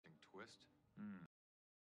Mm.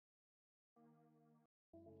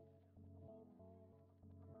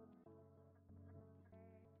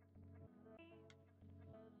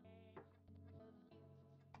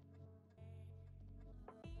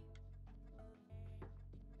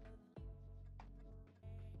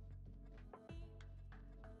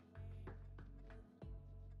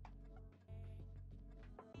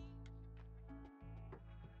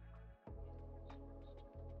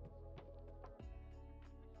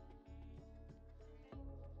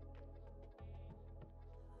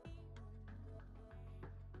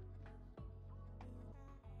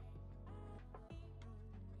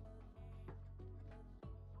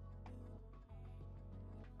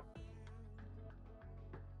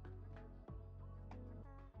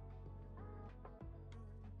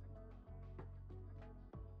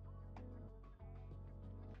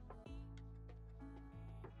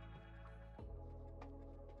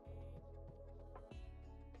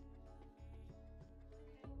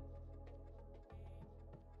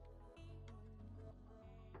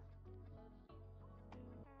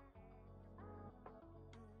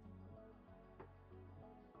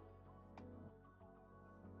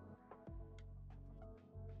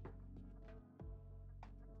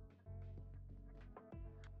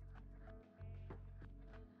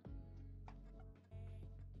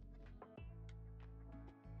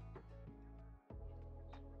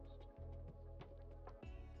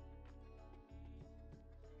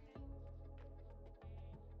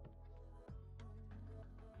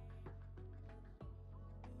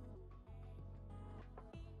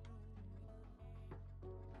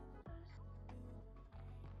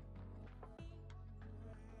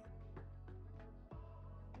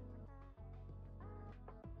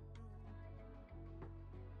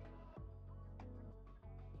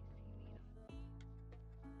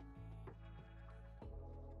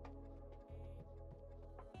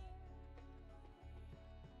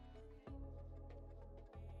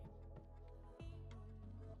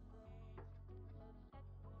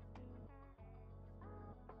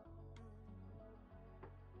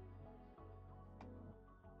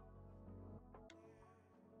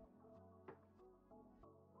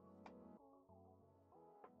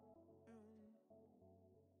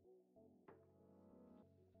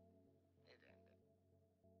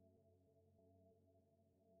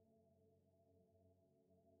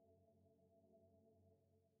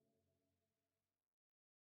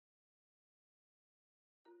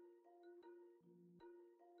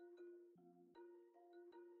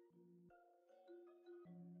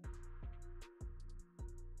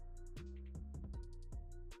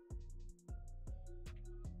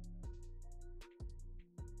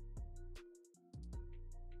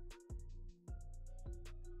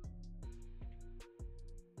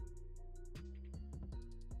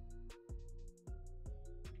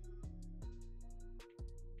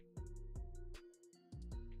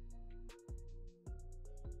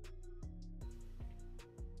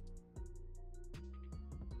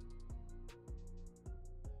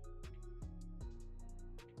 Neden?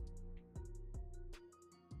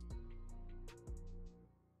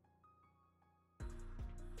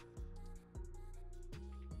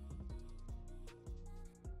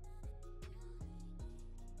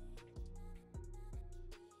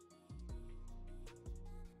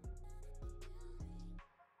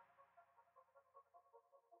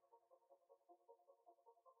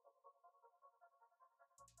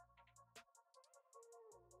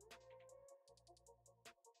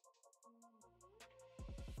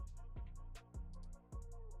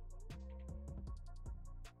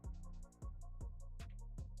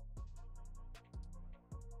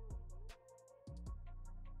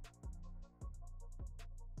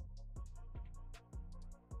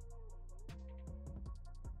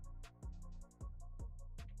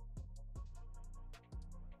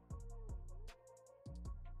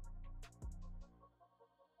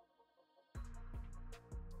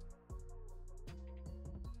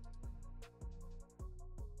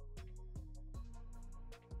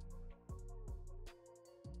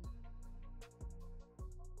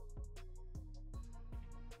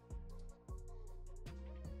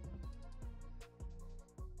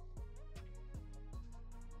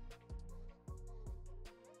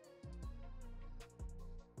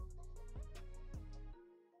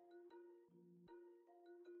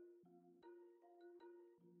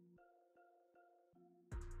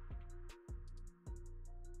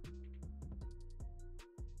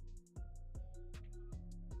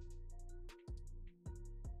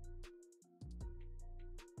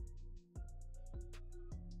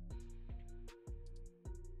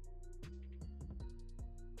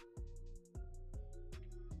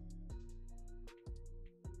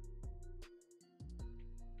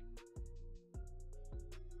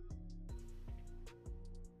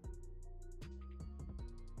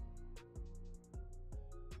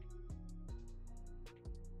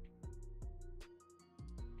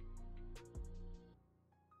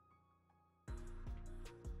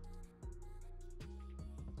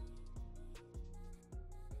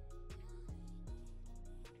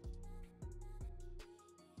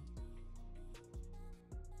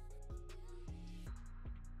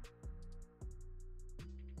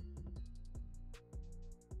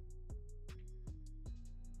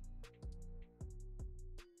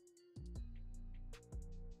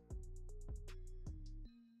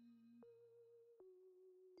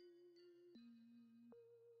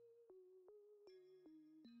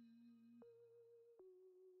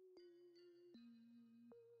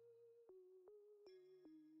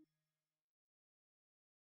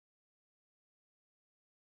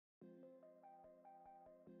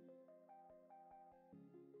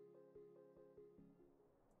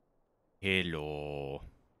 Hello.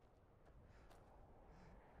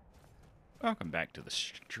 Welcome back to the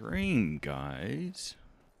stream, guys.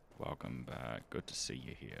 Welcome back. Good to see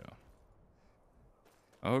you here.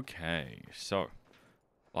 Okay, so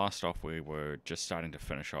last off we were just starting to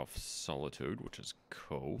finish off Solitude, which is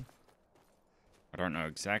cool. I don't know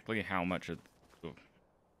exactly how much of... Oh.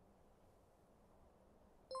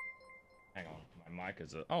 Hang on, my mic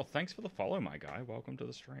is... Oh, thanks for the follow, my guy. Welcome to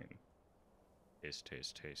the stream. Test,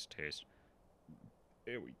 test, test, test.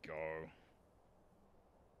 There we go.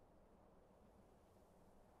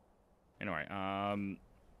 Anyway, I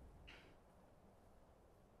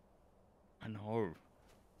know.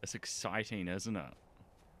 It's exciting, isn't it?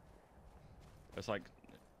 It's like,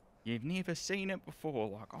 you've never seen it before.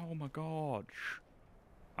 Like, oh my gosh.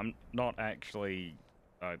 I'm not actually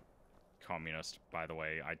a communist, by the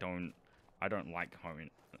way. I don't like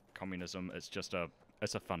communism. It's just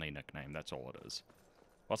it's a funny nickname. That's all it is.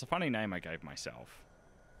 Well, it's a funny name I gave myself.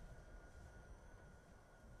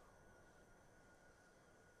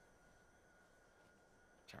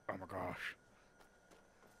 Oh my gosh.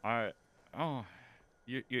 Oh,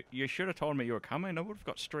 you should have told me you were coming. I would have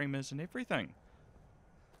got streamers and everything.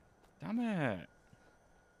 Damn it.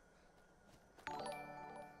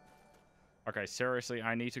 Okay, seriously,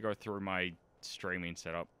 I need to go through my streaming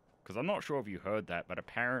setup. Because I'm not sure if you heard that, but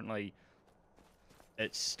apparently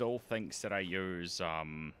it still thinks that I use,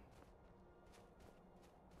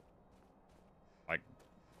 like,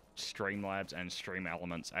 Streamlabs and Stream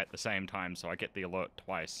Elements at the same time, so I get the alert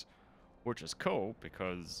twice. Which is cool,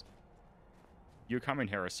 because you coming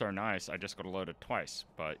here is so nice, I just got alerted twice.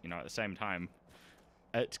 But, you know, at the same time,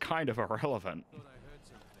 it's kind of irrelevant.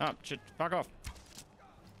 Oh, shit, fuck off.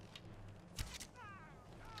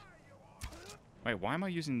 Wait, why am I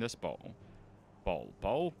using this bow?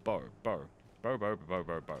 Bow.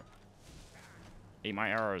 Eat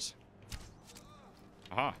my arrows.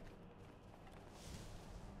 Aha.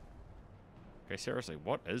 Okay, seriously,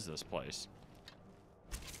 what is this place?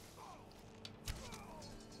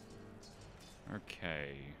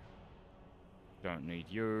 Okay. Don't need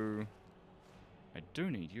you. I do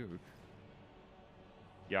need you.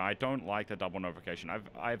 Yeah, I don't like the double notification.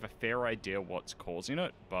 I have a fair idea what's causing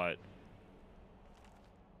it, but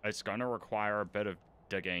it's going to require a bit of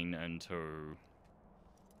digging into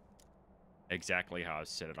exactly how I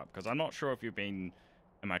set it up. Because I'm not sure if you've been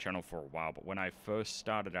in my channel for a while, but when I first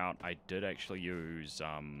started out, I did actually use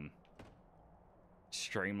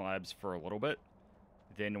Streamlabs for a little bit.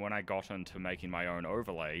 Then when I got into making my own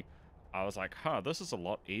overlay, I was like, huh, this is a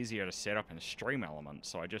lot easier to set up in Stream Elements,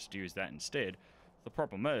 so I just used that instead. The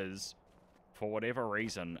problem is, for whatever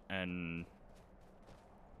reason, in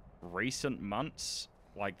recent months,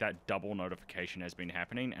 like, that double notification has been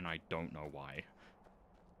happening, and I don't know why.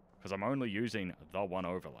 Because I'm only using the one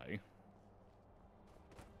overlay.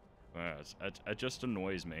 It just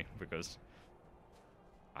annoys me, because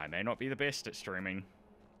I may not be the best at streaming,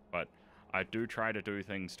 but I do try to do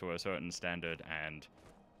things to a certain standard, and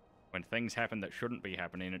when things happen that shouldn't be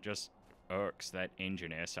happening, it just irks that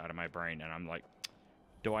engineer side of my brain, and I'm like,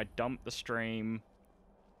 do I dump the stream?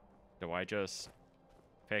 Do I just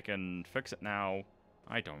fucking fix it now?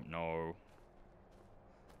 I don't know.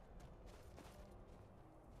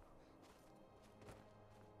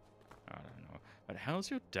 I don't know. But how's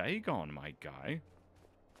your day gone, my guy?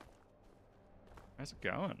 How's it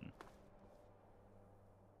going?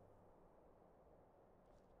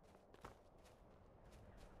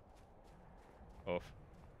 Oof.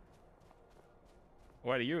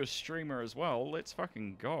 Wait, are you a streamer as well? Let's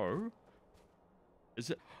fucking go. Is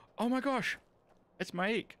it? Oh my gosh! It's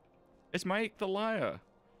Maik! It's Maik the liar!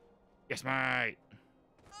 Yes, mate!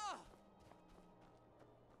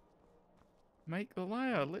 Maik the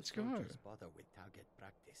liar, let's go! Soldiers bother with target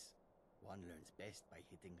practice. One learns best by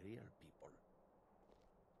hitting real people.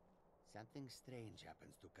 Something strange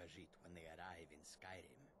happens to Khajiit when they arrive in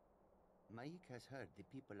Skyrim. Maik has heard the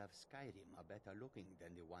people of Skyrim are better looking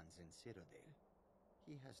than the ones in Cyrodiil.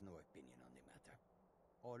 He has no opinion on the matter.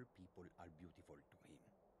 All people are beautiful to him.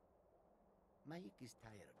 Maik is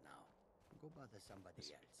tired now. Go bother somebody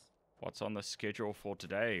else. What's on the schedule for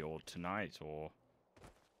today or tonight, or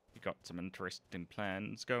you got some interesting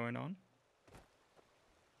plans going on?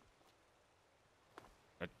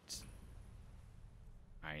 But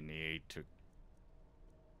I need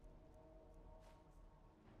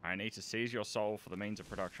to seize your soul for the means of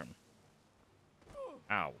production.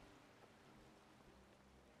 Ow.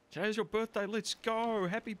 Today's your birthday, let's go!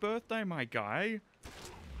 Happy birthday, my guy!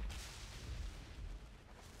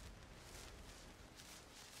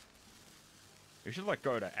 You should, like,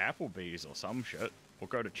 go to Applebee's or some shit. Or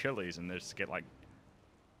go to Chili's and just get, like,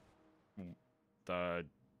 the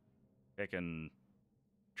heckin'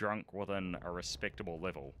 drunk within a respectable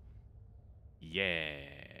level.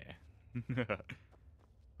 Yeah.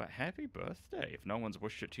 But happy birthday, if no one's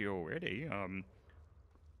wished it to you already.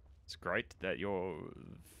 It's great that you've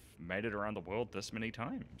made it around the world this many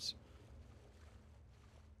times.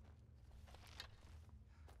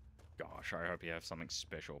 Gosh, I hope you have something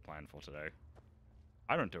special planned for today.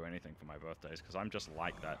 I don't do anything for my birthdays because I'm just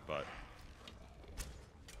like that, but...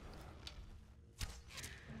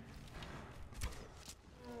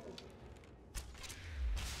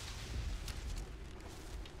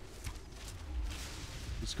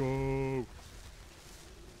 Let's go!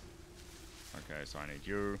 Okay, so I need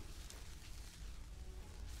you.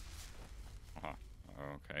 Uh-huh.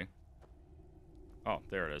 Okay. Oh,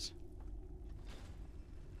 there it is.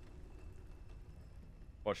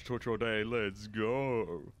 Watch Twitch all day, let's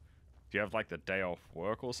go! Do you have, like, the day off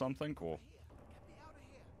work or something, or...?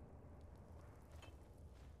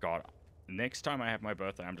 God, next time I have my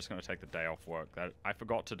birthday, I'm just gonna take the day off work. I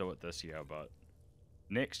forgot to do it this year, but...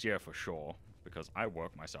 next year for sure, because I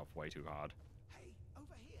work myself way too hard. Hey,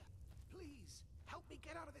 over here! Please, help me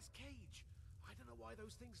get out of this cage! I don't know why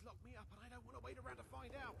those things locked me up, and I don't want to wait around to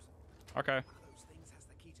find out! Okay. One of those things has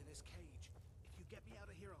the key to this cage. If you get me out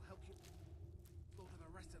of here, I'll help you slaughter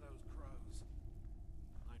the rest of those crows.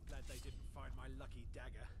 I'm glad they didn't find my lucky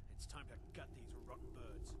dagger. It's time to gut these rotten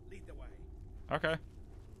birds. Lead the way. Okay.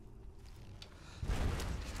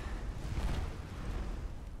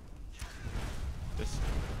 This...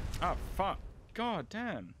 oh, fuck. God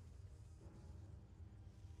damn.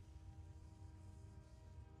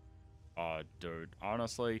 Oh, dude.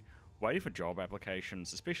 Honestly, waiting for job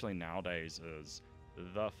applications, especially nowadays, is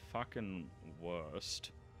the fucking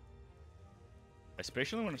worst.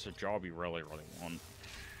 Especially when it's a job you really, really want.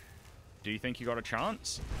 Do you think you got a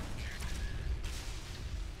chance?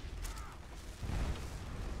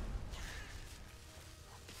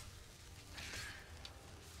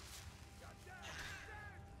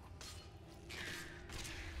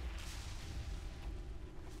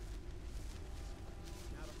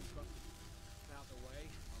 Now that we've got out the way,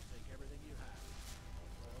 I'll take everything you have.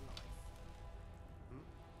 For life.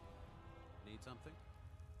 Need something?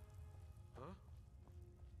 Huh?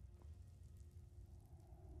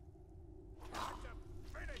 Time to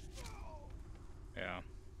finish. Yeah.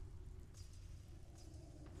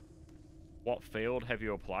 What field have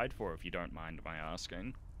you applied for, if you don't mind my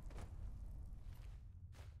asking?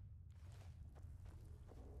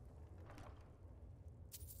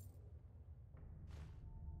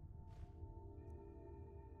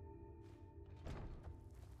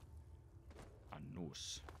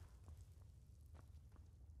 Anus.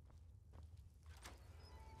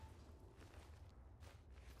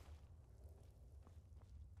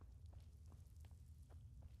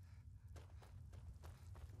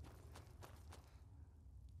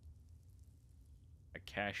 A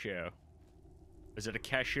cashier. Is it a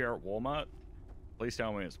cashier at Walmart? Please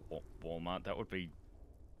tell me it's Walmart. That would be...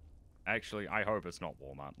 actually, I hope it's not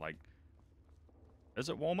Walmart. Like... is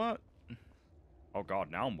it Walmart? Oh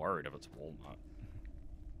god, now I'm worried if it's Walmart.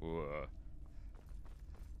 Ugh.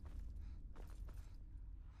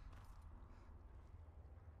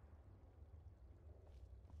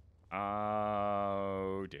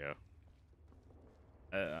 Oh dear.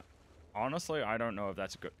 Honestly, I don't know if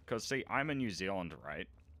that's good. Because, see, I'm in New Zealand, right?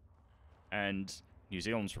 And New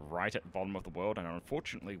Zealand's right at the bottom of the world, and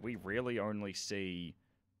unfortunately, we really only see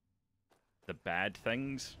the bad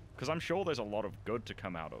things. Because I'm sure there's a lot of good to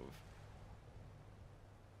come out of.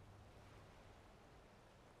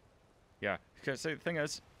 Yeah, because the thing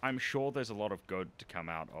is, I'm sure there's a lot of good to come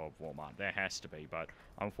out of Walmart. There has to be, but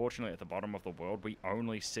unfortunately, at the bottom of the world, we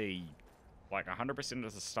only see, like, 100%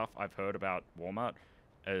 of the stuff I've heard about Walmart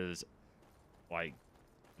is, like,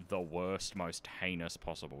 the worst, most heinous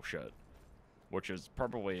possible shit. Which is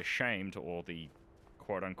probably a shame to all the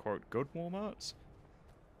quote-unquote good Walmarts.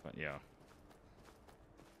 But, yeah.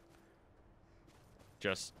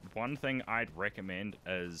 Just one thing I'd recommend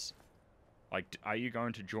is... like, are you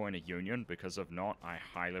going to join a union? Because if not, I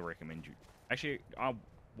highly recommend you... actually,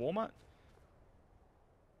 Walmart?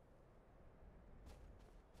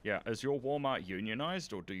 Yeah, is your Walmart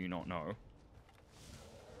unionized, or do you not know?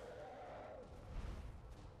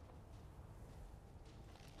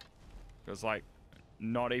 Because, like,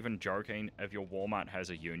 not even joking, if your Walmart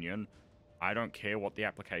has a union, I don't care what the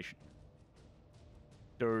application...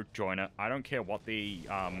 do join it. I don't care what the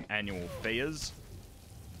annual fee is.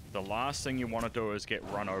 The last thing you want to do is get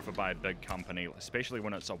run over by a big company, especially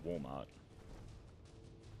when it's a Walmart.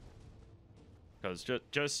 Because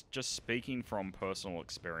just speaking from personal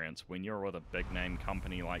experience, when you're with a big name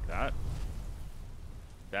company like that,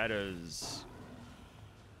 that is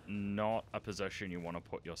not a position you want to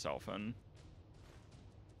put yourself in.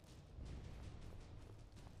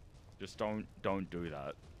 Just don't do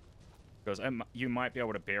that. Because you might be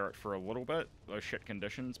able to bear it for a little bit, those shit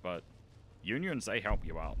conditions, but unions, they help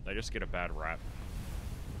you out. They just get a bad rap.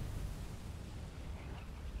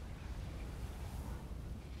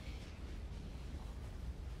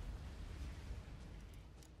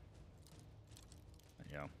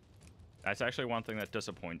 Yeah. That's actually one thing that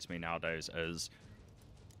disappoints me nowadays is,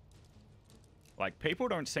 like, people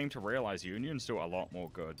don't seem to realize unions do a lot more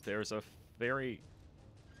good. There's a very...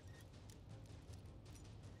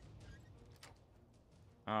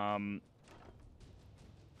 I'm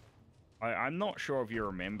not sure if you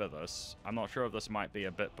remember this. I'm not sure if this might be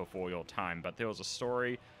a bit before your time, but there was a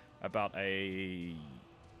story about a...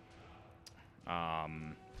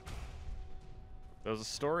 there was a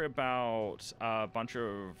story about a bunch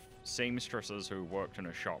of seamstresses who worked in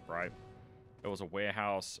a shop, right? It was a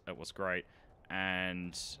warehouse, it was great,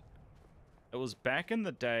 and it was back in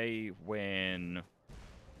the day when,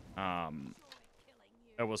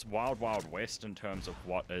 it was wild, wild west in terms of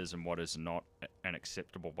what is and what is not an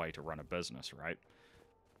acceptable way to run a business, right?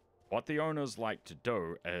 What the owners like to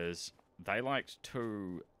do is they liked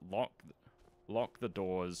to lock the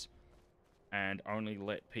doors and only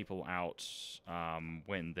let people out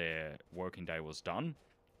when their working day was done.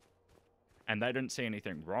 And they didn't see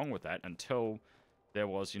anything wrong with that until there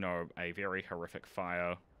was, you know, a very horrific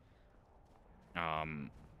fire.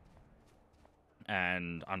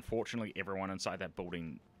 And unfortunately, everyone inside that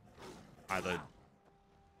building either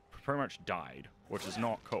pretty much died, which is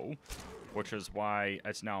not cool, which is why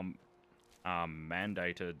it's now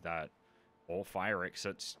mandated that all fire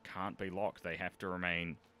exits can't be locked. They have to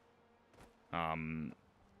remain open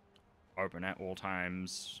at all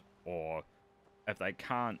times, or if they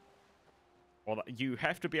can't, or you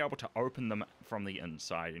have to be able to open them from the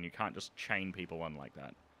inside, and you can't just chain people in like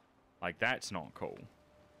that. Like, that's not cool.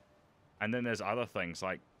 And then there's other things,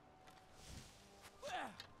 like,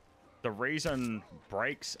 the reason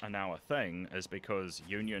breaks are now a thing is because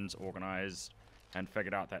unions organized and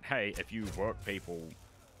figured out that, hey, if you work people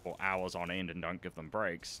for hours on end and don't give them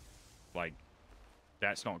breaks, like,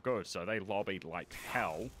 that's not good. So they lobbied like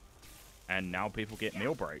hell, and now people get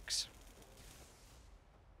meal breaks.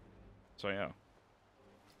 So, yeah.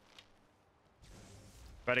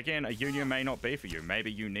 But again, a union may not be for you.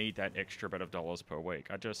 Maybe you need that extra bit of dollars per week.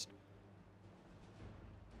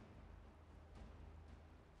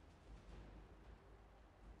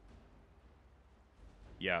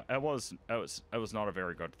 Yeah, it was not a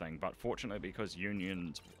very good thing, but fortunately, because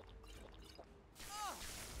unions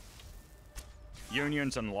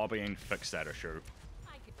and lobbying fixed that issue.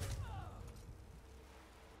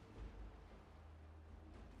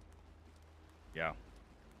 Yeah.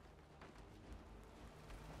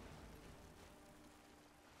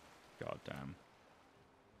 God damn.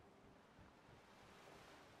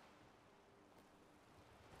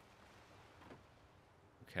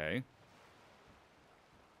 Okay.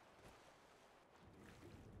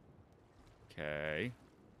 Okay.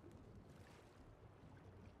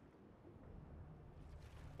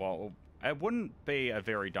 Well, it wouldn't be a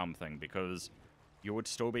very dumb thing, because you would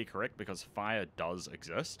still be correct, because fire does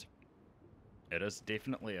exist. It is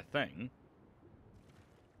definitely a thing.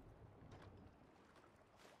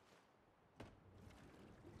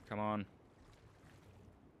 Come on.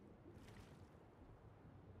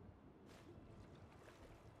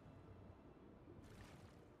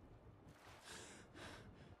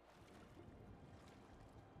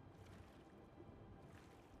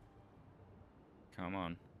 Come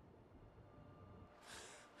on.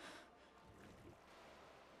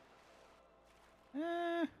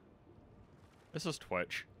 This is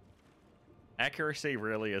Twitch. Accuracy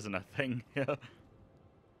really isn't a thing here.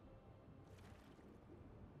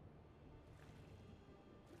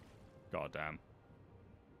 God damn.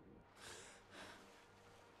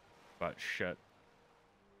 But shit.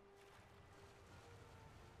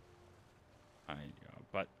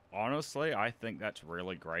 But honestly, I think that's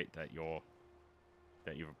really great that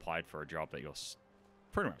you've applied for a job that you're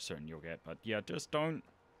pretty much certain you'll get. But yeah, just don't.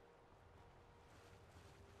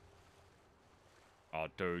 Oh,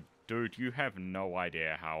 dude, you have no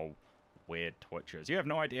idea how weird Twitch is. You have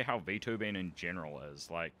no idea how VTubing in general is.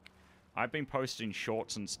 Like, I've been posting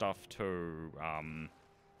shorts and stuff to,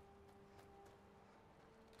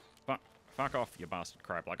 fuck off, you bastard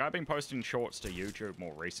crap. Like, I've been posting shorts to YouTube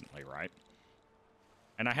more recently, right?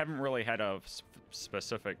 And I haven't really had a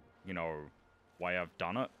specific, you know, way I've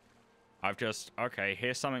done it. I've just, okay,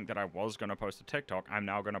 here's something that I was going to post to TikTok. I'm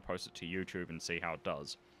now going to post it to YouTube and see how it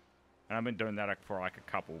does. And I've been doing that for like a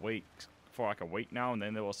couple weeks, for like a week now. And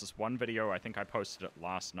then there was this one video, I think I posted it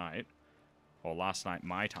last night. Or last night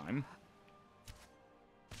my time.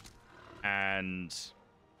 And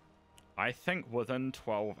I think within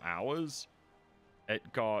 12 hours, it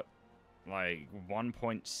got like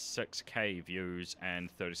 1.6k views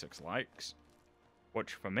and 36 likes.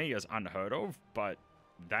 Which for me is unheard of, but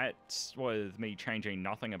that's with me changing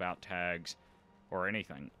nothing about tags or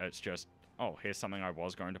anything. It's just, oh, here's something I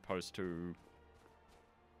was going to post to...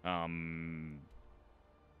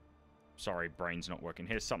 Sorry, brain's not working.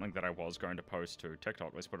 Here's something that I was going to post to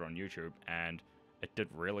TikTok. Let's put it on YouTube. And it did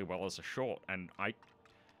really well as a short. And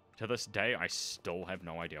to this day, I still have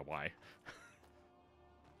no idea why.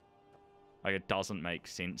 Like, it doesn't make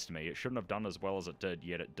sense to me. It shouldn't have done as well as it did,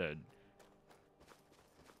 yet it did.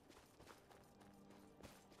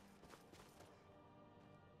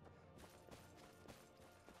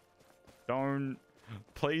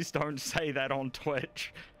 Please don't say that on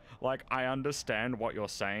Twitch. Like, I understand what you're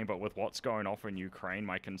saying, but with what's going off in Ukraine,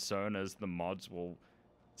 my concern is the mods will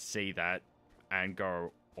see that and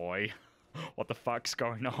go, oi, what the fuck's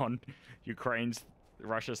going on?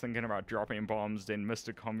 Russia's thinking about dropping bombs, then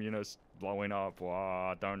Mr. Communist blowing up. Well,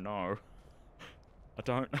 I don't know. I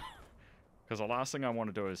don't know. Because the last thing I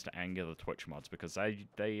want to do is to anger the Twitch mods, because they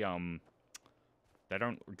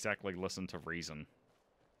don't exactly listen to reason.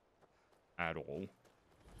 At all.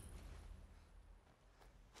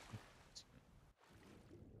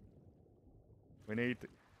 We need...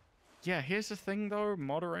 Yeah, here's the thing though,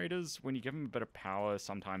 moderators, when you give them a bit of power,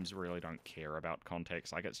 sometimes really don't care about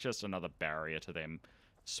context. Like, it's just another barrier to them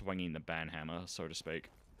swinging the banhammer, so to speak.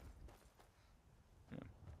 Yeah.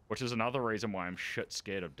 Which is another reason why I'm shit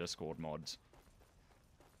scared of Discord mods.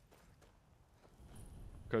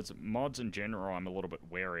 Because mods in general I'm a little bit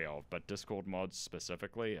wary of, but Discord mods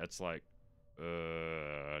specifically, it's like,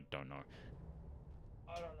 don't know.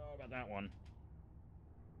 I don't know about that one.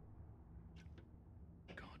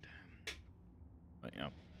 God damn. But yeah.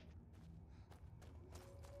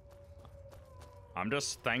 I'm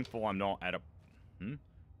just thankful I'm not at a...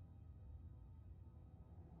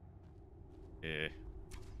 Yeah.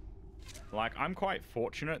 Like, I'm quite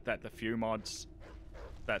fortunate that the few mods...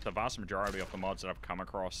 That the vast majority of the mods that I've come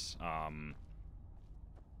across,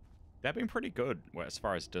 they've been pretty good as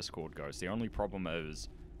far as Discord goes. The only problem is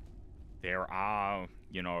there are,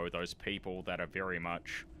 you know, those people that are very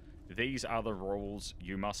much, these are the rules,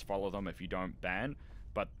 you must follow them if you don't ban.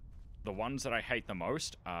 But the ones that I hate the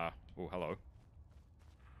most are... Oh, hello.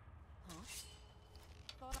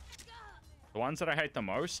 The ones that I hate the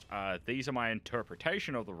most are, these are my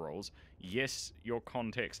interpretation of the rules. Yes, your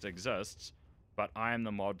context exists, but I am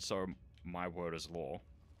the mod, so my word is law.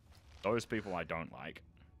 Those people I don't like.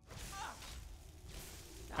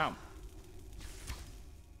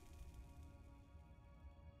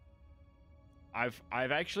 I've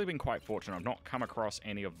actually been quite fortunate. I've not come across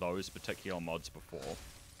any of those particular mods before.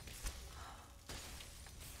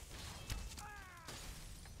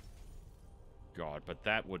 God, but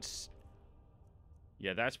that would...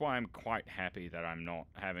 Yeah, that's why I'm quite happy that I'm not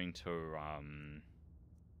having to,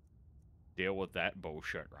 deal with that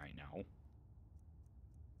bullshit right now.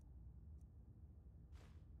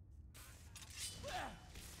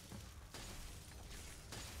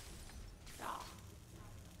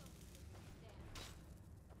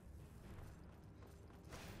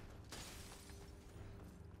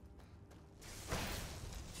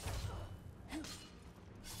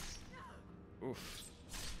 Oof.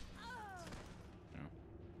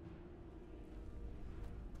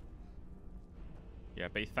 Yeah,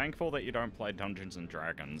 be thankful that you don't play Dungeons and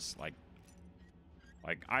Dragons. Like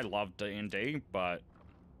I love D&D, but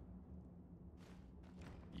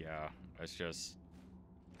yeah, it's just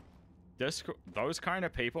those kind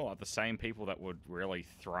of people are the same people that would really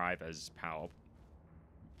thrive as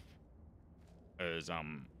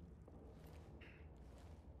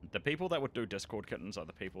the people that would do Discord kittens are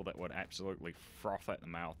the people that would absolutely froth at the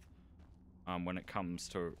mouth when it comes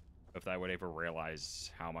to if they would ever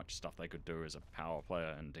realize how much stuff they could do as a power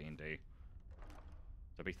player in D&D.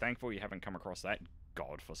 So be thankful you haven't come across that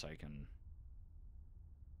godforsaken.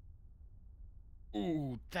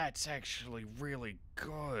 Ooh, that's actually really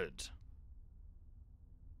good.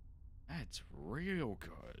 That's real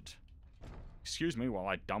good. Excuse me while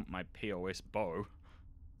I dump my POS bow.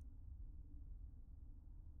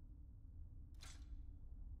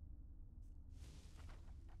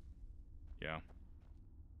 Yeah.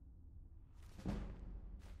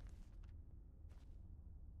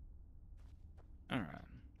 Alright.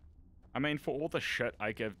 I mean, for all the shit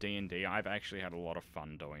I give D&D, I've actually had a lot of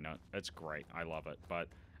fun doing it. It's great. I love it. But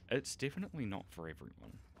it's definitely not for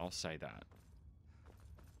everyone. I'll say that.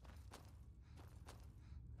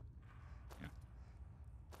 Yeah.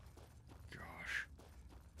 Gosh.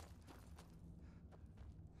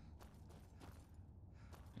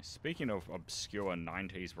 Speaking of obscure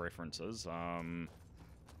 90s references, are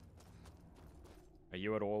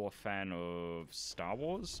you at all a fan of Star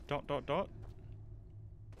Wars? ...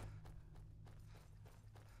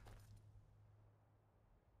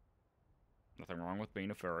 Nothing wrong with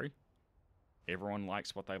being a furry. Everyone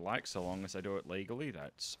likes what they like, so long as they do it legally,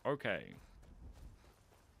 that's okay.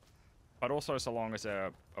 But also so long as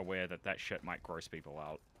they're aware that that shit might gross people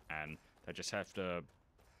out, and they just have to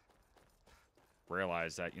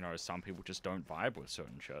realize that, you know, some people just don't vibe with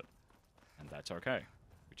certain shit. And that's okay.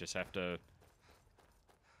 We just have to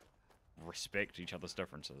respect each other's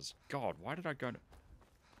differences. God, why did I go to...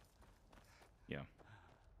 Yeah.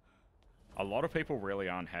 A lot of people really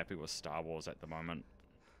aren't happy with Star Wars at the moment.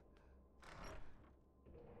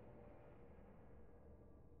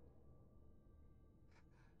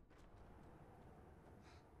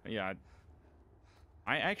 Yeah,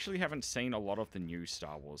 I actually haven't seen a lot of the new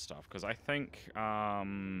Star Wars stuff, because I think,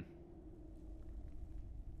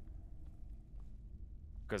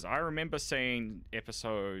 because I remember seeing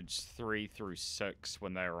episodes 3 through 6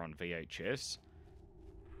 when they were on VHS,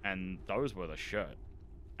 and those were the shit.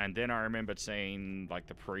 And then I remembered seeing, like,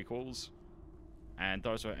 the prequels, and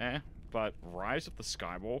those were eh. But Rise of the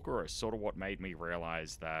Skywalker is sort of what made me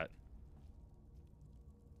realize that,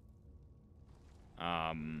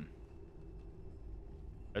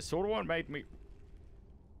 it's sort of what made me...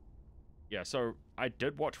 Yeah, so I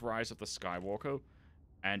did watch Rise of the Skywalker,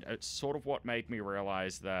 and it's sort of what made me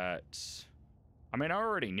realize that... I mean, I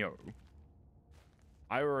already knew,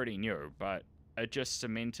 but it just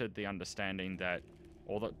cemented the understanding that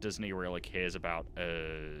all that Disney really cares about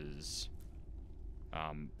is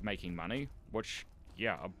making money, which,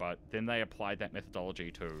 yeah, but then they applied that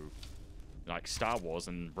methodology to, like, Star Wars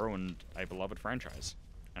and ruined a beloved franchise.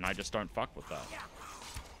 And I just don't fuck with that.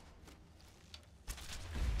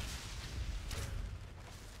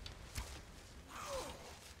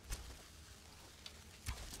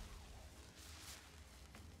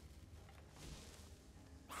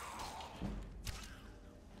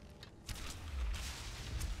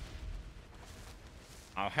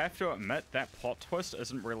 I'll have to admit that plot twist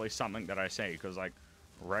isn't really something that I see, because, like,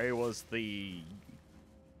 Rey was the...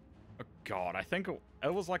 Oh, God, I think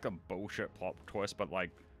it was like a bullshit plot twist, but,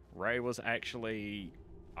 like, Rey was actually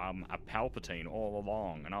a Palpatine all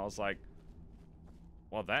along, and I was like,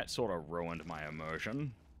 well, that sort of ruined my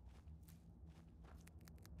immersion.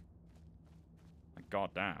 Like,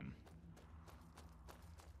 goddamn.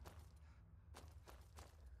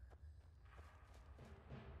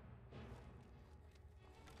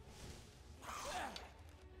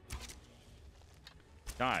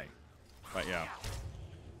 Die. But yeah.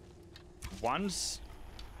 One thing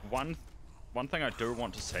I do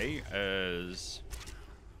want to see is...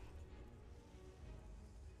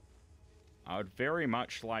 I would very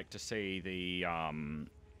much like to see the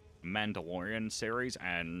Mandalorian series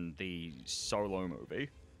and the Solo movie.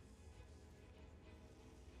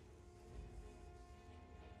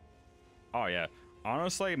 Oh yeah.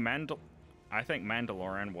 Honestly, I think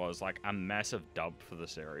Mandalorian was like a massive dub for the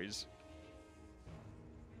series.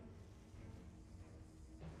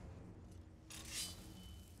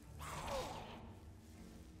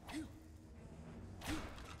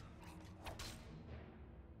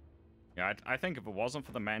 Yeah, I think if it wasn't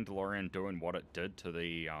for the Mandalorian doing what it did to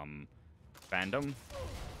the fandom,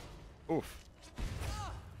 oof,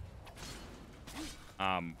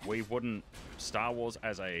 we wouldn't... Star Wars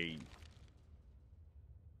as a...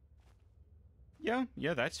 Yeah,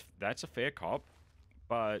 that's a fair cop,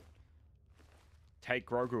 but take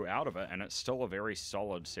Grogu out of it and it's still a very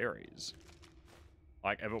solid series.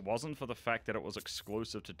 Like, if it wasn't for the fact that it was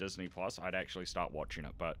exclusive to Disney Plus, I'd actually start watching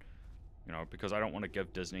it, but... You know, because I don't want to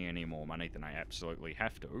give Disney any more money than I absolutely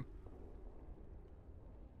have to.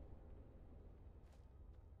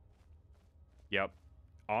 Yep.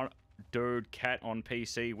 Dude, Cat on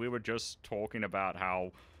PC, we were just talking about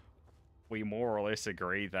how we more or less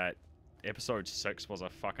agree that Episode 6 was a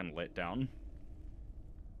fucking letdown.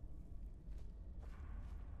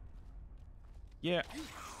 Yeah.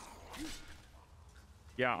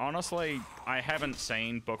 Yeah, honestly, I haven't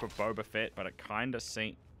seen Book of Boba Fett, but it kind of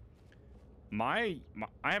seems... I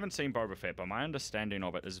haven't seen Boba Fett, but my understanding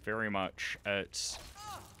of it is very much it's...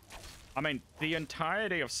 I mean, the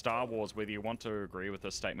entirety of Star Wars, whether you want to agree with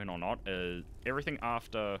this statement or not, is everything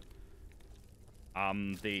after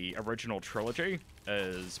the original trilogy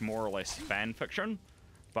is more or less fan fiction,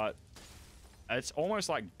 but it's almost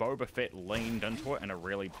like Boba Fett leaned into it in a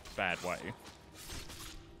really bad way.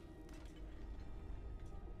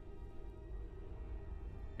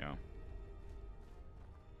 Yeah.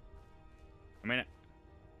 I mean...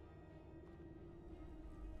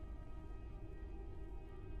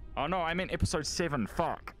 Oh no, I meant episode 7,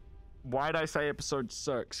 fuck. Why'd I say episode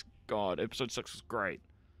 6? God, episode 6 was great.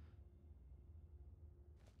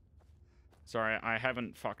 Sorry, I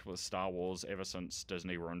haven't fucked with Star Wars ever since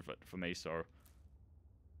Disney ruined it for me, so...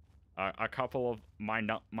 a couple of my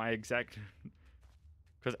exact...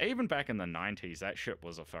 Because even back in the 90s, that shit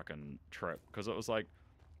was a fucking trip. Because it was like,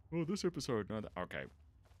 oh, this episode, no, that... Okay.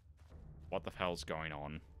 What the hell's going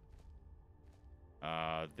on?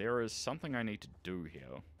 There is something I need to do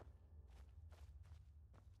here.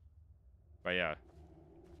 But yeah.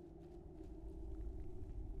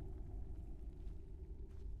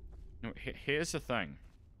 No, here's the thing.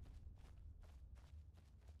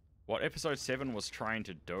 What episode 7 was trying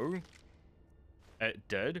to do, it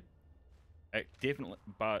did. It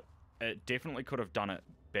definitely could have done it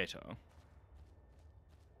better.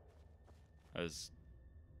 Because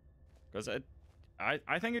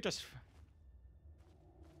I think it just...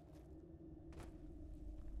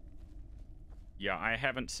 Yeah, I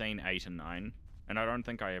haven't seen 8 and 9, and I don't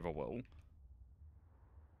think I ever will.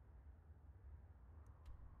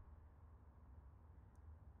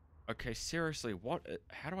 Okay, seriously, what?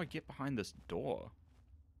 How do I get behind this door?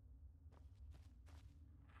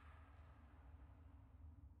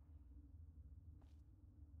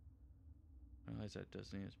 I realize that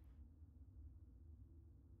Disney is...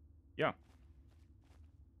 Yeah.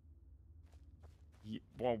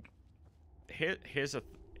 Well, here's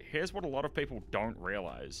what a lot of people don't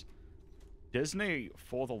realize. Disney,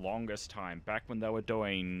 for the longest time, back when they were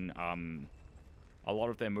doing a lot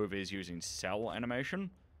of their movies using cell animation,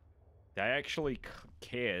 they actually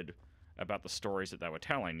cared about the stories that they were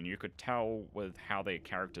telling, and you could tell with how their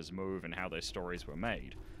characters move and how their stories were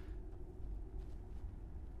made.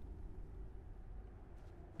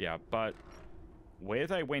 Yeah, but where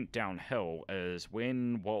they went downhill is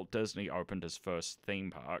when Walt Disney opened his first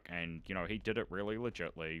theme park, and, you know, he did it really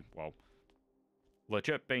legitly. Well,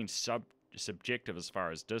 legit being subjective as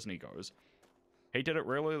far as Disney goes. He did it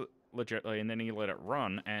really legitly, and then he let it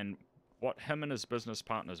run, and what him and his business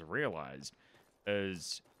partners realized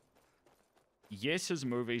is, yes, his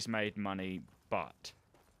movies made money, but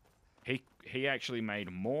he actually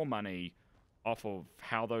made more money off of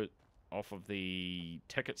the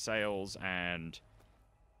ticket sales and...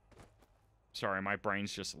 Sorry, my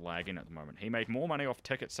brain's just lagging at the moment. He made more money off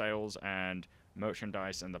ticket sales and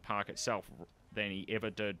merchandise in the park itself than he ever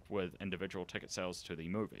did with individual ticket sales to the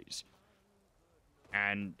movies.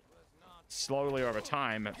 And slowly over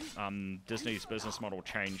time, Disney's business model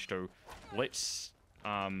changed to let's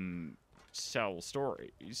sell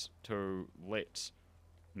stories, to let's,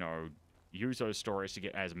 you know, use those stories to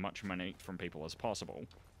get as much money from people as possible.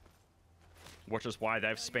 Which is why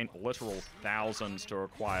they've spent literal thousands to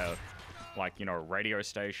acquire, like, you know, radio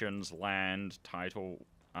stations, land, titles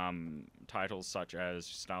such as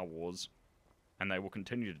Star Wars, and they will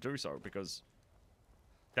continue to do so because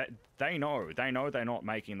they know they're not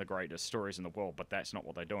making the greatest stories in the world, but that's not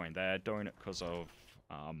what they're doing. They're doing it because of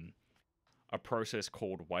a process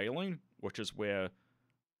called whaling, which is where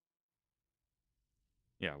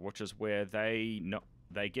they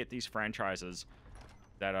get these franchises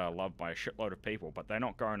that are loved by a shitload of people, but they're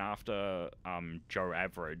not going after Joe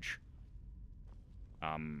Average,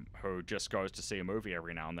 who just goes to see a movie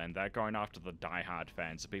every now and then. They're going after the diehard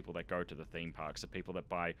fans, the people that go to the theme parks, the people that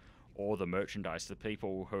buy all the merchandise, the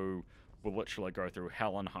people who will literally go through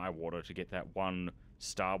hell and high water to get that one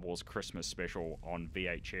Star Wars Christmas special on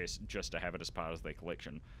VHS just to have it as part of their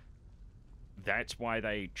collection. That's why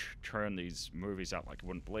they churn these movies out like you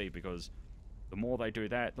wouldn't believe, because the more they do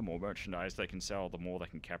that, the more merchandise they can sell, the more they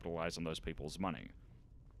can capitalize on those people's money.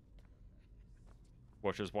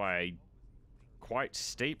 Which is why, quite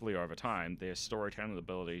steeply over time, their storytelling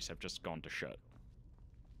abilities have just gone to shit.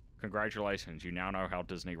 Congratulations, you now know how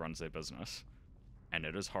Disney runs their business. And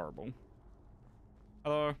it is horrible.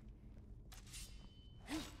 Hello.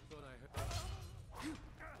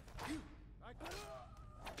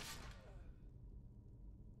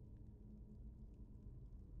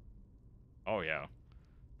 Oh, yeah.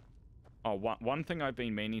 Oh, one thing I've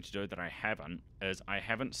been meaning to do that I haven't is I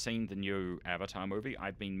haven't seen the new Avatar movie.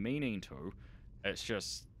 I've been meaning to. It's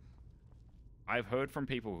just... I've heard from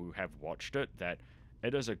people who have watched it that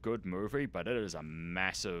it is a good movie, but it is a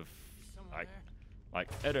massive... Like,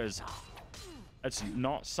 it is... It's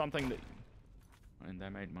not something that... And they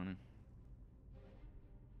made money.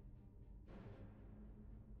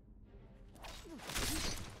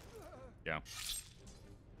 Yeah.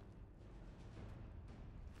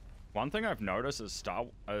 One thing I've noticed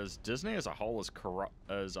is Disney as a whole is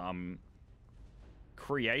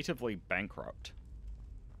creatively bankrupt.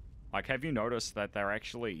 Like, have you noticed that they're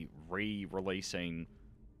actually re-releasing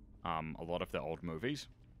a lot of their old movies?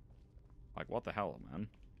 Like, what the hell, man?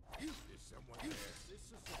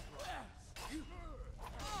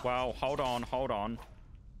 Well, hold on.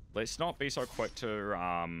 Let's not be so quick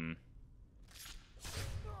to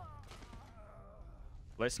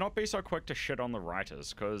let's not be so quick to shit on the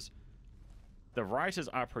writers, because the writers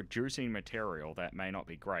are producing material that may not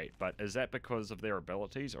be great, but is that because of their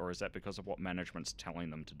abilities, or is that because of what management's telling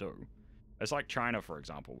them to do? It's like China, for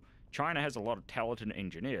example. China has a lot of talented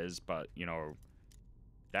engineers, but, you know,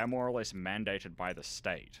 they're more or less mandated by the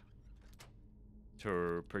state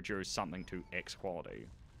to produce something to X quality.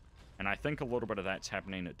 And I think a little bit of that's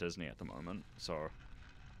happening at Disney at the moment, so...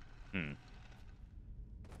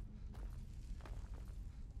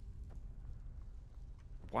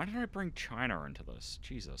 Why did I bring China into this?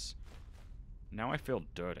 Jesus. Now I feel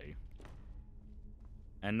dirty.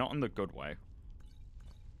 And not in the good way.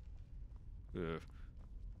 Ugh.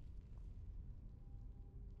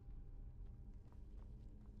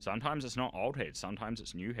 Sometimes it's not old heads, sometimes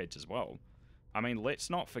it's new heads as well. I mean, let's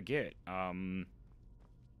not forget,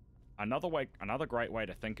 another great way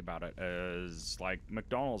to think about it is, like,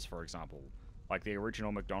 McDonald's, for example. Like, the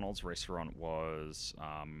original McDonald's restaurant was,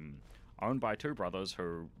 owned by two brothers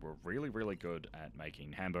who were really, really good at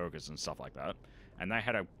making hamburgers and stuff like that. And they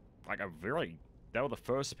had they were the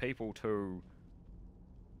first people to...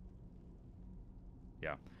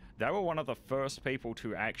 Yeah. They were one of the first people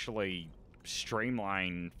to actually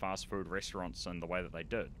streamline fast food restaurants in the way that they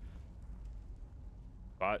did.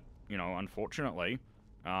 But, you know, unfortunately,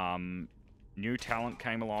 new talent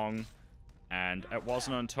came along, and it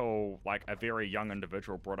wasn't until, like, a very young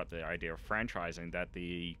individual brought up the idea of franchising that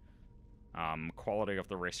the quality of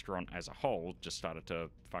the restaurant as a whole just started to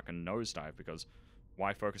fucking nosedive, because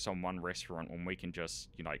why focus on one restaurant when we can just,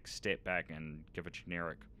 you know, like, step back and give a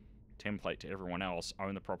generic template to everyone else,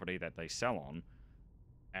 own the property that they sell on,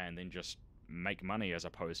 and then just make money as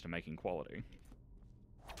opposed to making quality.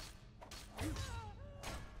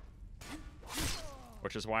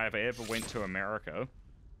 Which is why if I ever went to America,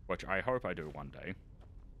 which I hope I do one day,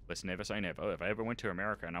 let's never say never, if I ever went to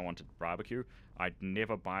America and I wanted barbecue, I'd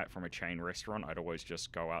never buy it from a chain restaurant. I'd always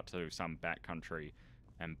just go out to some backcountry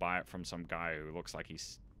and buy it from some guy who looks like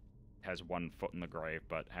has one foot in the grave,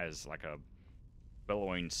 but has, like, a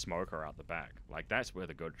billowing smoker out the back. Like, that's where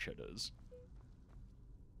the good shit is.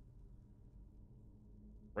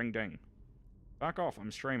 Ring ding. Back off,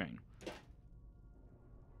 I'm streaming.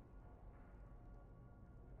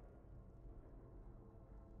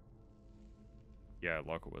 Yeah,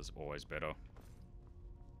 local was always better.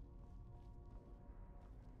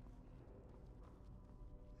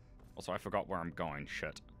 Also, I forgot where I'm going.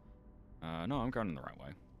 Shit. No, I'm going in the right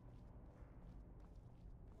way.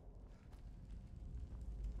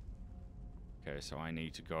 Okay, so I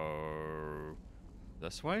need to go...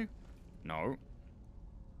 this way? No.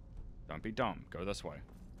 Don't be dumb. Go this way.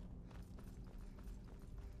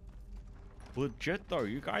 Legit, though,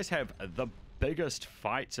 you guys have the biggest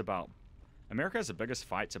fights about... America has the biggest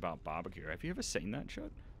fights about barbecue. Have you ever seen that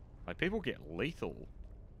shit? Like, people get lethal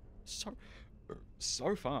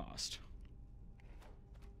so fast.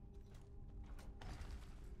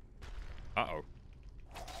 Uh-oh.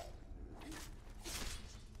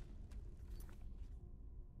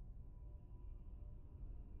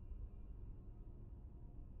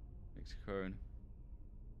 Mexico.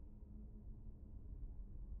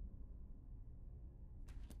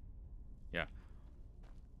 Yeah.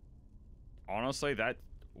 Honestly, that...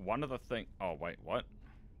 one of the thing... oh, wait, what?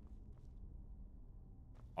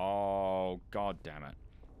 Oh, god damn it.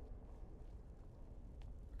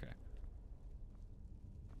 Okay.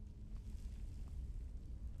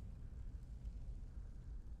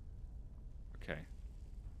 Okay.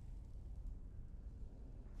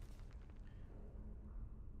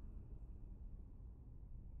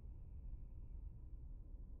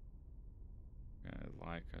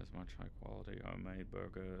 Like as much high quality homemade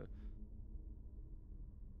burger.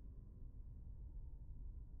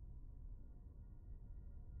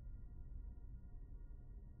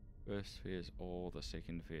 First fear is all, the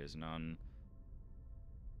second fear is none.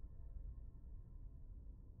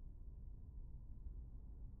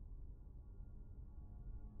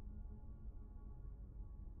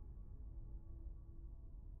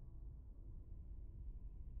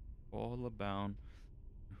 All abound.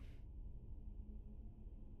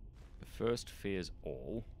 First fears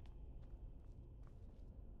all.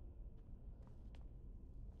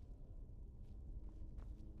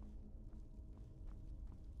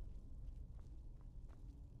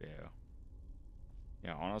 Yeah.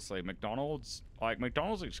 Yeah, honestly, McDonald's, like,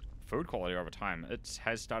 McDonald's food quality over time, it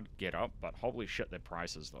has started to get up, but holy shit, their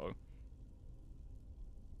prices, though.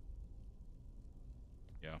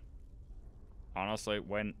 Yeah. Honestly,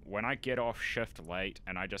 when I get off shift late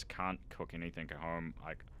and I just can't cook anything at home,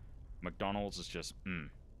 like, McDonald's is just,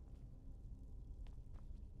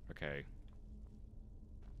 Okay.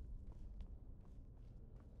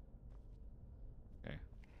 Okay.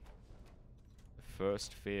 The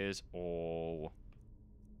first fears all...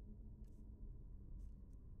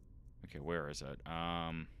 Okay, where is it?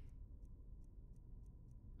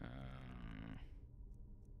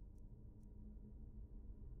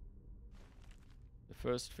 The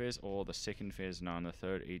first fears all, the second fears none, the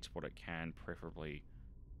third eats what it can, preferably...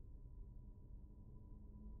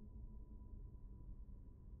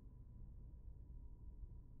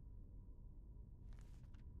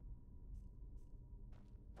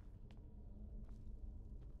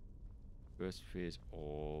 First fears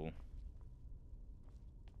all...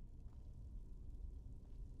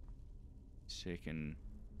 Second...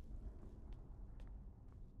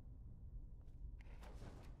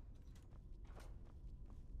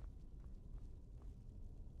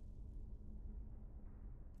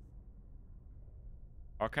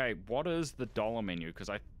 Okay, what is the dollar menu? Because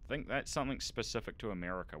I think that's something specific to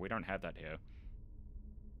America. We don't have that here.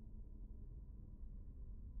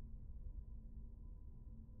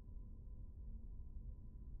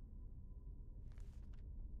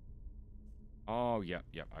 Oh, yep,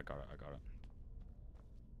 I got it, I got it.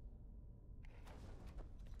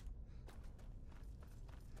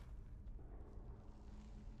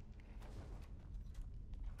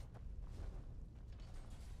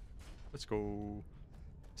 Let's go.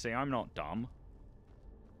 See, I'm not dumb.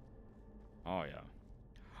 Oh, yeah.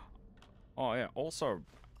 Oh, yeah, also,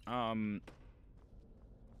 can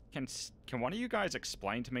one of you guys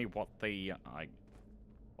explain to me what the,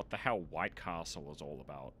 what the hell White Castle is all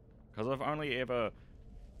about? Because I've only ever...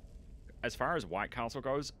 As far as White Castle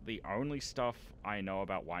goes, the only stuff I know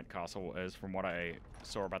about White Castle is from what I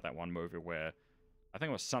saw about that one movie where I think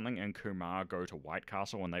it was something and Kumar go to White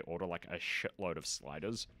Castle and they order like a shitload of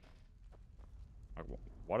sliders. Like,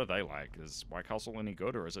 what are they like? Is White Castle any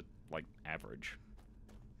good or is it like average?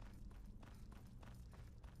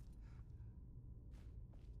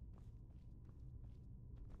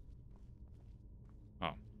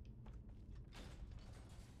 Oh.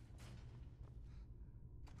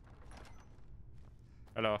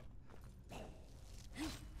 Hello.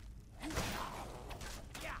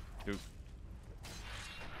 Dude.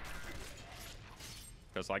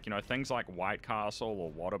 Because, like, you know, things like White Castle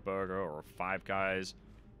or Whataburger or Five Guys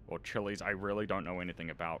or Chili's, I really don't know anything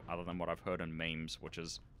about other than what I've heard in memes, which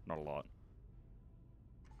is not a lot.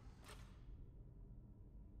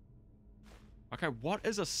 Okay, what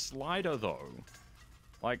is a slider, though?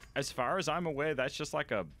 Like, as far as I'm aware, that's just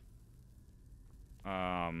like a...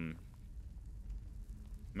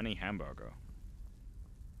 mini hamburger.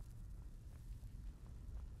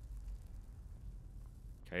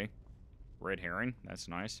 Okay. Red herring. That's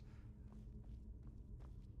nice.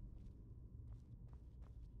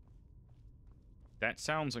 That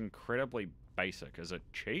sounds incredibly basic. Is it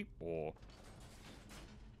cheap or...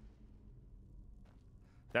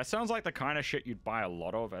 That sounds like the kind of shit you'd buy a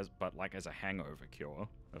lot of, but like as a hangover cure,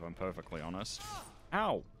 if I'm perfectly honest.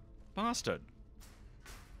 Ow! Bastard!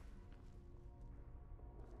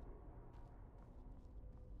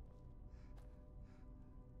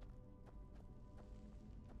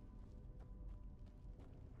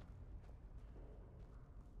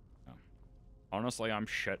 Honestly, I'm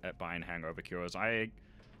shit at buying hangover cures. Like,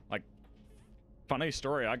 funny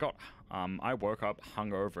story, I woke up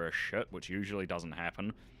hungover as shit, which usually doesn't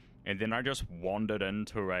happen, and then I just wandered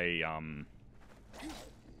into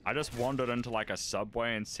like a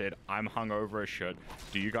Subway and said, I'm hungover as shit.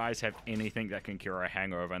 Do you guys have anything that can cure a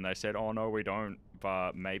hangover? And they said, oh no, we don't,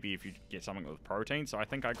 but maybe if you get something with protein. So I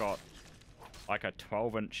think I got like a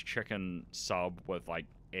 12-inch chicken sub with like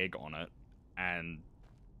egg on it, and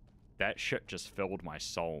that shit just filled my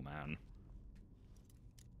soul, man.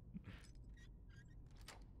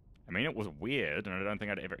 I mean, it was weird, and I don't think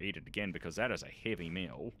I'd ever eat it again because that is a heavy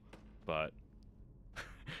meal, but...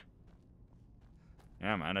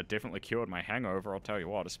 yeah, man, it definitely cured my hangover, I'll tell you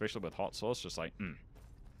what, especially with hot sauce, just like,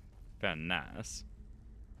 very nice.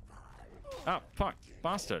 Oh, fuck,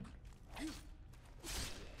 bastard. Dude,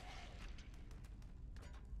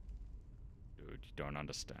 you don't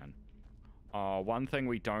understand. One thing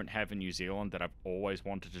we don't have in New Zealand that I've always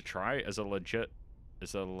wanted to try is a legit...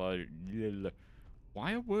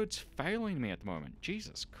 Why are words failing me at the moment?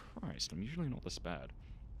 Jesus Christ, I'm usually not this bad.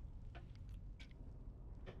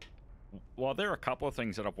 Well, there are a couple of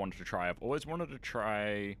things that I've wanted to try. I've always wanted to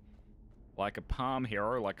try, like, a palm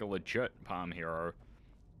hero, like a legit palm hero.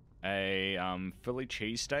 A, Philly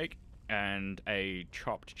cheesesteak and a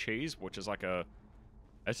chopped cheese, which is like a...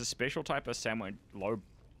 It's a special type of sandwich, like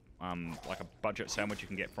a budget sandwich you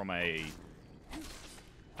can get from a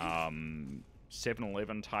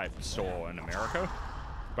 7-Eleven type store in America,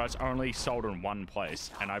 but it's only sold in one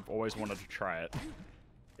place, and I've always wanted to try it,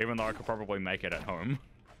 even though I could probably make it at home.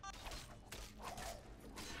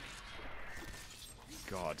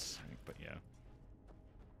 God's sake, but yeah.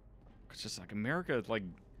 It's just like America, like...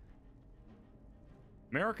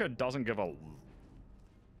 America doesn't give a...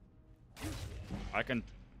 I can...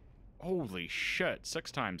 Holy shit,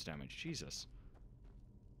 6 times damage, Jesus.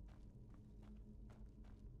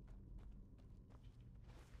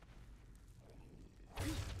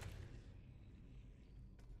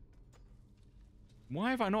 Why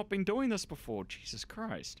have I not been doing this before? Jesus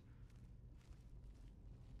Christ.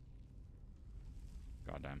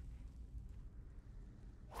 Goddamn.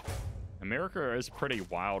 America is pretty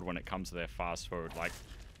wild when it comes to their fast food. Like,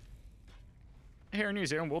 here in New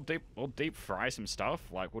Zealand, we'll deep fry some stuff.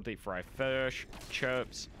 Like, we'll deep fry fish,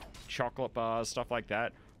 chips, chocolate bars, stuff like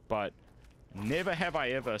that. But never have I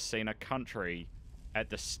ever seen a country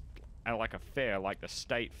at like a fair, like the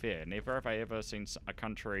state fair. Never have I ever seen a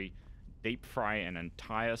country deep fry an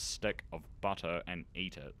entire stick of butter and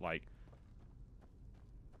eat it. Like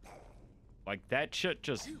that shit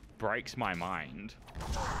just breaks my mind.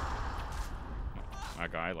 My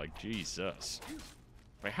guy, like, Jesus.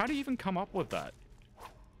 Wait, how do you even come up with that?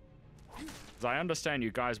 'Cause I understand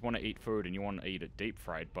you guys want to eat food and you want to eat it deep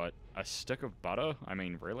fried, but a stick of butter? I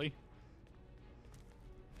mean, really?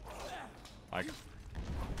 Like...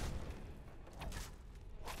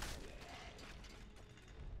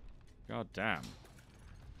 God damn.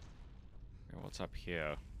 Okay, what's up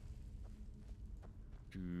here?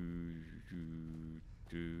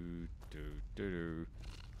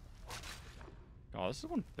 Oh, this is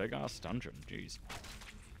one big ass dungeon. Jeez.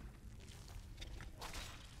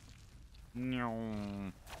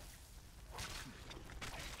 No.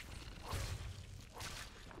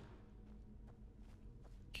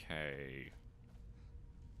 Okay.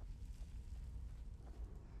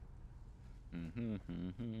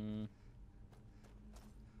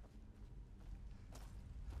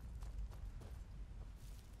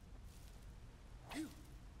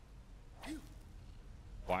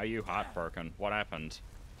 Why are you heartbroken? What happened?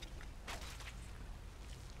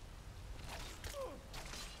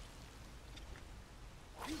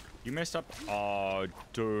 You messed up? Oh,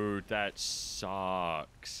 dude, that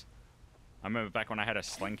sucks. I remember back when I had a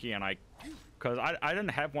slinky and because I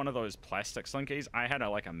didn't have one of those plastic slinkies. I had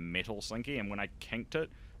like a metal slinky, and when I kinked it,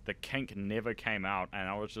 the kink never came out, and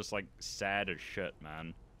I was just like sad as shit,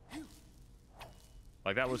 man.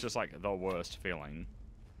 Like, that was just like the worst feeling.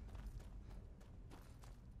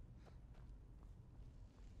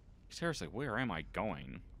 Seriously, where am I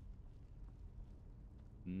going?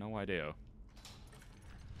 No idea.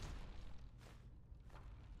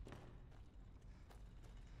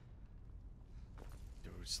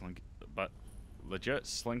 Dude, Slinky... But, legit,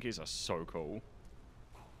 Slinkies are so cool.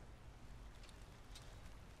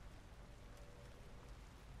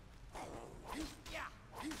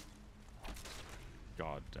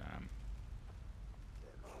 God damn.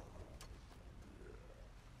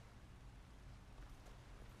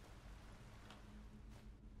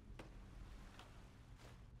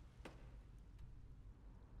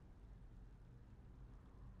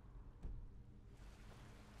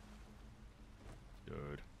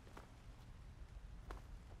 Dude.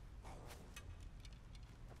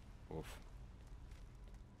 Oof.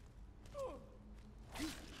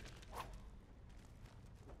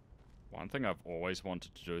 One thing I've always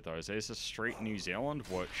wanted to do, though, is there's a street in New Zealand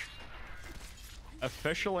which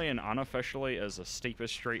officially and unofficially is the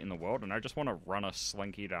steepest street in the world, and I just want to run a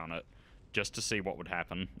slinky down it just to see what would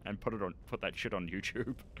happen and put that shit on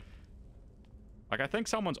YouTube. Like, I think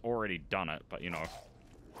someone's already done it, but you know.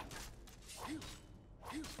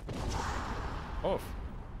 Oof.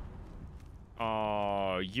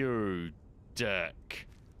 Oh, you dick.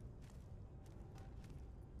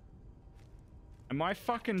 Am I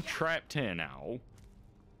fucking trapped here now?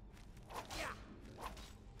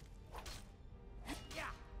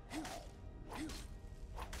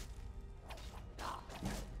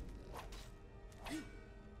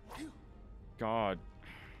 God.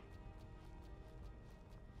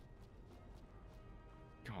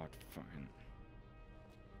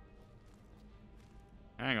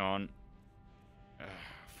 on.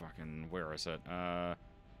 Fucking, where is it?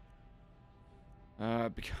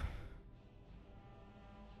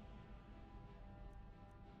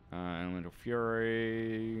 Elemental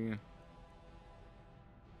Fury.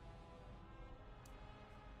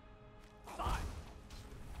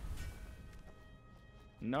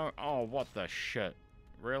 No, oh, what the shit?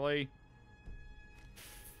 Really?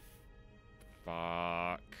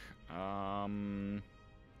 Fuck.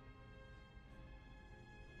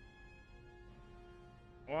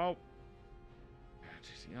 Well,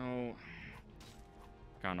 you know,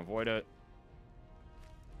 can't avoid it.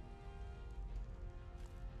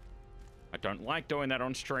 I don't like doing that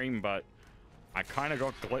on stream, but I kind of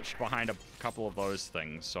got glitched behind a couple of those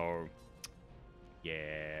things, so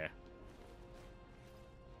yeah.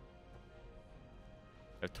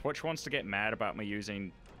 If Twitch wants to get mad about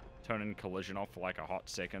me turning collision off for like a hot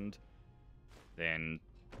second, then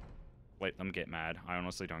let them get mad. I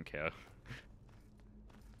honestly don't care.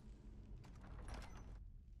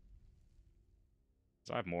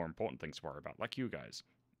 I have more important things to worry about, like you guys,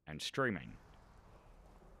 and streaming.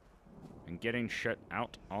 And getting shit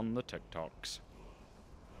out on the TikToks.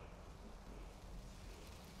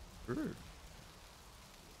 Ooh.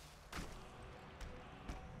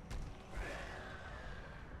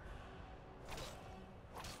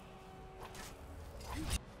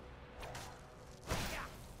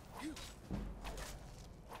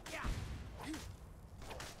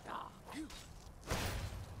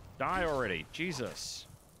 Die already, Jesus.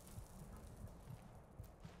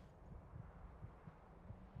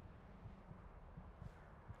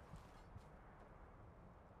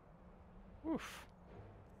 Oof.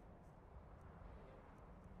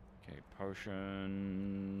 Okay, potions.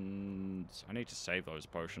 I need to save those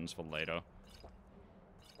potions for later.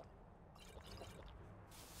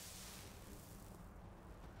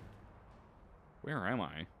 Where am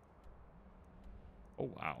I?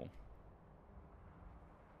 Oh, wow.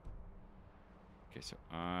 Okay, so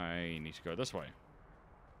I need to go this way.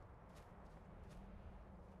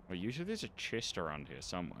 Well, usually there's a chest around here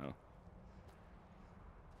somewhere.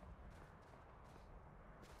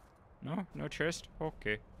 No? No chest?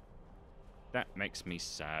 Okay. That makes me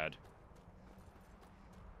sad.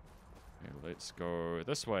 Okay, let's go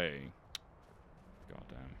this way.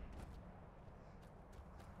 Goddamn.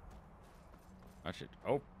 I should...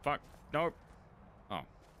 Oh, fuck. Nope. Oh.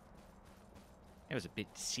 That was a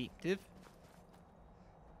bit deceptive.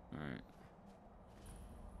 Alright.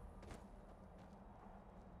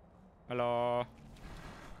 Hello.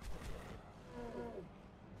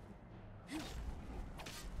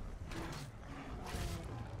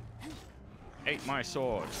 Ate my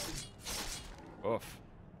sword. Oof.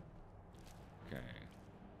 Okay.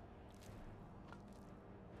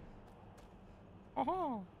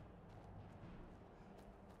 Oh.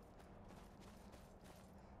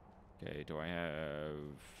 Okay, do I have...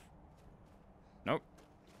 Nope.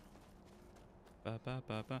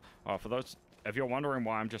 Oh, for those... If you're wondering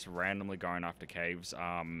why I'm just randomly going after caves,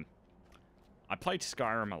 I played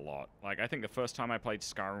Skyrim a lot. Like, I think the first time I played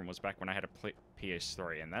Skyrim was back when I had a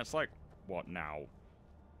PS3, and that's like, what now?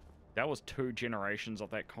 That was 2 generations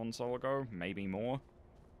of that console ago, maybe more.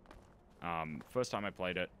 First time I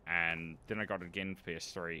played it, and then I got it again for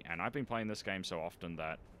PS3, and I've been playing this game so often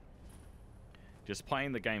that just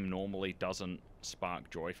playing the game normally doesn't spark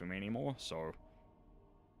joy for me anymore, so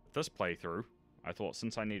this playthrough, I thought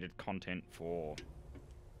since I needed content for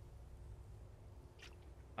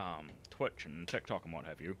Twitch and TikTok and what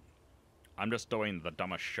have you, I'm just doing the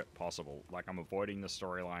dumbest shit possible. Like, I'm avoiding the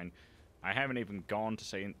storyline. I haven't even gone to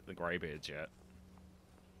see the Greybeards yet.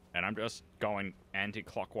 And I'm just going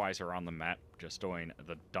anti-clockwise around the map, just doing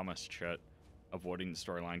the dumbest shit, avoiding the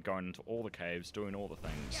storyline, going into all the caves, doing all the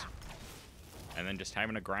things. And then just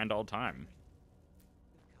having a grand old time.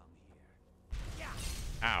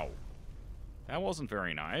 Ow. That wasn't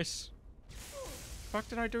very nice. What the fuck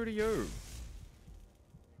did I do to you?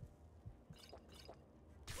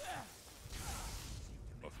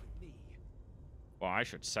 Well, I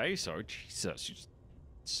should say so. Jesus, you just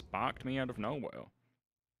sparked me out of nowhere.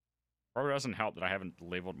 Probably doesn't help that I haven't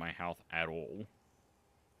leveled my health at all.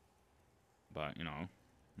 But, you know.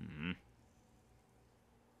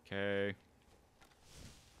 Okay.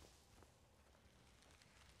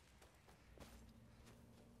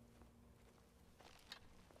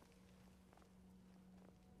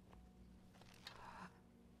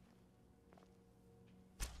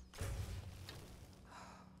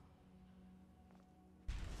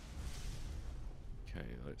 Okay,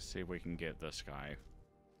 let's see if we can get this guy.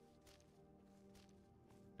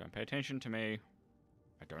 Don't pay attention to me.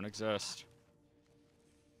 I don't exist.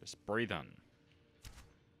 Just breathe in.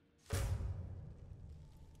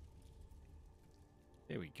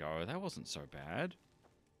 There we go. That wasn't so bad.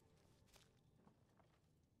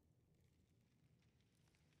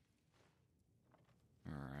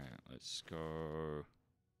 Alright, let's go.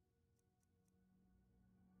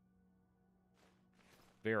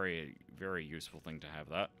 Very, very useful thing to have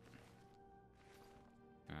that.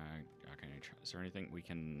 Okay, is there anything we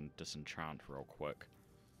can disenchant real quick?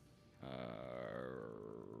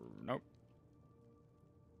 Nope.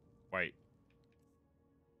 Wait.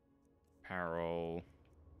 Apparel.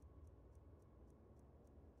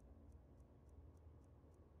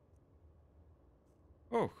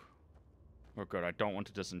 Oh. Oh good, I don't want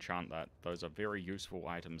to disenchant that. Those are very useful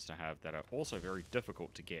items to have that are also very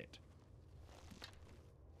difficult to get.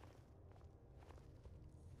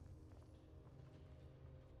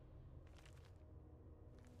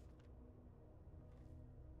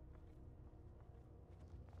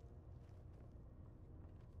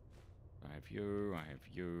 I have you, I have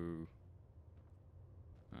you.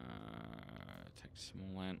 Take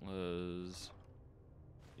small antlers.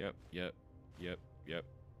 Yep.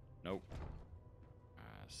 Nope.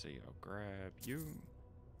 See, I'll grab you,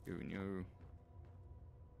 and you.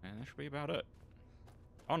 And that should be about it.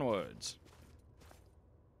 Onwards.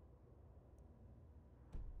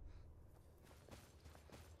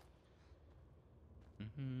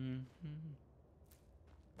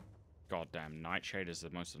 Goddamn, Nightshade is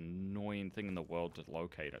the most annoying thing in the world to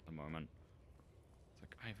locate at the moment. It's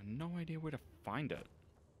like, I have no idea where to find it.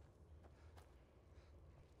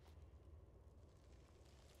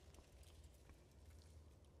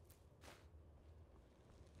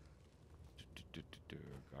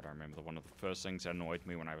 God, I remember one of the first things that annoyed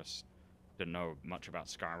me when I didn't know much about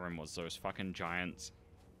Skyrim was those fucking giants.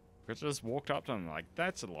 I just walked up to them like,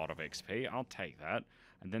 that's a lot of XP, I'll take that.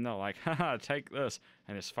 And then they're like, haha, take this.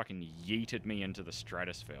 And just fucking yeeted me into the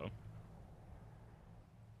stratosphere.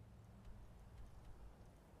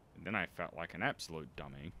 And then I felt like an absolute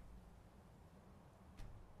dummy.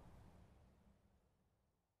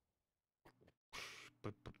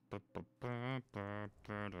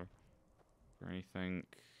 Anything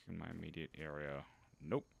in my immediate area?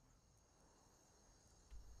 Nope.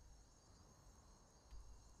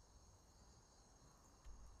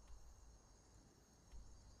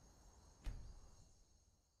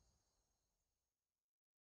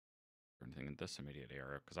 Anything in this immediate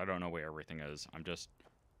area? Because I don't know where everything is. I'm just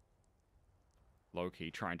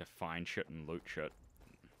low-key trying to find shit and loot shit.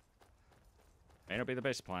 May not be the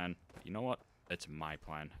best plan, but you know what? It's my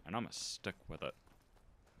plan, and I'm gonna stick with it.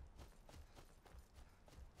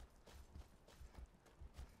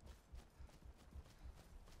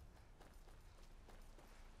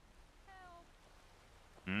 Help!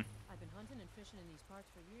 Hmm? I've been hunting and fishing in these parts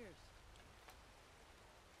for years.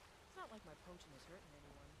 It's not like my poaching is hurting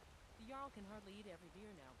anyone. The Jarl can hardly eat every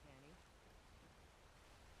deer now, can he?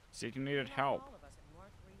 Said you needed Not help. all of us are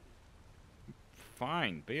greedy.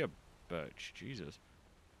 Fine, be a bitch. Jesus.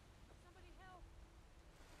 Somebody help!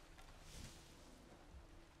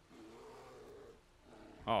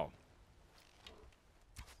 Oh.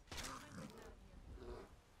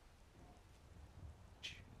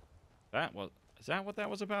 That was... Is that what that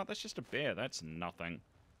was about? That's just a bear. That's nothing.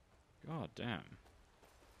 God damn.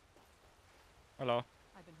 Hello.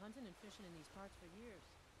 I've been hunting and fishing in these parts for years.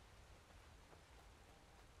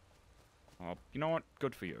 Oh, you know what?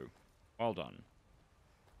 Good for you. Well done.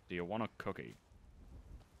 Do you want a cookie?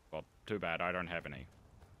 Well, too bad. I don't have any.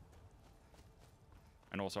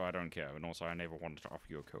 And also, I don't care. And also, I never wanted to offer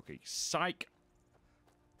you a cookie. Psych!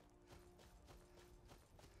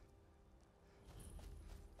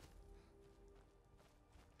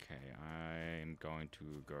 Okay, I'm going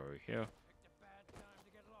to go here.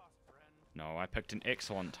 No, I picked an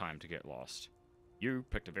excellent time to get lost. You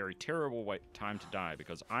picked a very terrible time to die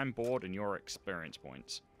because I'm bored and you're experience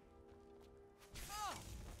points.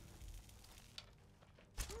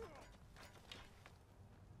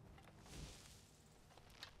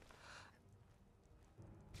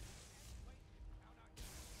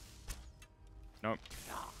 Nope.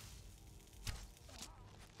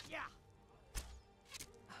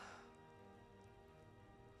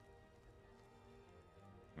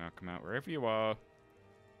 Now come out wherever you are.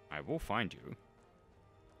 I will find you.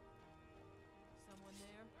 Someone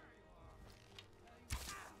there?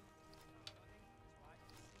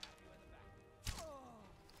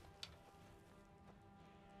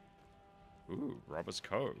 Ooh, Robber's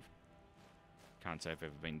Cove. Can't say I've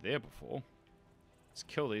ever been there before. Let's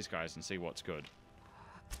kill these guys and see what's good.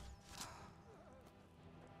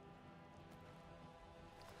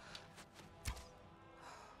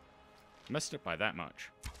 Missed it by that much.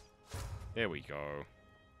 There we go.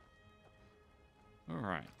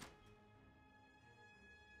 Alright.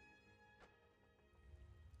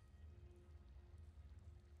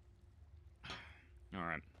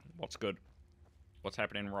 Alright. What's good? What's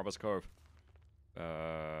happening in Robbers Cove?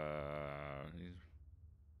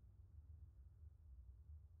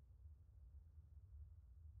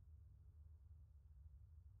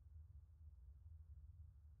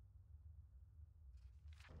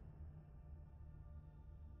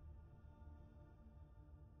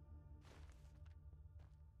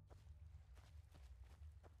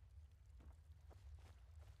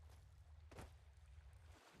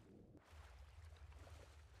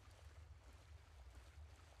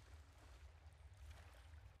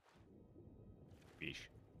 Fish.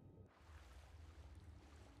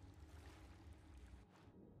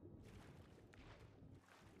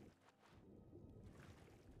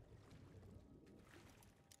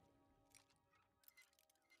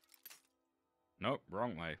 Nope,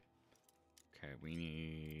 wrong way. Okay, we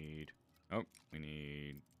need... Nope, we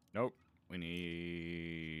need... Nope, we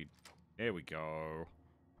need... There we go.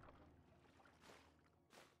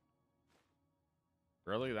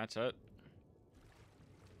 Really? That's it?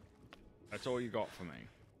 That's all you got for me?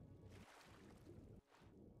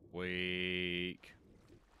 Weak.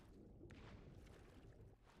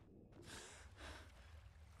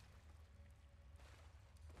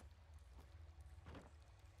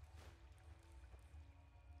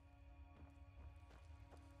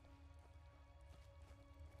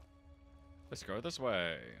 Let's go this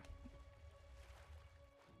way.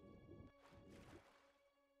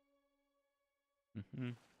 Mm-hmm.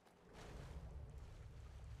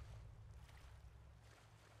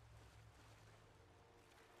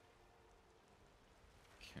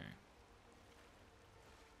 Okay.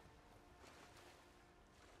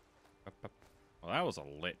 Well, that was a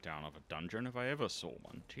letdown of a dungeon if I ever saw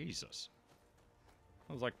one. Jesus.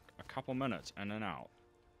 That was like a couple minutes in and out.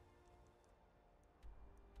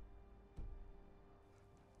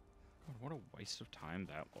 God, what a waste of time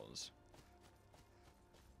that was.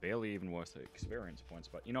 Barely even worth the experience points,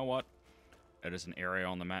 but you know what? It is an area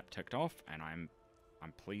on the map ticked off, and I'm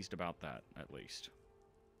pleased about that, at least.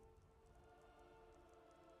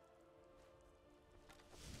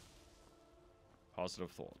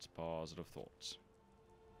 Positive thoughts, positive thoughts.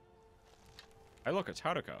 Hey look, it's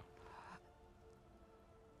Haruka.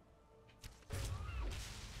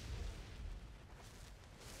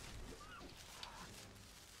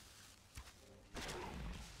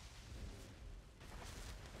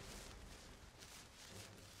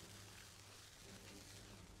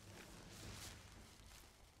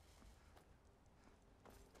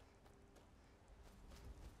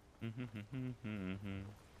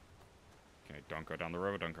 Okay, don't go down the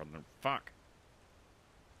river, don't go down the... Fuck!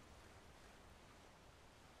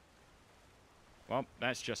 Well,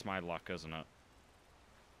 that's just my luck, isn't it?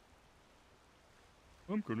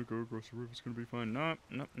 I'm gonna go across the river, it's gonna be fine. No,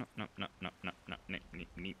 no, no, no, no, no, no, no,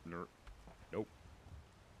 no, nope.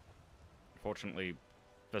 Unfortunately,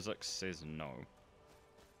 physics says no.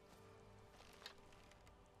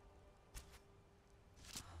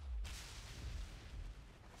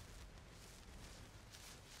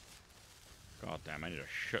 God damn, I need a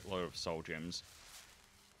shitload of soul gems.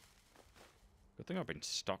 Good thing I've been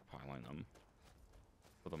stockpiling them.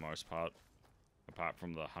 For the most part. Apart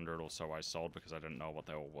from the 100 or so I sold because I didn't know what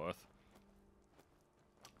they were worth.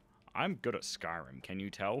 I'm good at Skyrim, can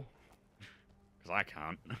you tell? Because I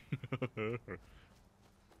can't.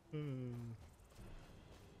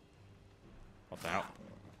 What the hell?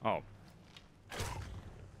 Oh.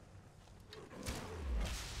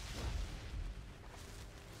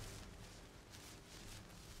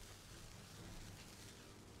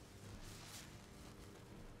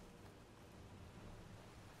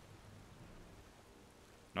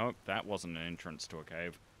 Nope, that wasn't an entrance to a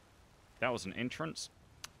cave. That was an entrance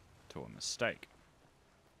to a mistake.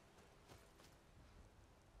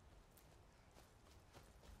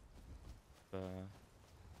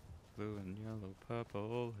 Blue and yellow,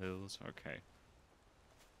 purple hills. Okay.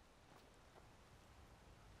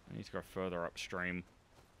 I need to go further upstream.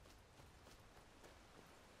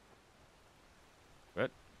 What?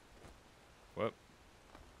 Whoop.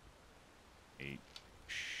 Eat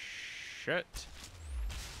shit.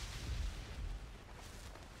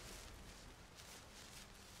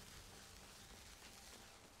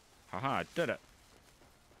 Haha, I did it.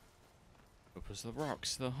 It was the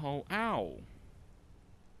rocks, the whole... Ow!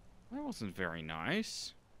 That wasn't very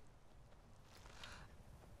nice.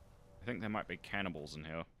 I think there might be cannibals in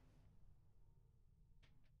here.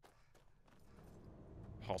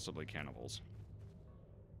 Possibly cannibals.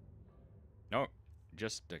 Nope,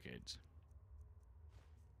 just dickheads.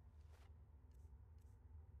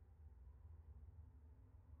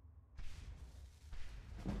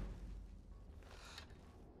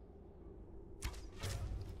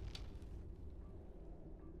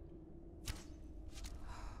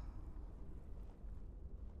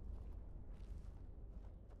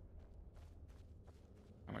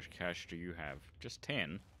 much cash do you have? Just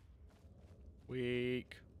 10?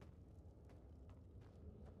 Weak.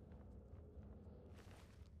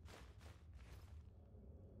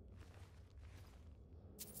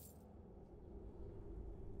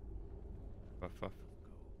 Fuff, fuff.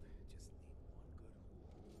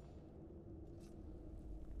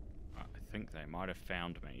 I think they might have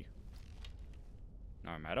found me.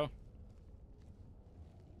 No matter.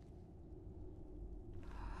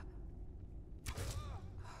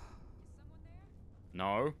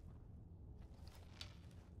 No.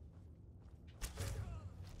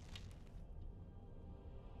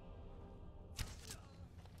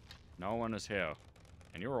 No one is here.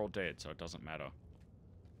 And you're all dead, so it doesn't matter.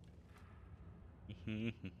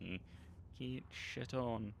 Get shit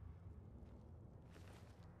on.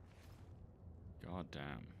 God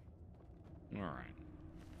damn. Alright.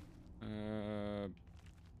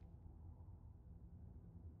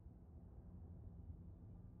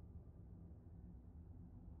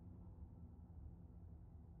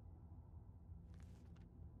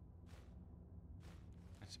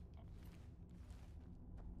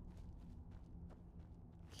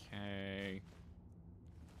 Okay.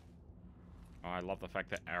 Oh, I love the fact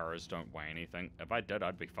that arrows don't weigh anything. If I did,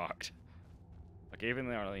 I'd be fucked. Like, even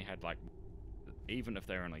if they only had, like... Even if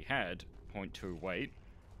they only had 0.2 weight,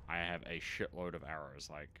 I have a shitload of arrows.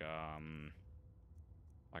 Like I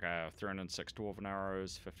have 306 Dwarven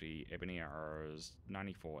arrows, 50 Ebony arrows,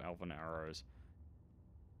 94 Elven arrows.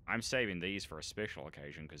 I'm saving these for a special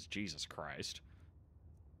occasion, because Jesus Christ.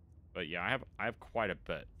 But yeah, I have quite a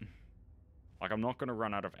bit. Like, I'm not going to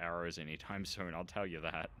run out of arrows anytime soon, I'll tell you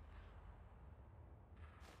that.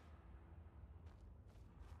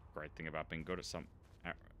 Great thing about being good at some...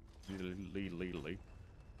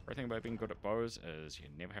 Great thing about being good at bows is you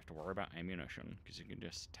never have to worry about ammunition, because you can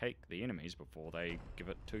just take the enemies before they give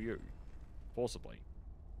it to you. Forcibly.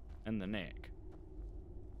 In the neck.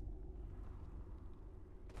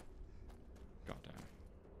 God damn.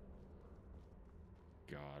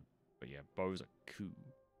 God. But yeah, bows are cool.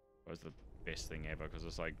 Bows are the best thing ever, because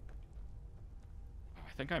it's like...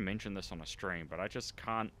 I think I mentioned this on a stream, but I just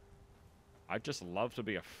can't... I'd just love to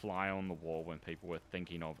be a fly on the wall when people were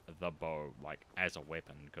thinking of the bow, like, as a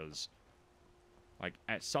weapon, because, like,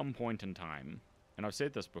 at some point in time, and I've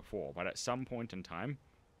said this before, but at some point in time,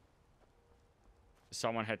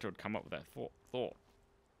 someone had to have come up with that thought.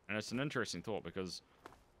 And it's an interesting thought, because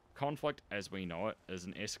conflict, as we know it, is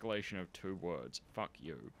an escalation of 2 words. Fuck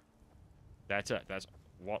you. That's it. That's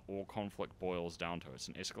what all conflict boils down to. It's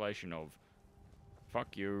an escalation of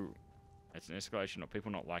fuck you. It's an escalation of people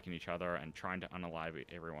not liking each other and trying to unalive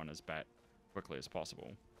everyone as quickly as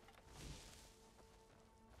possible.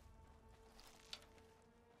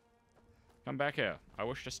 Come back here. I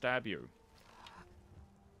wish to stab you.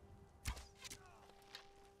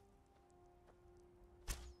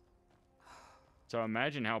 So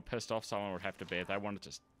imagine how pissed off someone would have to be if they wanted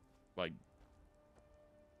to, like...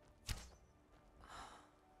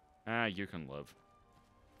 Ah, you can live.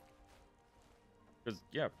 Because,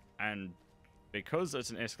 yeah, and because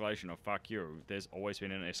it's an escalation of fuck you, there's always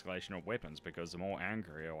been an escalation of weapons, because the more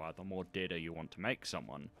angry you are, the more deader you want to make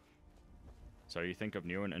someone. So you think of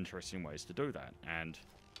new and interesting ways to do that, and...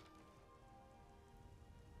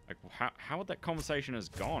 like, how that conversation has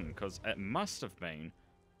gone, because it must have been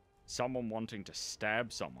someone wanting to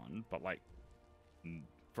stab someone, but, like,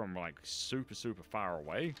 from, like, super, super far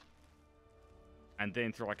away. And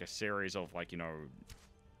then through, like, a series of, like, you know...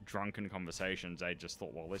 drunken conversations, they just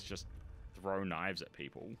thought, well, let's just throw knives at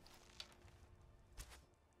people.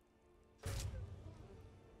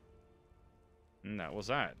 And that was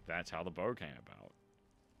that. That's how the bow came about.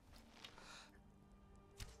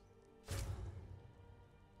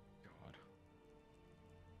 God.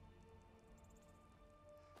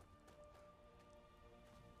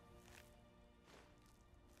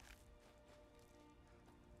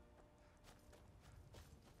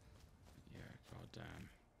 Yeah, goddamn.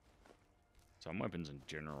 Some weapons in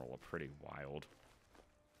general are pretty wild.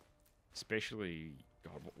 Especially...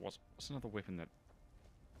 God, what's another weapon that...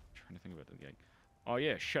 I'm trying to think of it. Oh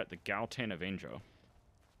yeah, shit, the Galten Avenger.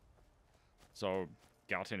 So,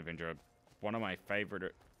 Galten Avenger, one of my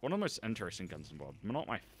favorite... one of the most interesting guns in the world. Not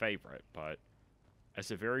my favorite, but...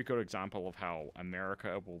 it's a very good example of how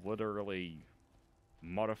America will literally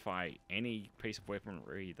modify any piece of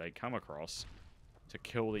weaponry they come across to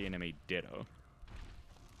kill the enemy deader.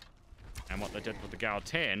 And what they did with the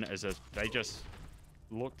Galten is that they just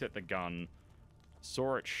looked at the gun,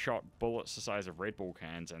 saw it shot bullets the size of Red Bull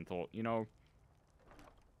cans, and thought, you know,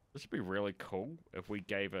 this would be really cool if we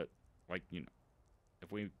gave it, like, you know, if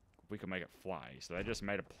we we could make it fly. So they just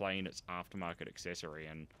made a plane its aftermarket accessory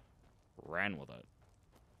and ran with it.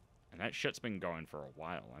 And that shit's been going for a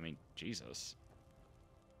while. I mean, Jesus.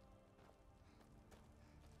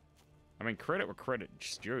 I mean, credit where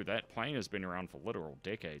credit's due. That plane has been around for literal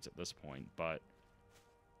decades at this point, but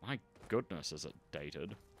my goodness, is it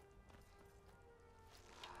dated.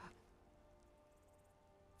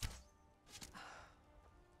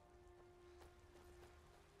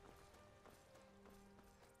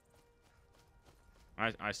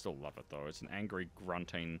 I still love it, though. It's an angry,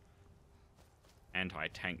 grunting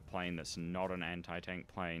anti-tank plane that's not an anti-tank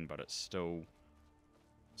plane, but it's still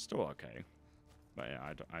okay. But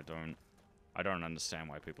yeah, I don't understand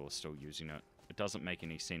why people are still using it. It doesn't make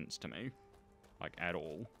any sense to me, like, at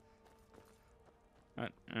all.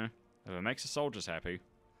 But, if it makes the soldiers happy.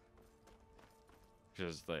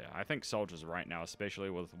 Because, I think soldiers right now, especially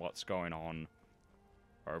with what's going on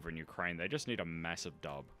over in Ukraine, they just need a massive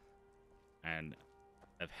dub. And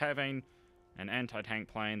if having an anti-tank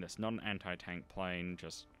plane that's not an anti-tank plane,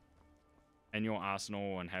 just in your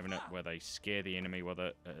arsenal and having it where they scare the enemy with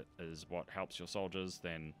it is what helps your soldiers,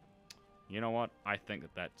 then, you know what? I think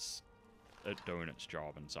that that's it doing its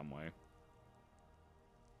job in some way.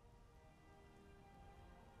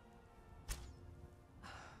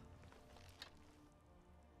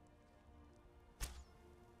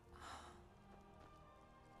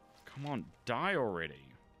 Come on, die already.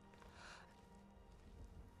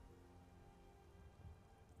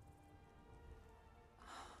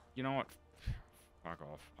 You know what? Fuck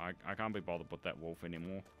off. I can't be bothered with that wolf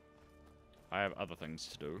anymore. I have other things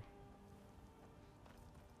to do.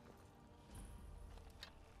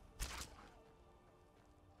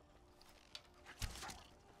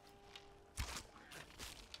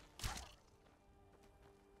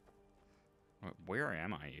 Where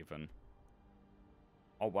am I even?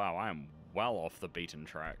 Oh wow, I am well off the beaten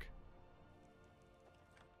track.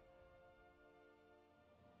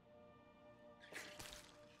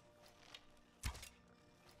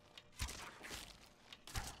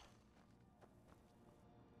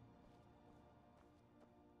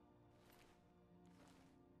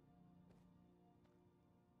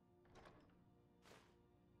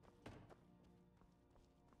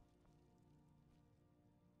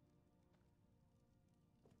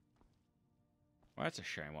 Well, that's a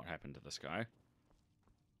shame what happened to this guy.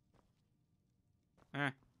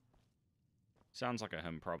 Sounds like a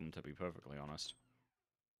him problem, to be perfectly honest.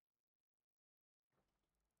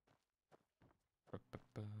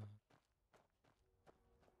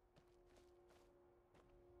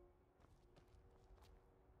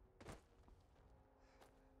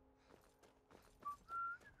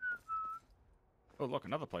 Oh, look,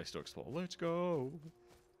 another place to explore. Let's go!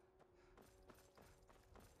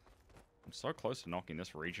 I'm so close to knocking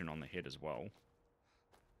this region on the head as well.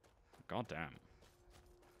 God damn.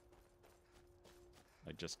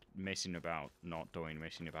 Like, just messing about, not doing,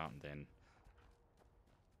 messing about, and then...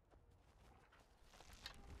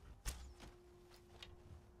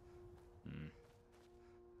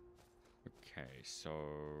 Okay, so...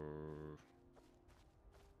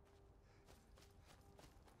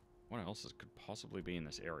 What else could possibly be in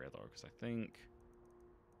this area, though? Because I think...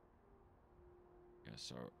 Yeah,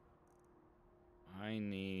 so... I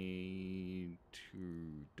need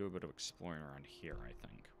to do a bit of exploring around here, I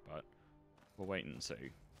think. But we'll wait and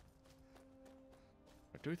see.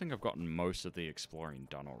 I do think I've gotten most of the exploring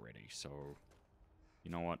done already, so...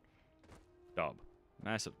 You know what? Dub.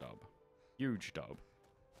 Massive dub. Huge dub.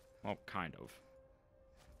 Well, kind of.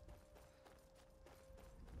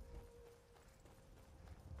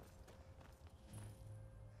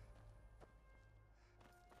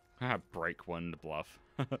 Ah, breakwind bluff.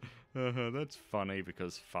 That's funny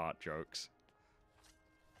because fart jokes.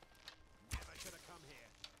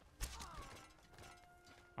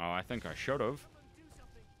 Oh, I think I should have.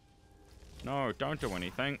 No, don't do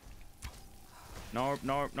anything. Nope,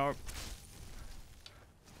 nope, nope.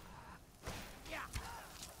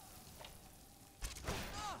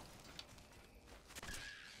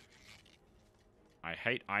 I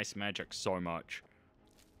hate ice magic so much.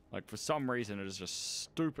 Like, for some reason, it is just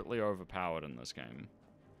stupidly overpowered in this game.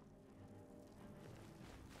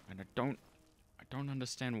 And I don't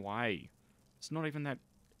understand why. It's not even that...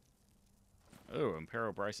 Oh,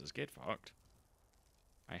 Imperial braces, get fucked.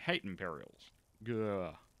 I hate Imperials.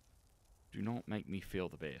 Gah. Do not make me feel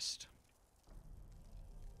the best.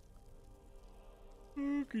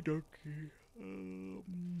 Okie dokie.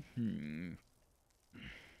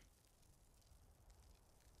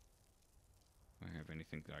 I have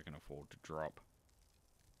anything that I can afford to drop.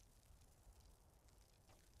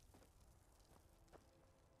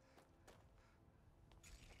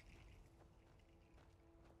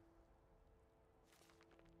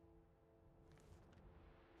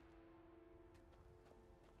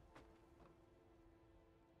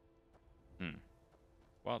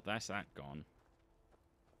 Well, that's that gone.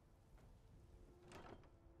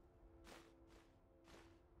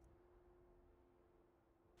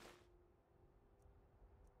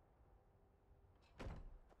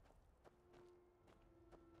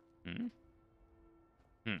 Hmm?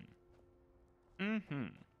 Mm-hmm.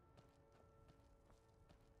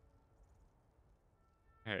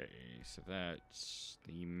 Okay, so that's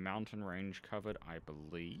the mountain range covered, I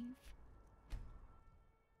believe.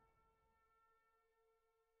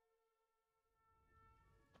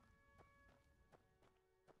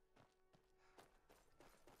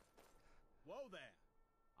 Whoa there!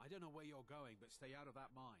 I don't know where you're going, but stay out of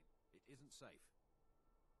that mine. It isn't safe.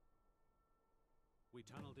 We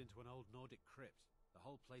tunneled into an old Nordic crypt. The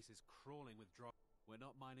whole place is crawling with drop. We're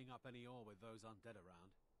not mining up any ore with those undead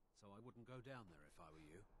around, so I wouldn't go down there if I were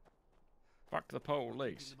you. Fuck the We're keeping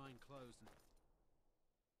police. the mine closed and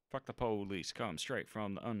Fuck the police. Come straight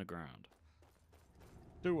from the underground.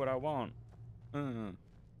 Do what I want.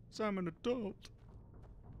 So I'm an adult.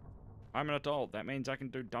 I'm an adult. That means I can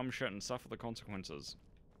do dumb shit and suffer the consequences.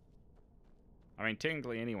 I mean,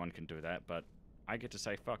 technically anyone can do that, but I get to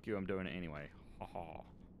say, fuck you, I'm doing it anyway. Ha ha.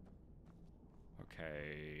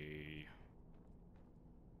 Okay.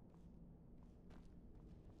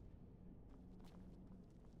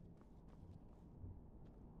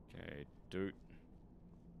 Okay, dude.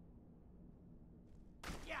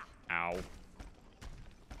 Ow.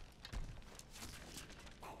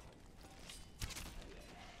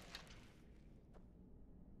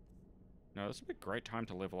 No, this would be a great time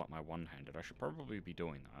to level up my one-handed. I should probably be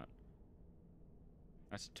doing that.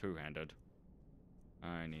 That's two-handed.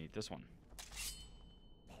 I need this one.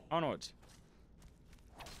 Onwards.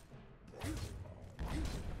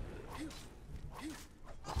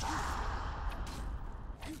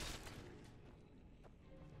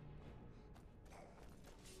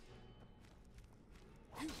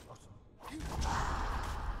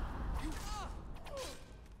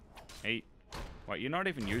 Hey, what, you're not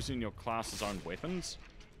even using your class's own weapons?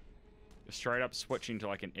 You're straight up switching to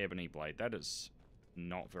like an ebony blade. That is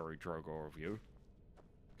not very Drogo of you.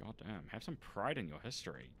 God damn, have some pride in your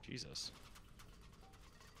history. Jesus.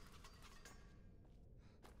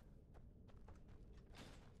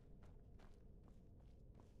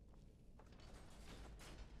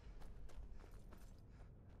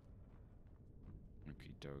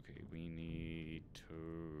 Okie dokie, we need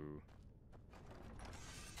to...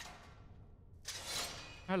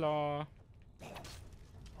 Hello.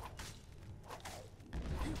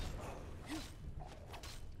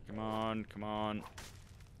 Come on, come on.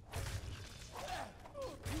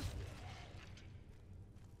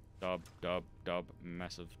 Dub, dub, dub,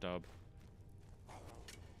 massive dub.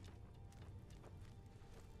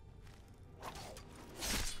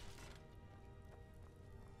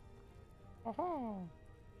 Oh.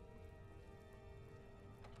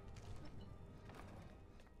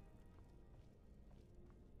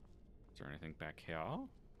 Is there anything back here?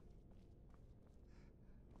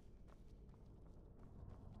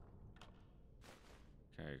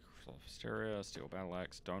 Okay, Hysteria, Steel Battle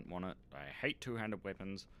Axe, don't want it. I hate two-handed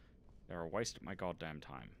weapons. They're a waste of my goddamn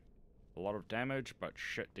time. A lot of damage, but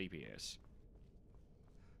shit DPS.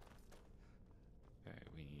 Okay,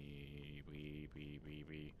 we...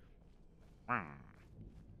 Ah.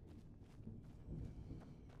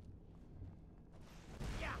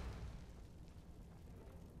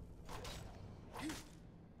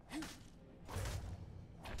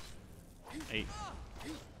 Hey.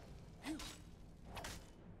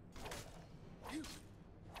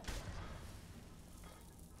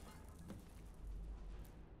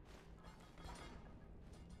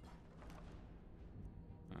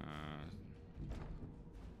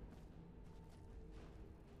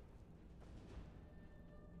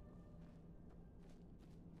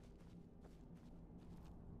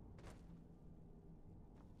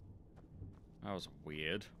 That was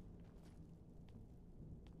weird.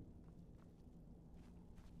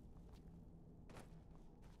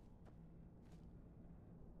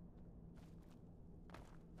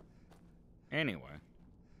 Anyway.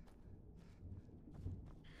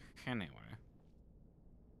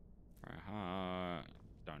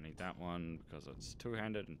 Don't need that one because it's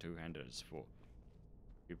two-handed, and two-handed is for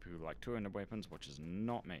people who like two-handed weapons, which is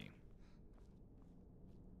not me.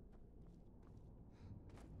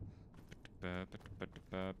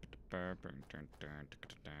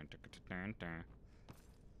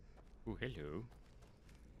 Ooh, hello.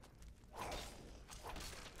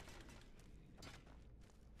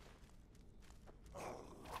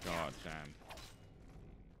 God damn.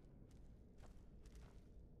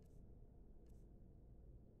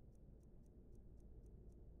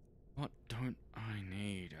 What don't I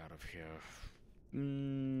need? here.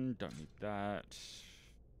 Don't need that.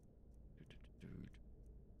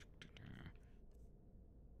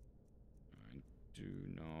 I do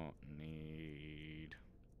not need...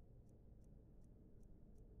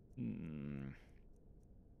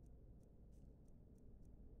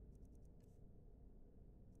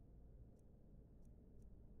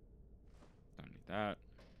 Don't need that.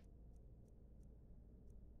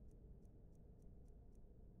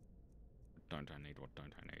 What don't I need? What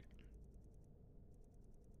don't I need?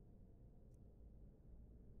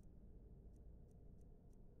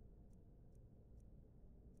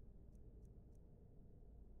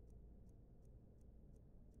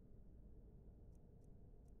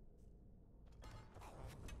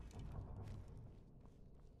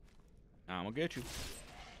 I'm gonna get you.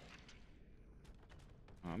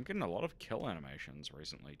 I'm getting a lot of kill animations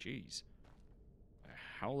recently. Jeez. The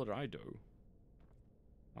hell did I do?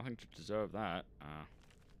 Nothing to deserve that.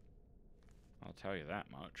 I'll tell you that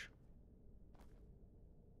much.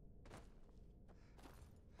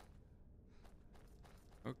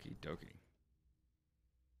 Okie dokie.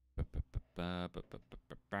 We're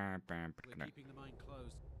keeping the mine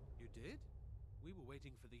closed. You did? We were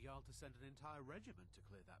waiting for the Jarl to send an entire regiment to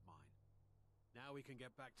clear that mine. Now we can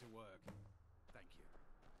get back to work. Thank you.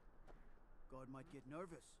 God might get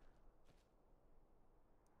nervous.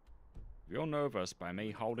 If you're nervous by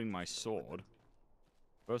me holding my sword,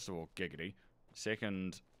 first of all, giggity.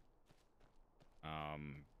 Second,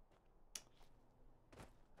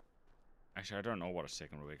 actually, I don't know what a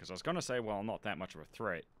second would be, because I was going to say, well, not that much of a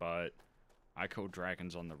threat, but I kill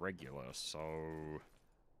dragons on the regular, so...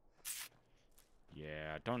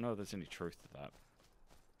 Yeah, I don't know if there's any truth to that.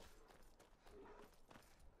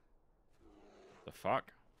 The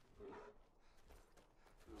fuck?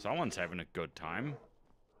 Someone's having a good time.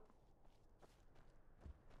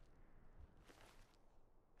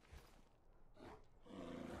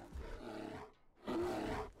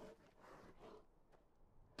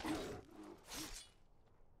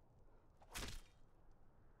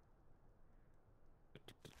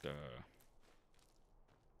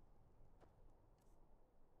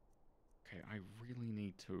 Okay, I really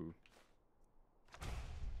need to...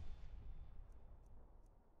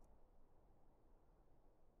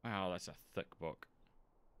 Wow, that's a thick book.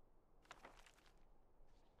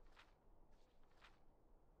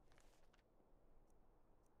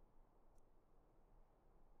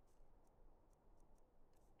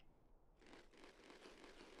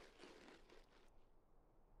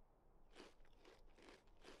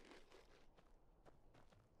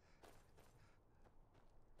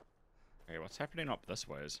 Okay, what's happening up this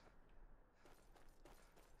ways?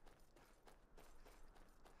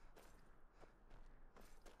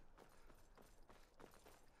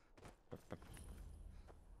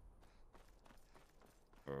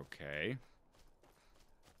 Okay.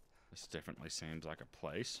 This definitely seems like a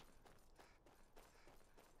place.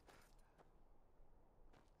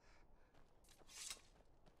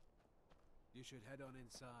 You should head on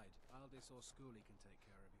inside. Aldis or Schooley can take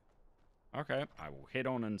care of you. Okay, I will head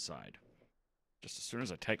on inside. Just as soon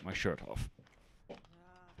as I take my shirt off. A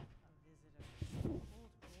visitor.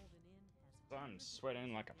 Old Golden Inn has I'm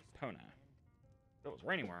sweating like a pona. It was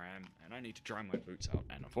raining where I am, and I need to dry my boots out,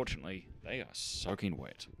 and unfortunately, they are soaking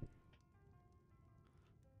wet.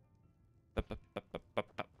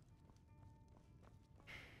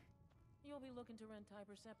 You'll be looking to rent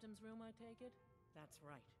Tiber Septim's room, I take it? That's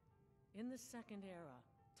right. In the Second Era,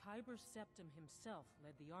 Tiber Septim himself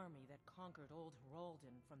led the army that conquered Old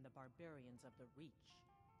Heraldin from the barbarians of the Reach.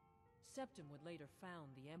 Septim would later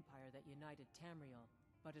found the empire that united Tamriel,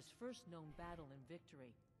 but his first known battle and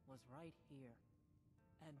victory was right here.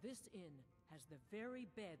 And this inn has the very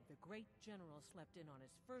bed the great general slept in on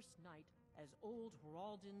his first night as Old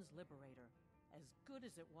Heraldin's liberator, as good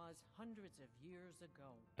as it was hundreds of years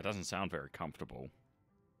ago. It doesn't sound very comfortable.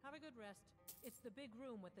 Have a good rest. It's the big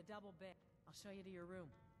room with the double bed. I'll show you to your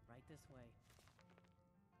room. Right this way.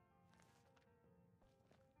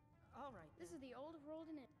 All right. This is the Old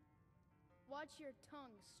Heraldin Inn. Watch your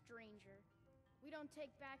tongue, stranger. We don't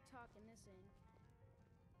take back talk in this inn.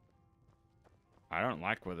 I don't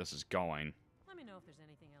like where this is going. Let me know if there's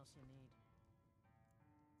anything else you need.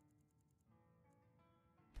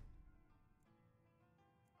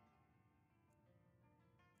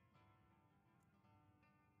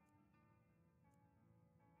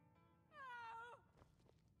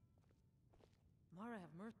 Mara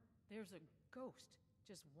have mercy. There's a ghost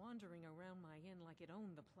just wandering around my inn like it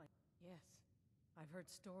owned the place. Yes. I've heard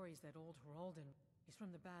stories that Old Heraldin... He's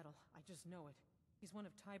from the battle. I just know it. He's one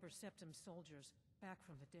of Tiber Septim's soldiers, back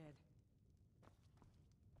from the dead.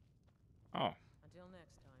 Oh. Until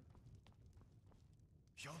next time.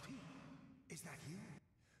 Yalti? Is that you?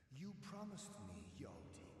 You promised me,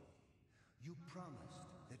 Yalti. You promised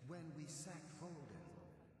that when we sacked Folden,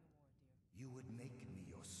 you would make me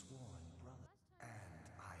your sworn brother. And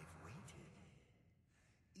I've waited.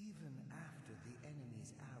 Even after the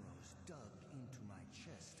enemy's arrows dug into my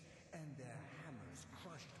chest and their hammers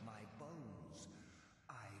crushed my bones,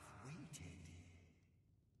 I've waited.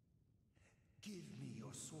 Give me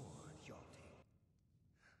your sword, Yalti.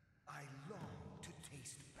 I long to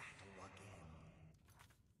taste battle again.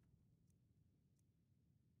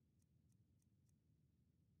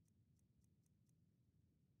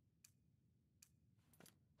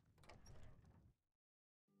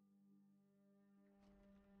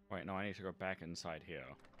 Wait, no, I need to go back inside here.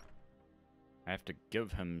 I have to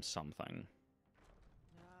give him something.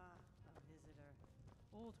 Ah, a visitor.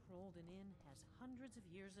 Old Hrolden Inn has hundreds of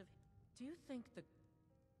years of... Do you think the...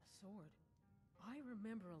 sword? I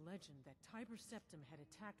remember a legend that Tiber Septim had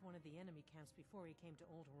attacked one of the enemy camps before he came to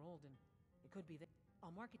Old Hrolden. It could be that...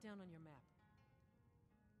 I'll mark it down on your map.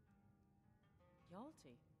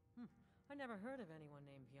 Hjalti? I never heard of anyone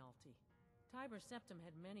named Hjalti. Tiber Septim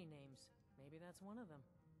had many names. Maybe that's one of them.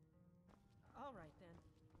 All right, then.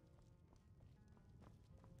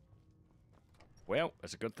 Well,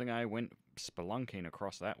 it's a good thing I went spelunking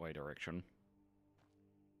across that way direction.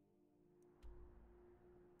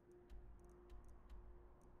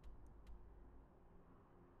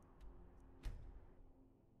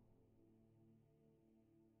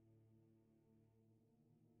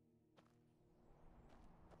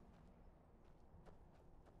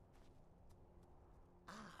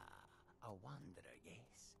 Ah, a wanderer,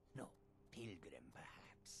 yes? No, pilgrim,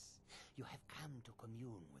 perhaps. You have come to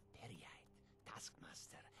commune with Periite,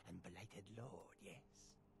 Taskmaster, and Blighted Lord,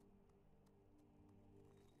 yes?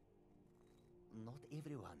 Not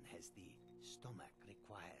everyone has the stomach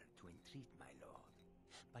required to entreat my lord.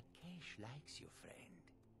 But Kesh likes you, friend.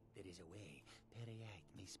 There is a way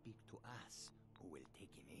Periite may speak to us who will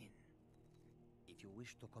take him in. If you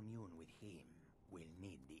wish to commune with him, we'll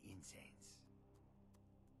need the incense.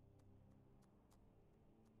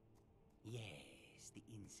 Yes, the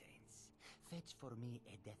incense. Fetch for me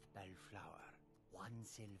a deathbell flower, 1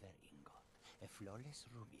 silver ingot, a flawless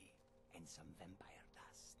ruby, and some vampire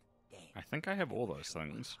dust. Then I think I have all you those shall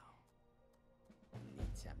things. wow.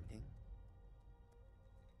 Need something?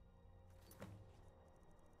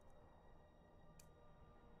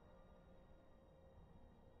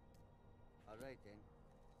 All right, then.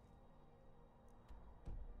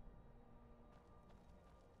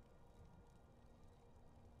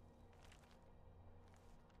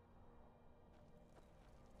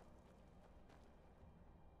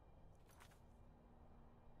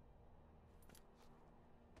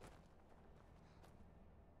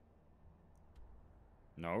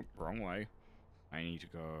 Nope, wrong way. I need to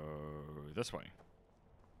go this way.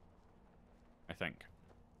 I think.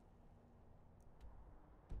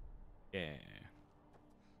 Yeah.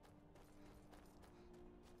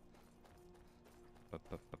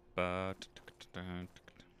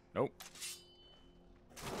 Nope.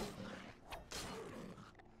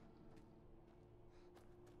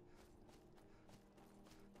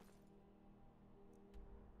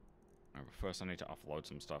 Alright, but first I need to offload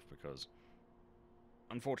some stuff because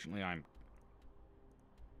unfortunately I'm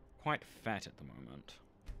quite fat at the moment.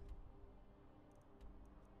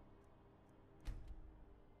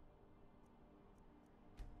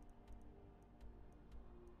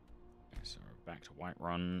 Okay, so back to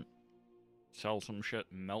Whiterun. Sell some shit,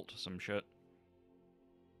 melt some shit.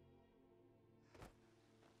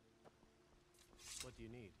 What do you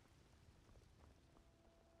need?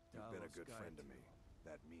 You've been a good friend to me.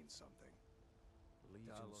 That means something.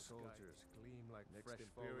 Legion Talos soldiers gleam like Next fresh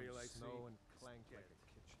Imperial fallen I snow see and is clank like dead. a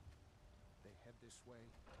kitchen. They head this way,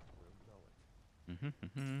 we'll know it.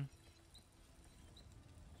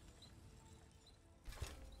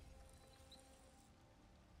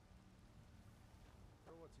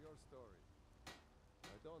 So what's your story?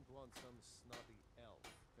 I don't want some snotty elf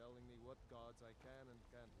telling me what gods I can and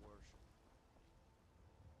can't worship.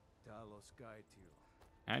 Talos guide you.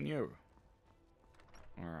 And you.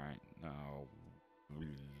 Alright, now...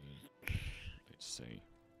 Let's see.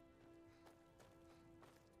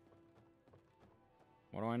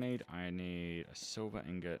 What do I need? I need a silver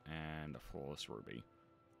ingot and a flawless ruby.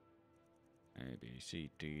 A, B, C,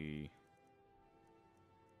 D...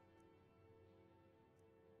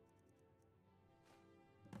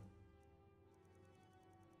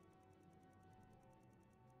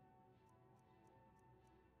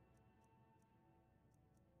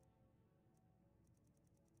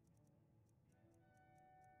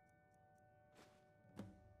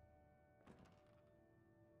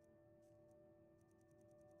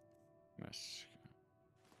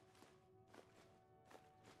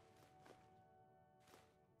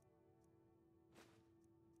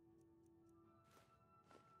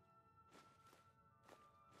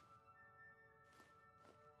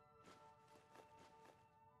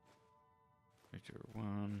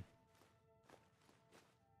 1.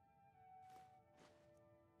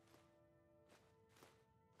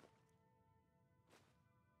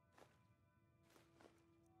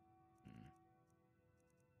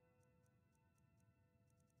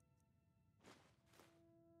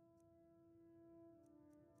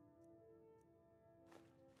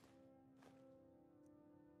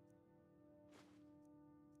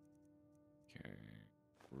 Okay,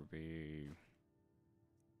 Ruby.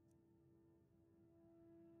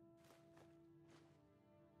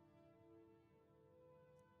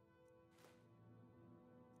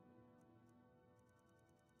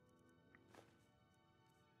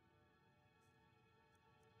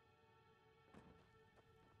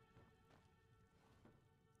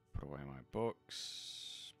 Put away my books.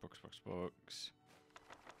 Books.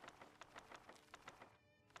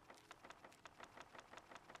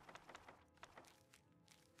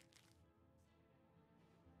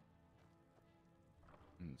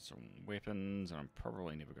 And some weapons I'm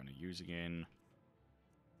probably never going to use again.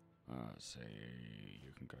 Say,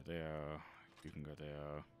 you can go there. You can go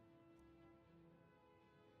there.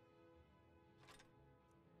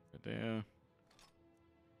 Go there.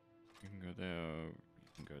 You can go there.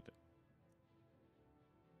 You can go there.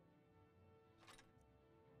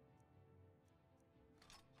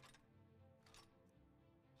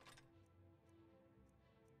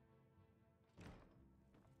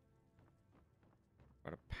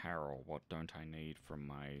 But apparel, what don't I need from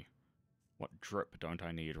my... What drip don't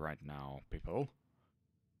I need right now, people?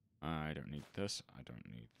 I don't need this, I don't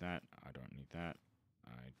need that, I don't need that.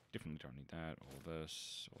 I definitely don't need that, all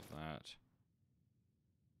this, all that.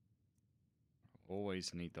 I'll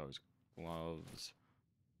always need those gloves.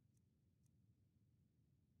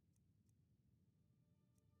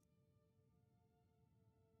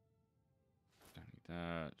 Don't need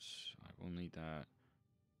that, I will need that.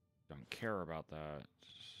 Don't care about that.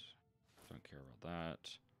 Don't care about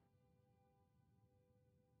that.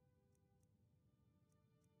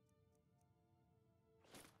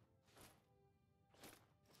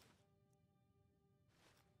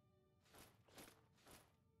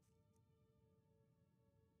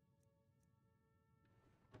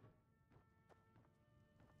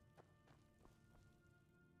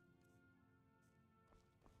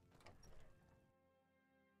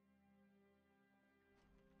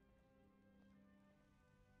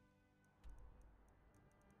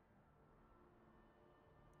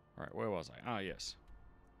 Alright, where was I? Ah, yes.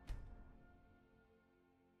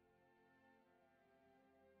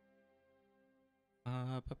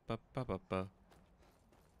 Ba.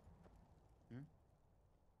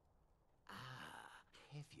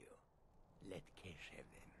 Have you? Let Kesh have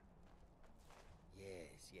them.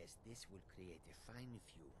 Yes, this will create a fine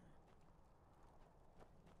fume.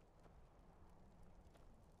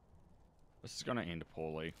 This is gonna end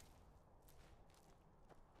poorly.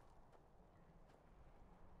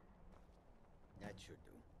 That should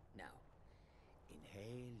do. Now,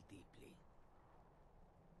 inhale deeply.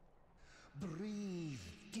 Breathe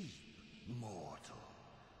deep, mortal.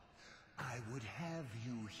 I would have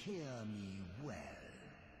you hear me well.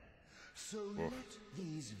 So let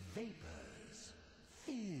these vapors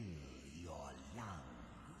fill your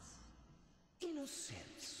lungs. In a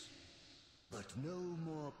sense, but no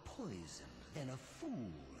more poison than a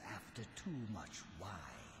fool after too much wine.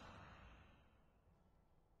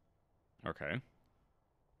 Okay.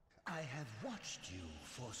 I have watched you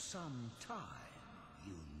for some time,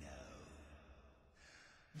 you know.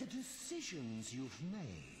 The decisions you've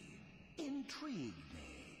made intrigue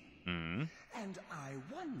me. And I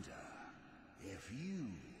wonder if you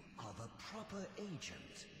are the proper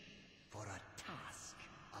agent for a task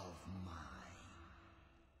of mine.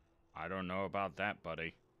 I don't know about that,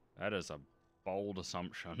 buddy. That is a bold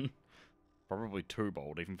assumption. Probably too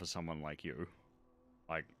bold, even for someone like you.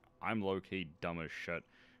 Like, I'm low-key dumb as shit,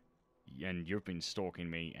 and you've been stalking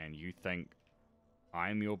me, and you think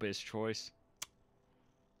I'm your best choice?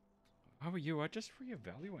 How are you? I just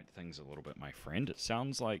reevaluate things a little bit, my friend. It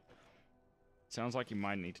sounds like you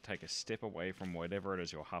might need to take a step away from whatever it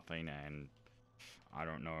is you're huffing, and I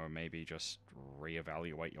don't know, maybe just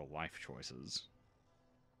reevaluate your life choices.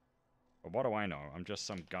 But what do I know? I'm just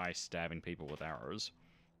some guy stabbing people with arrows.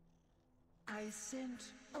 I sent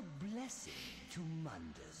a blessing to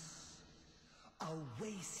Mundus, a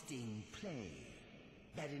wasting plague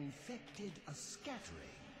that infected a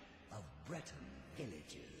scattering of Breton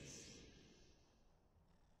villages.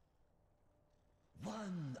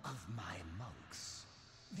 One of my monks,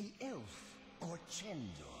 the elf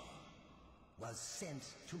Orchendor, was sent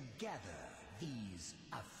to gather these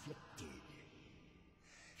afflicted.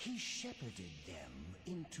 He shepherded them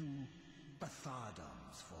into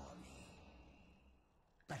Bathardom's for me,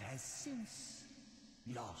 but has since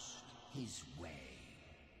lost his way.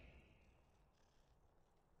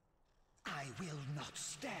 I will not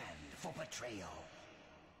stand for betrayal.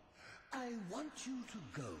 I want you to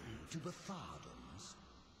go to Bathardom's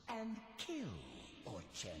and kill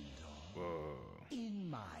Orchendor in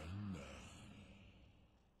my name.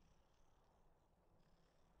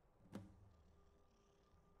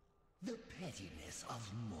 The pettiness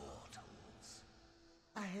of mortals.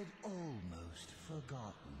 I had almost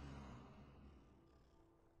forgotten.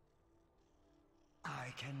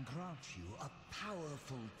 I can grant you a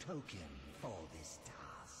powerful token for this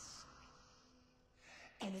task.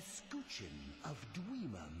 An escutcheon of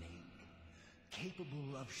Dwemer-make,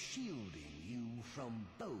 capable of shielding you from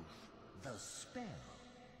both the spell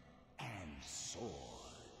and sword.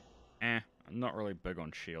 I'm not really big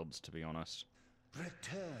on shields, to be honest.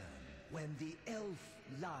 Return when the elf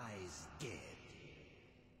lies dead,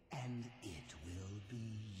 and it will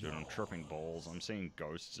be yours. Dude, I'm tripping balls. I'm seeing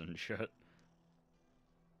ghosts and shit.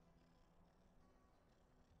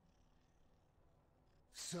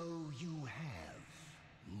 So you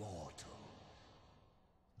have, mortal.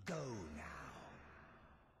 Go now.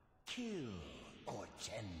 Kill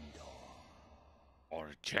Orchendor.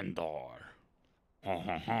 Orchendor. Ha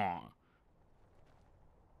ha ha.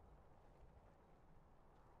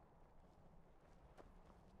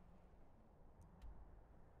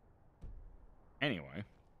 Anyway.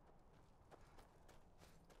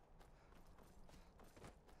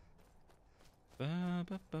 Ba,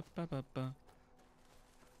 ba, ba, ba, ba, ba.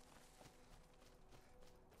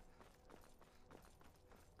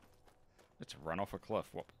 Let's run off a cliff.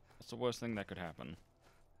 What's the worst thing that could happen?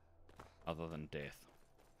 Other than death.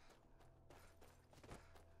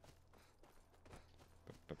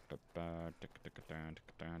 Ba, ba, ba, ba, tick, tick, down,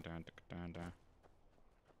 tick, down, down, tick, down, down.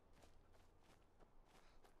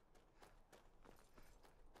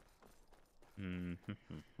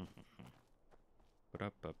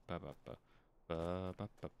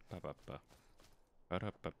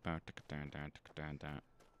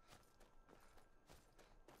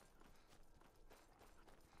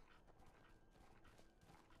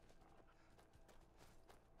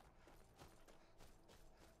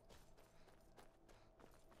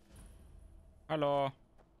 Hello.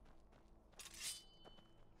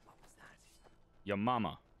 What was that? Your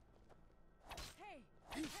mama. Hey,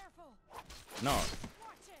 be careful. No.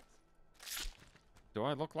 Watch it. Do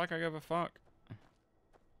I look like I give a fuck?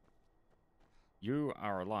 You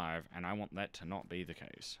are alive, and I want that to not be the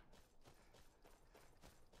case.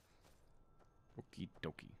 Okie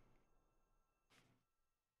dokie.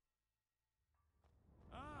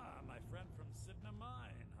 Ah, my friend from Sidna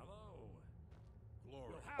Mine. Hello.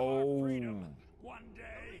 Glory. We'll have our freedom Oh. one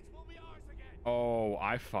day. Will be ours again. Oh,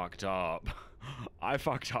 I fucked up. I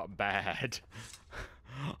fucked up bad.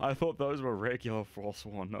 I thought those were regular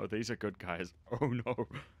Forsworn. No, these are good guys. Oh no.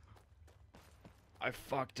 I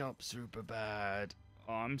fucked up super bad.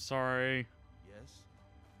 Oh, I'm sorry. Yes?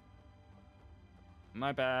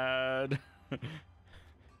 My bad.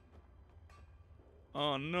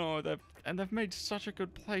 Oh no, they've made such a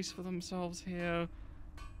good place for themselves here.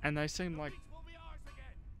 And they seem like... Will be ours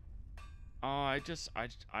again. Oh,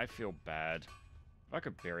 I feel bad. If I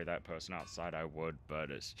could bury that person outside, I would, but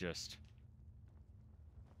it's just...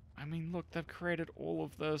 I mean, look, they've created all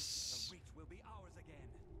of this. The reach will be ours again.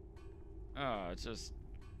 Oh, it's just...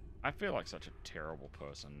 I feel like such a terrible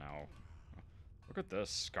person now. Look at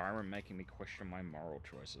this, Skyrim making me question my moral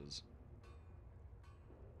choices.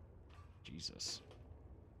 Jesus.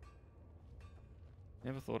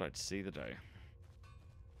 Never thought I'd see the day.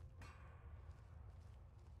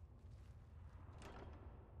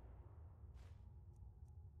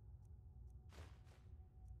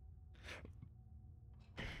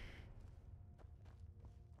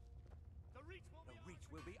 The reach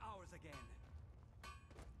will be ours again.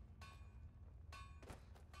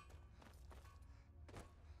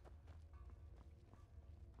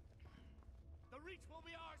 The reach will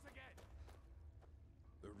be ours again.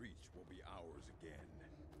 The reach will be ours again.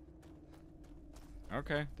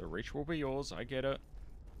 Okay, the reach will be yours, I get it.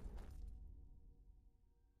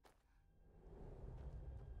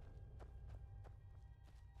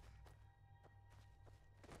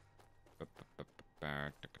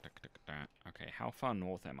 Okay, how far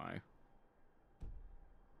north am I?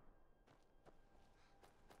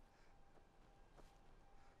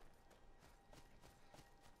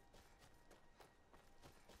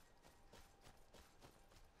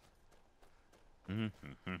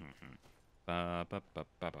 Ba ba ba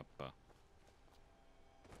ba ba ba.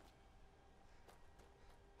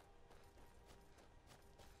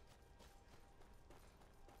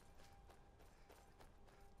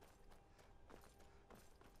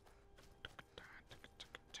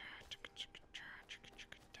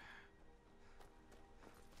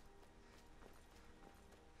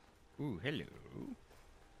 Ooh, hello.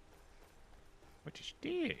 What is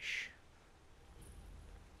this?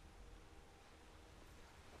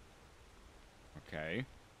 Okay.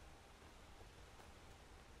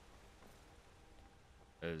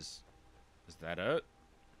 Is that it?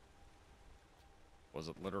 Was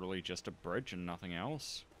it literally just a bridge and nothing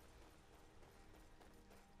else?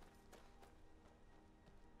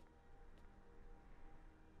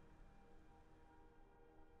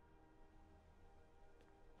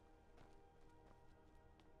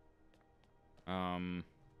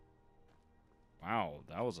 Wow,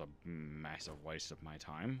 that was a massive waste of my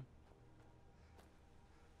time.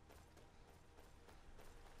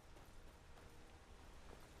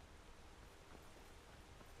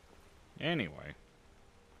 Anyway.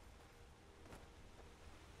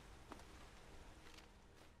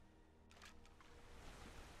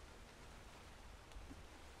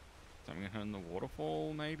 Something in the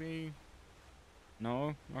waterfall, maybe?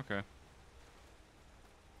 No? Okay.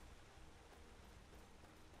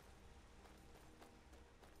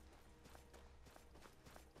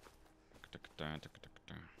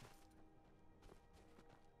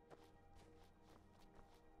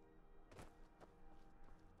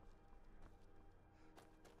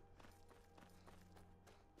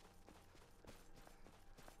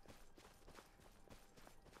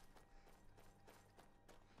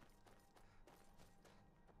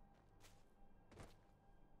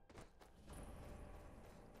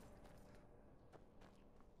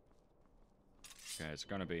 Okay, it's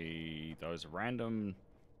gonna be those random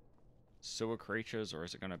sewer creatures, or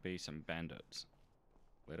is it gonna be some bandits?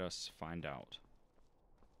 Let us find out.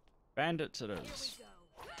 Bandits it is.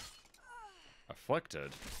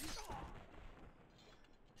 Afflicted?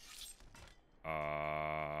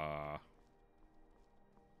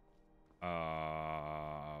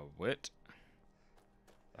 What?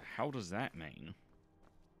 The hell does that mean?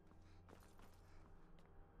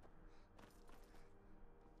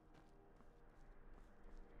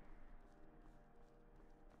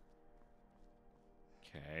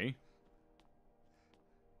 Okay.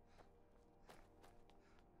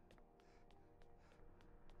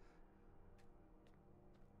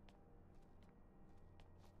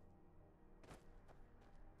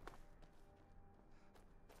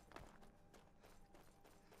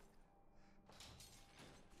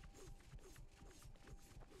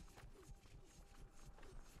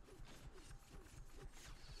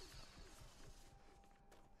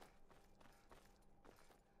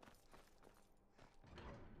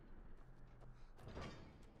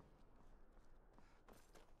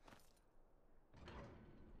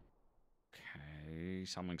 Okay,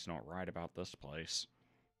 something's not right about this place.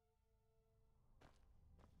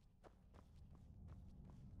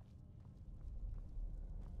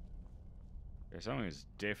 Yeah, something is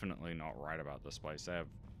definitely not right about this place. They have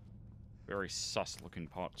very sus-looking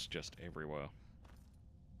pots just everywhere.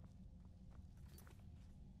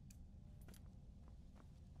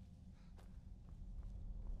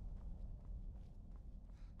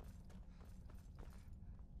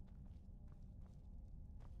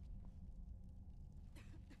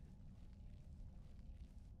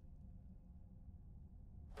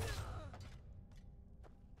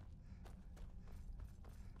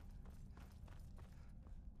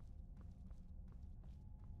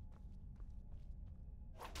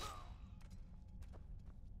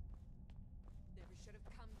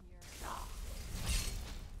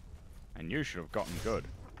 And you should have gotten good.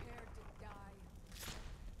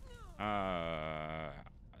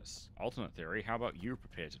 Alternate theory, how about you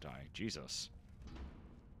prepare to die? Jesus.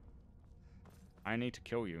 I need to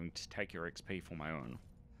kill you and to take your XP for my own.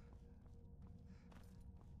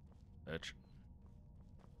 Bitch.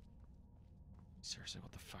 Seriously,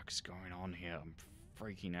 what the fuck's going on here? I'm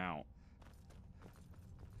freaking out.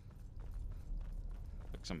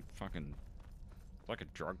 Like some fucking... It's like a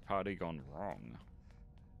drug party gone wrong.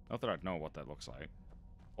 Not that I'd know what that looks like.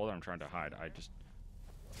 All that I'm trying to hide, I just...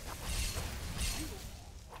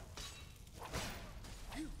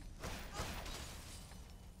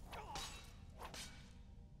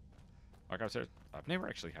 Like I said, I've never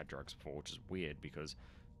actually had drugs before, which is weird because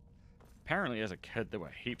apparently as a kid there were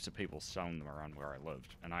heaps of people selling them around where I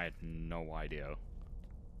lived, and I had no idea.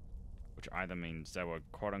 Which either means they were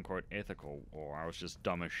quote-unquote ethical, or I was just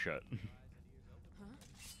dumb as shit.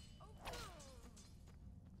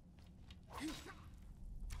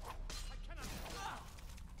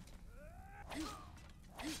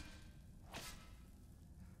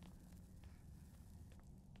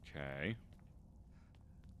 Okay.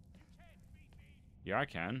 Yeah, I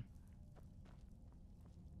can.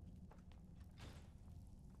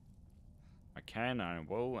 I can, I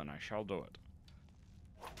will, and I shall do it.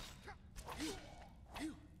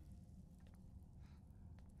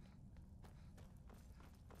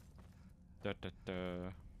 Da da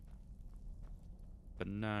da.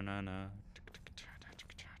 Banana.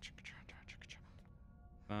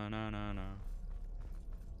 Banana.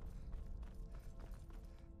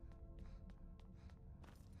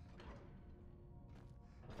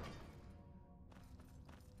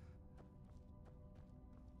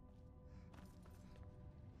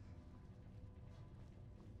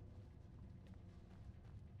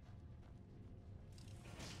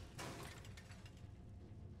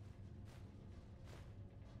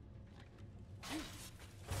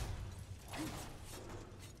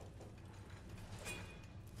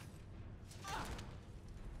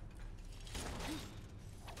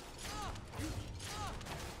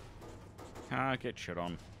 Ah, get shit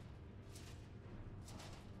on.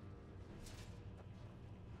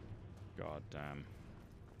 God damn.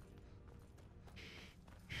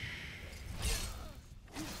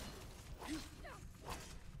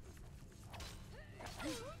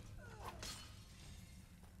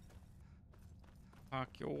 Fuck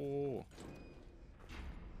you.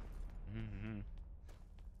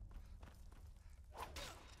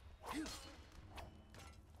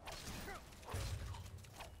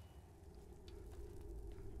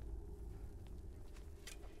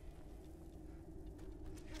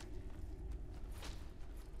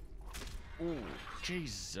 Ooh,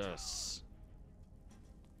 Jesus.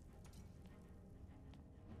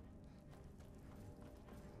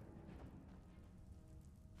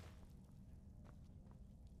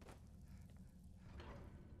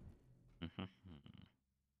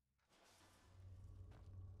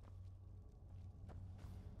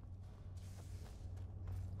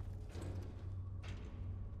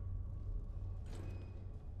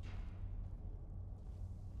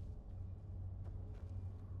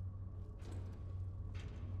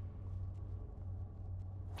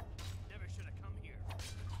 Never should have come here.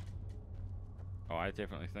 Oh, I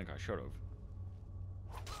definitely think I should have.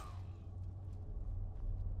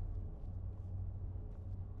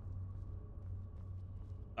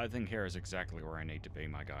 I think here is exactly where I need to be,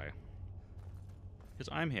 my guy. Because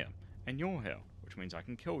I'm here, and you're here, which means I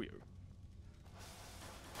can kill you.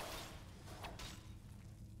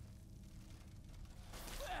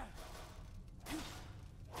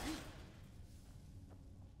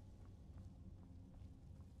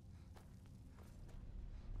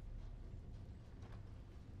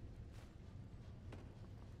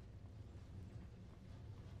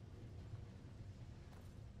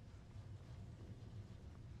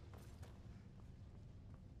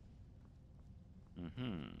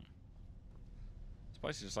 This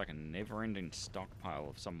place is just like a never-ending stockpile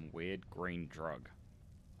of some weird green drug.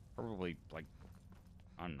 Probably, like,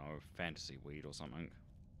 I don't know, fantasy weed or something.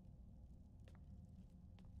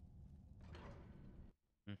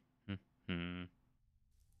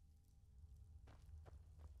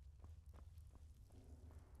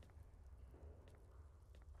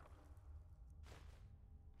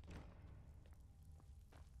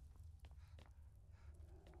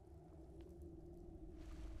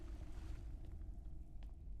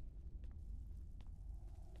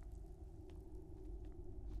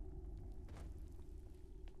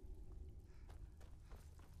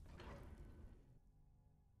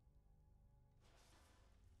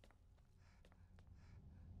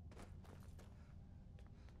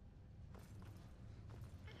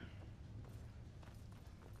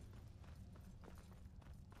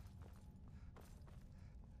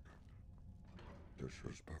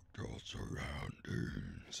 Disrespect your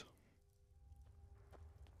surroundings.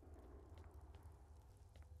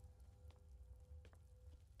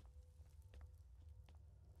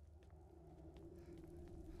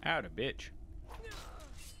 Out of bitch. What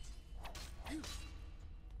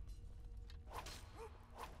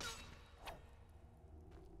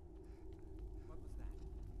was that?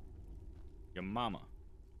 Your mama.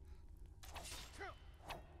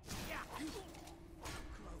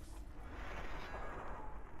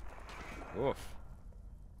 Oof.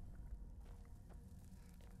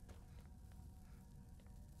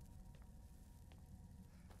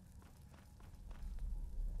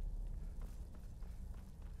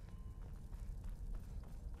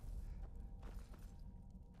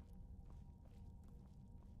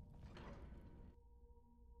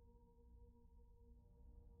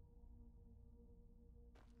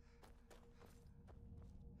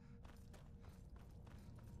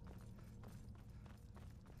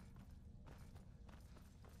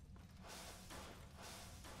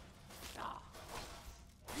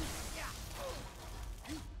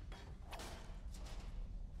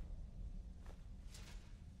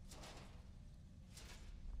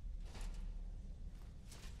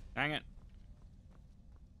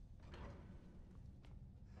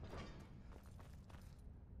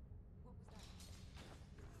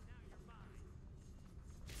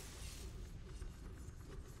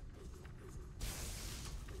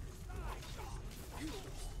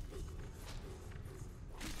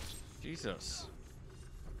 Jesus.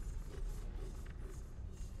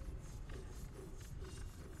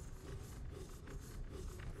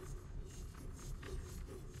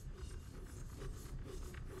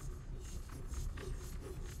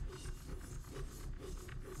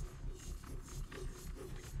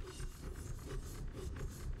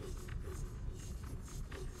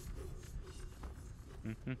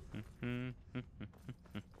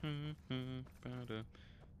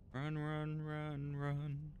 Run, run, run,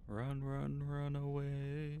 run, run, run, run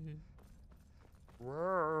away.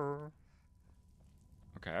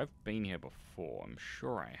 Okay, I've been here before. I'm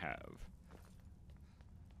sure I have.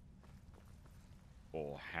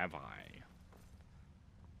 Or have I?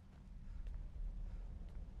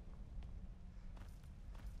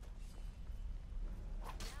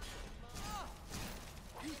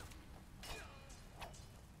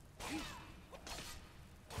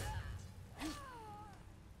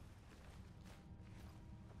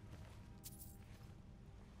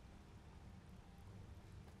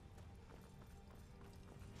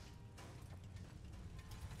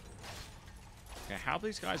 Okay, how have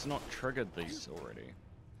these guys not triggered these already?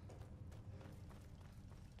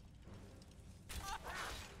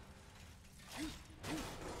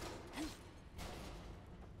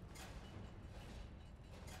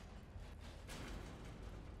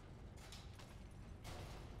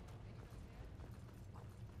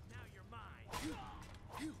 Now you're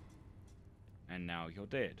mine. And now you're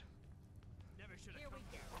dead. Never should have Here come we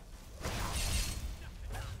here.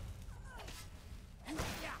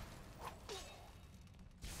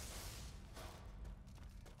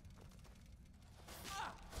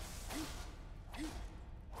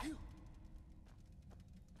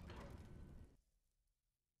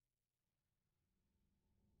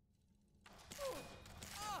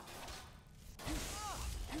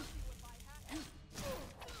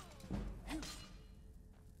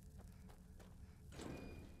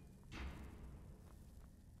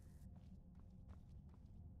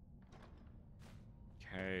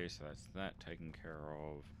 Okay, so that's that taken care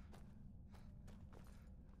of.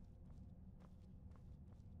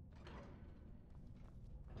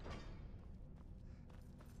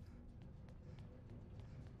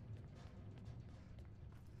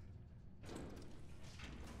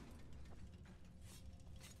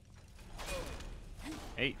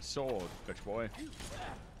 Eight sword, bitch boy.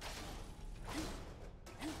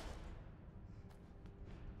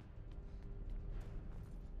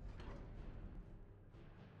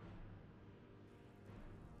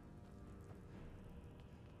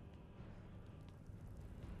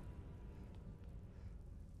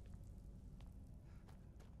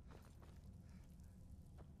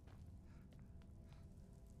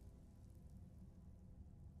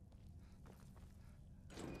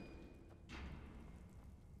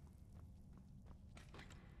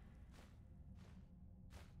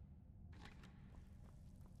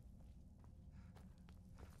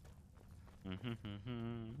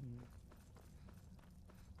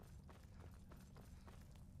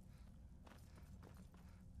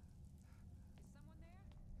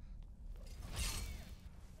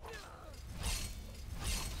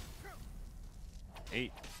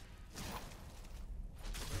 Eight.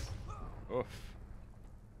 Oof.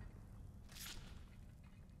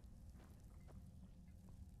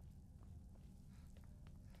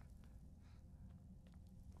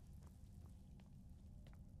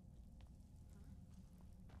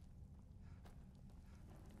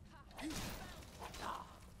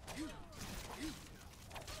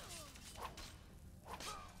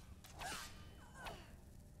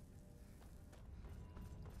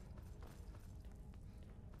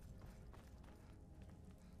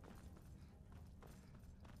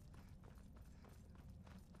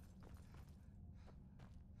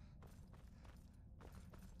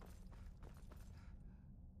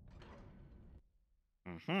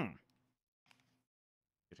 Getting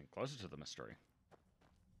closer to the mystery.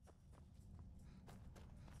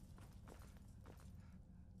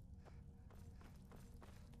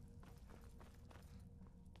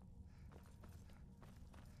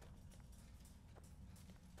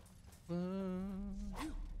 Whoa,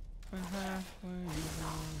 we're halfway there.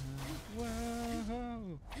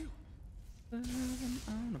 Whoa, living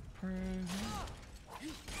on a prayer.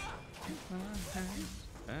 Keep my hands,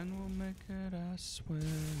 and we'll make it, I swear.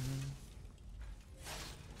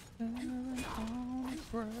 Living on a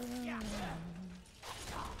prayer.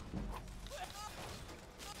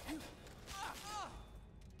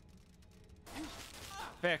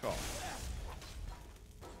 Back off.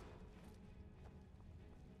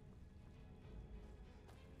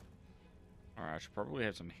 Alright, I should probably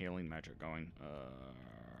have some healing magic going.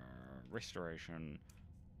 Restoration.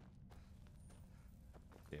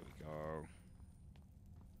 go.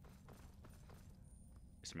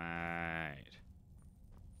 It's made.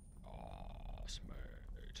 Oh, smooth.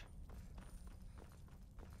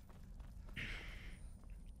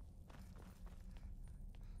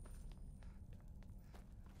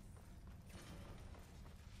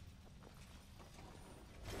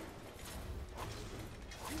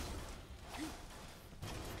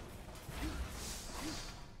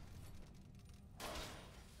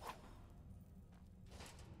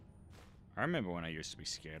 I remember when I used to be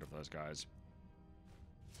scared of those guys.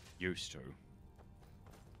 Used to.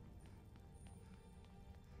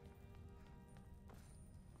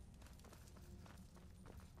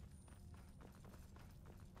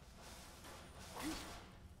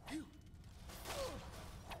 I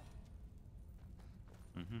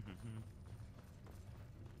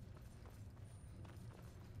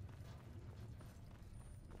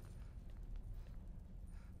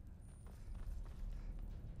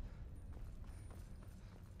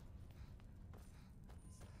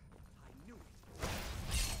knew it.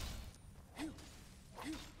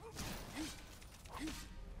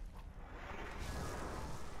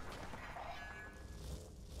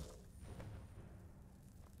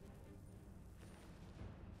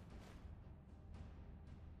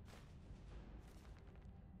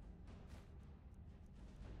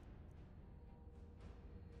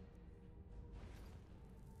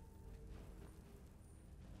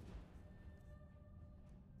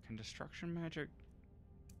 Can destruction magic...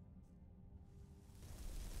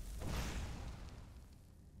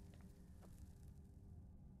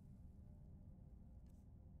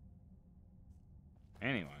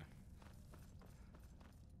 Anyway.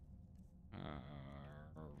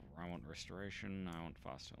 I want restoration, I want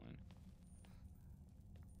fast healing.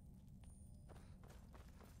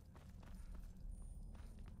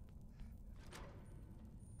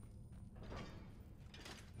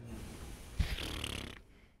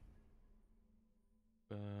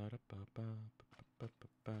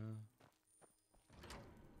 Ba-da-ba-ba-ba-ba-ba-ba.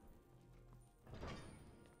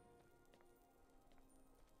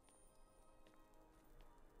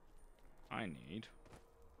 I need...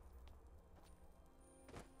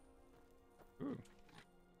 Ooh.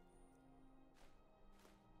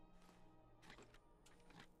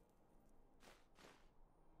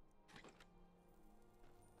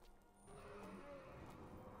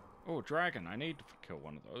 Oh, dragon. I need to kill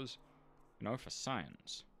one of those. You know, for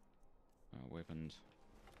science. Weapons.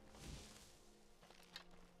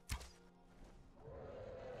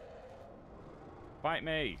 Fight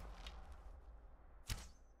me!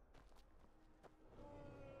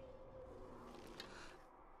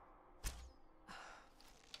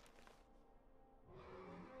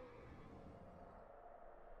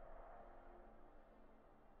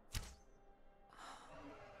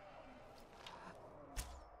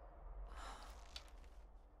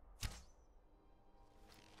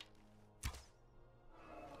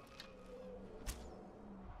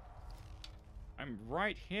 I'm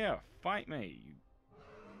right here. Fight me, you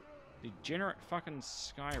degenerate fucking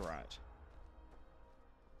sky rat.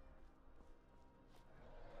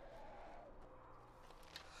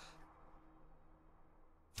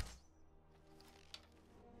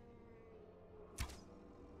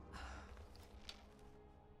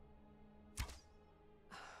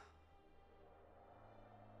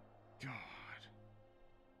 God.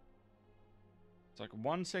 It's like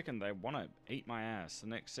 1 second they want to eat my ass. The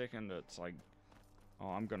next second it's like, oh,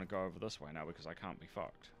 I'm gonna go over this way now because I can't be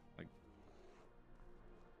fucked. Like,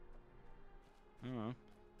 I don't know.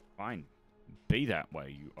 Fine. Be that way,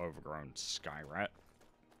 you overgrown sky rat.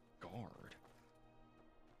 Guard.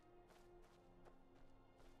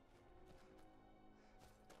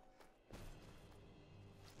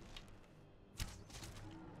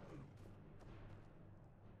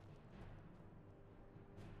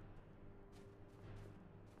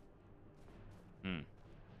 Hmm.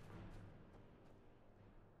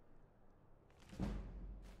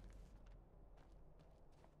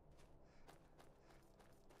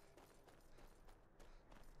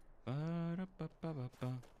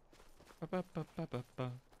 Ba-da-ba-ba-ba-ba.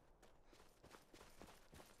 Ba-ba-ba-ba-ba-ba.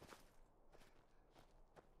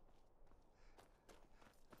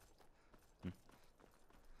 Hmm.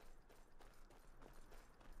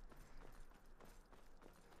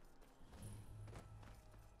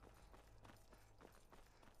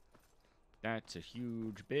 That's a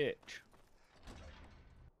huge bitch.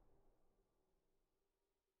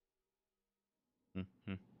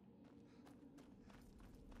 Mm-hmm.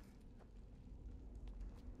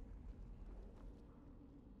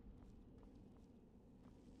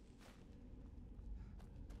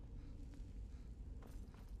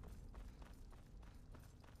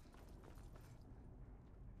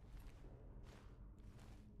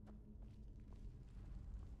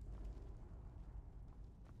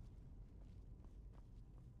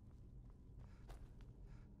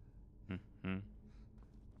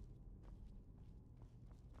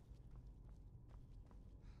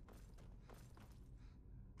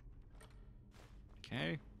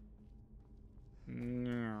 Okay.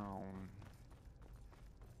 No.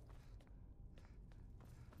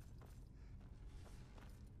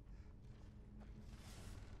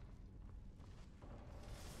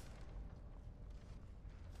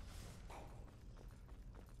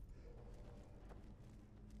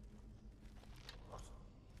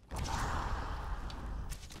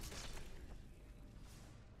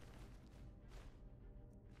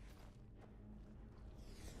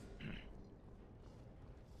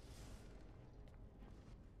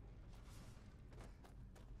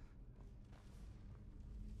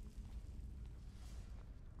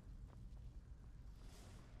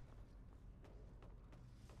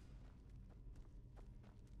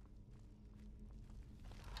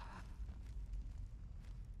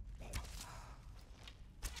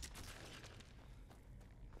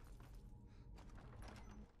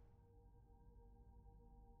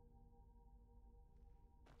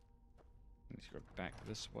 Let's go back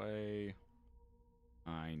this way.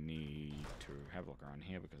 I need to have a look around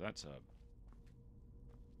here because that's a...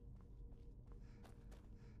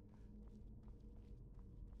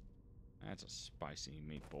 That's a spicy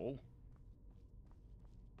meatball.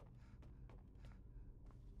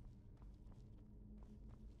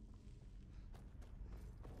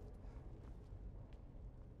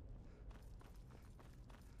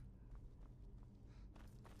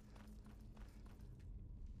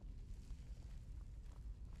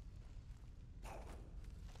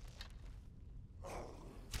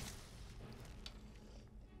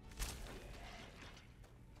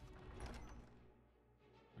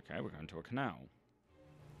 Okay, we're going to a canal.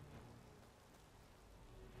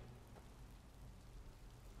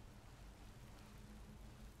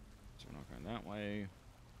 So we're not going that way.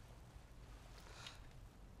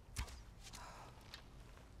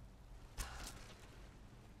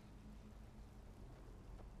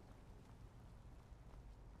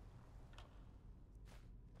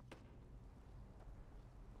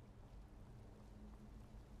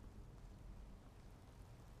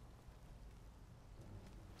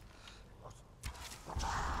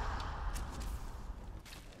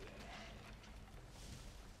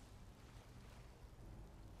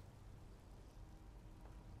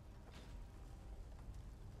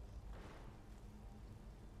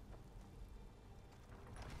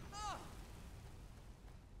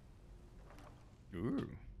 Ooh.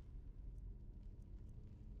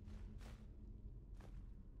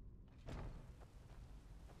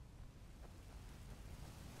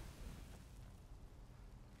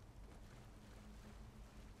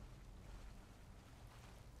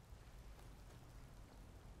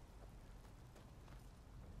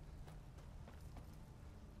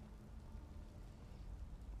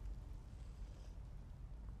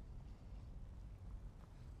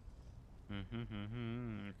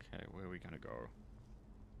 Okay, where are we gonna go?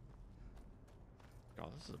 God,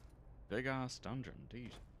 this is a big ass dungeon,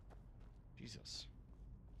 indeed. Jesus.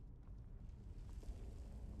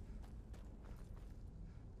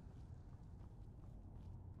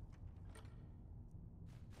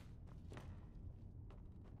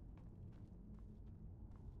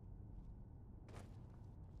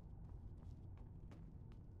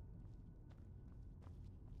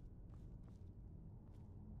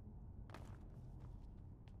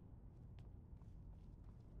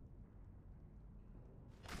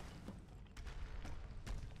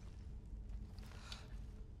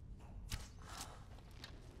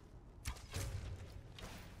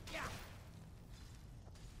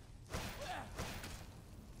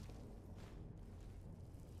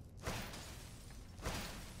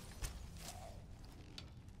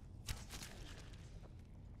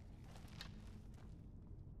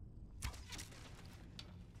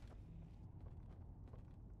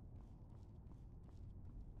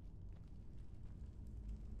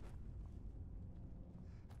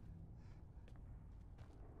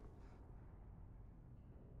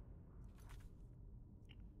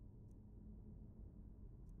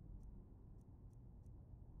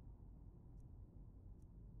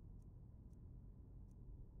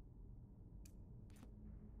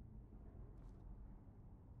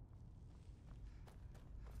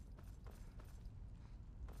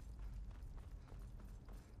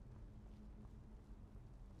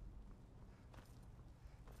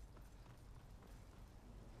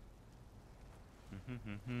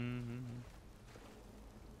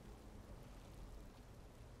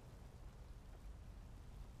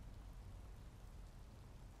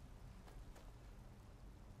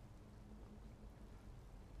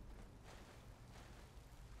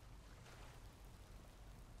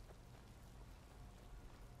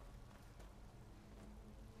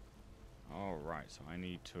 Alright, so I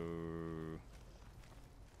need to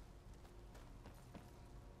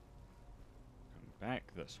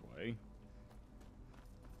this way.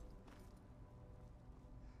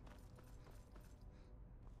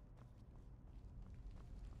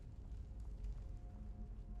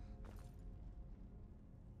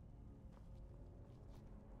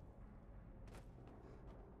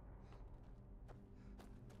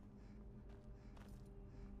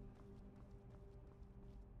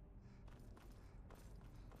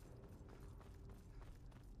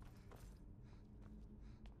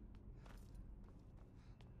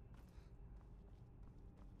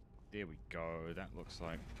 There we go, that looks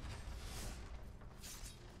like...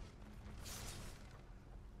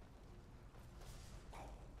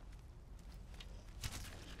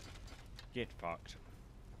 Get fucked.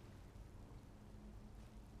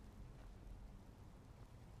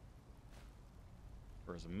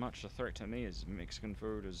 For as much a threat to me as Mexican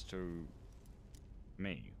food is to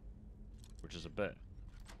me, which is a bit,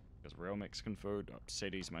 because real Mexican food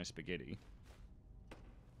upsetties my spaghetti.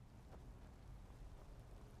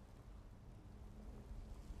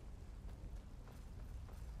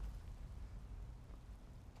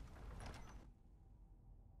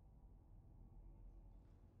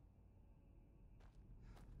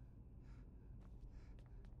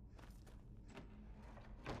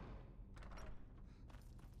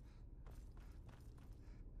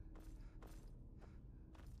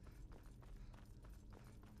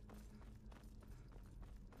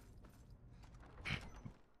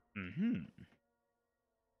 Mm-hmm.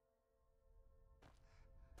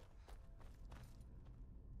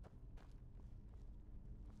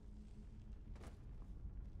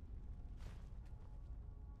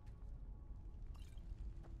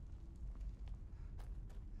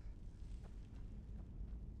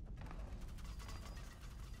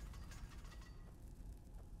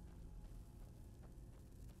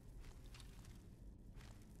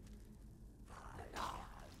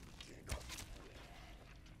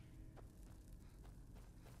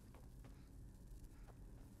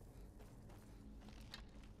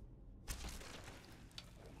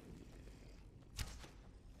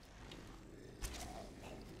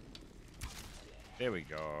 There we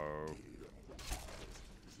go.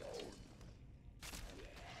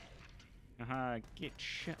 Haha, get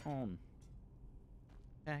shit on.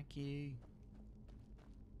 Thank you.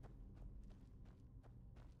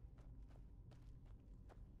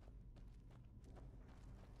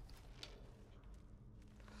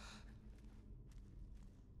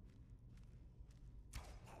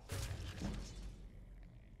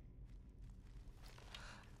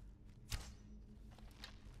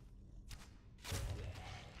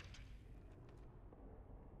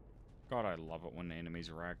 God, I love it when the enemies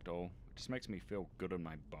ragdoll. It just makes me feel good in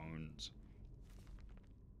my bones.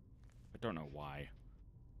 I don't know why.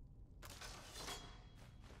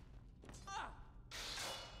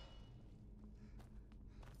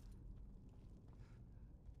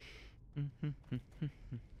 Mm-hmm.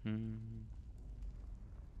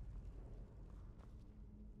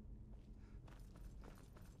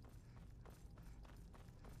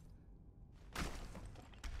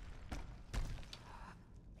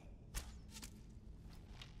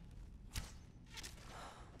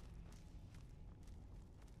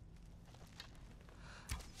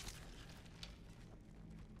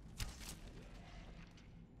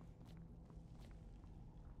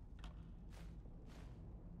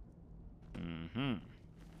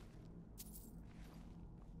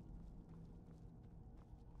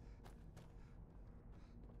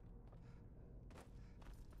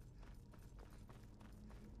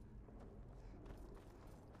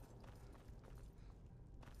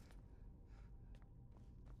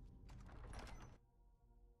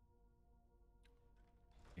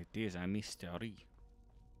 It is a mystery.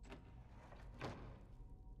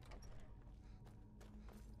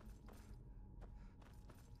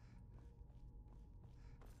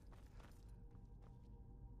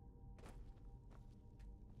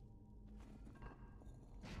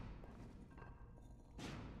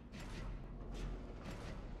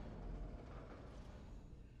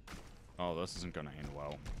 Oh, this isn't gonna end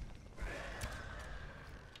well.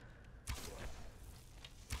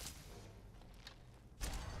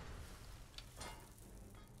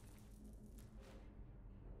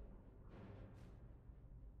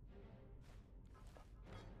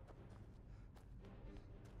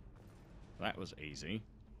 That was easy.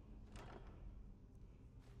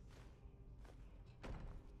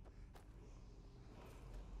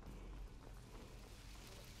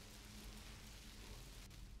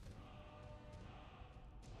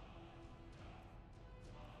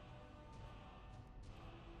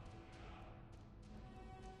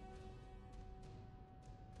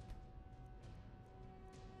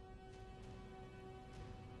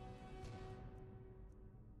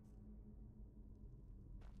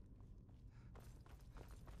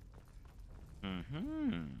 How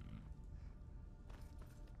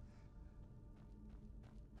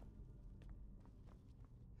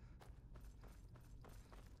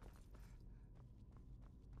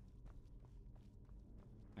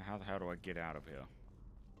the hell do I get out of here?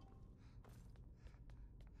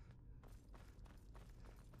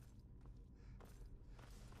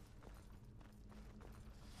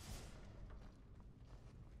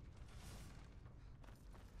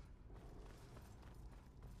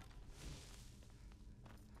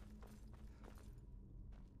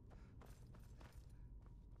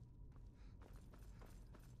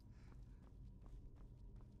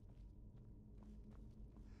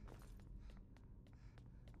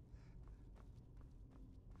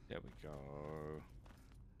 There we go.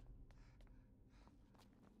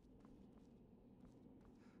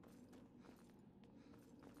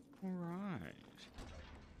 All right.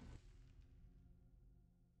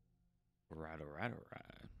 All right.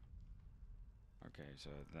 Okay, so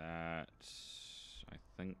that, I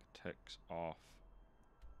think, ticks off.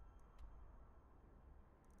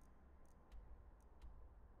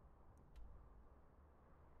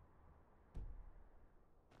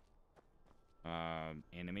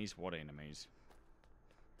 Enemies? What enemies?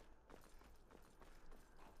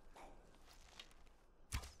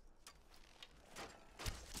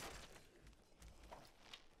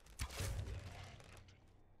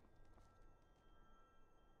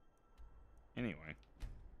 Anyway.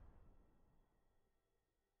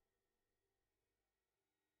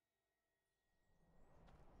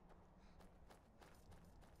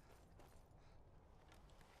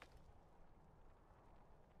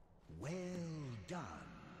 Well done,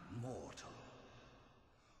 mortal.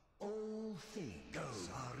 All things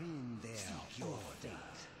are in their order.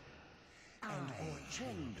 And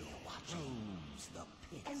Orchendo roams the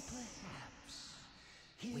pits. And perhaps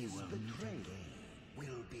his betrayal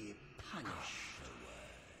will be punished.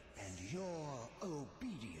 And your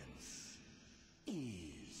obedience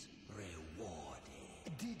is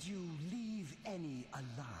rewarded. Did you leave any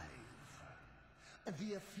alive?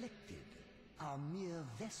 The afflicted are mere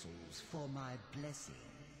vessels for my blessing.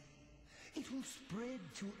 It will spread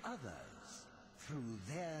to others through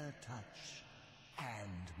their touch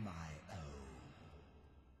and my own.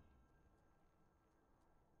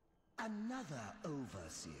 Another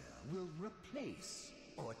overseer will replace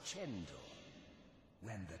Orchendo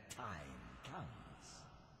when the time comes.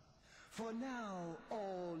 For now,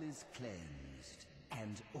 all is cleansed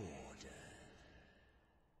and ordered.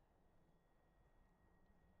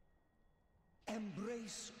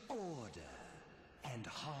 Embrace order and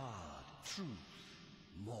hard truth,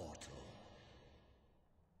 mortal.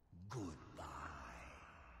 Goodbye.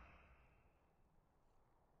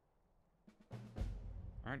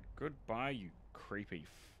 Alright, goodbye, you creepy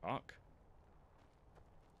fuck.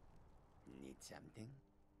 Need something?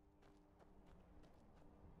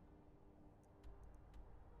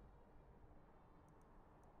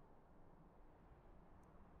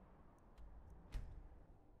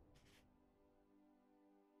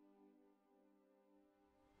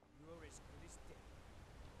 You're as good as dead.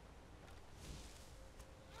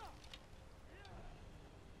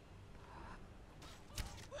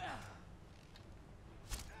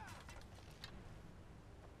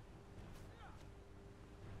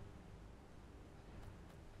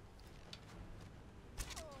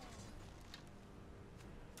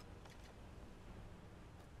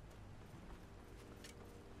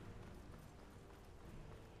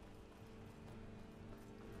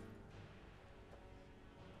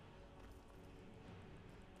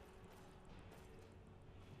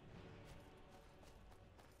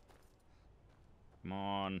 Come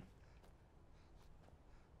on.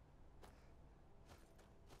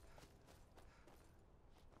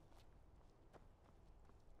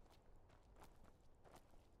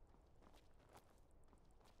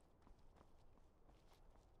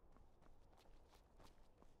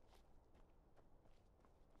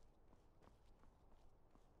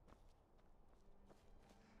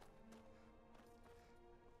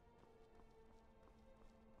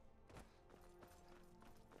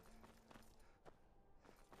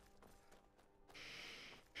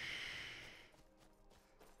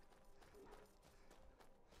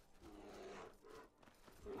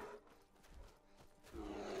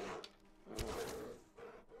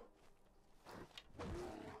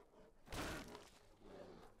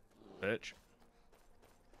 Bitch.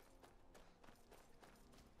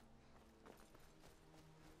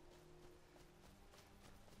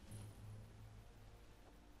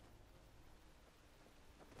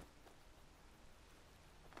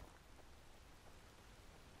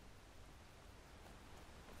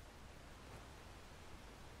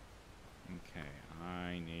 Okay,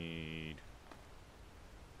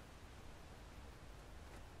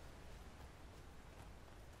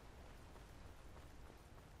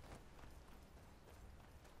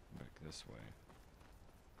 this way.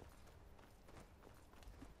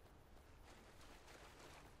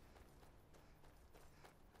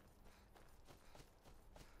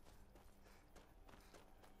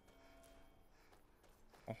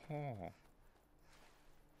 Oh.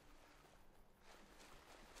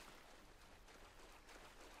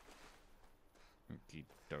 Okie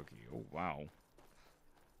dokie. Oh, wow.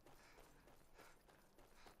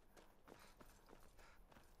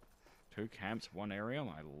 Two camps, one area?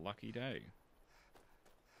 My lucky day.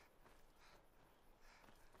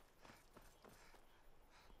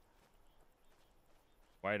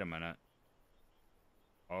 Wait a minute.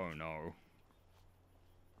 Oh, no.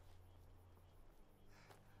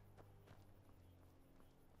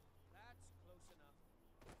 That's close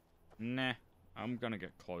enough. Nah, I'm gonna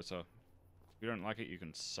get closer. If you don't like it, you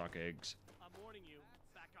can suck eggs. I'm warning you.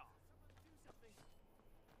 Back off. Do something.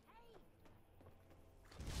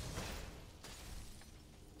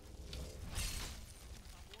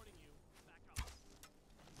 I'm warning you. Back off.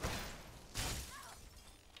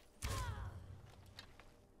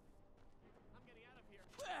 I'm getting out of here.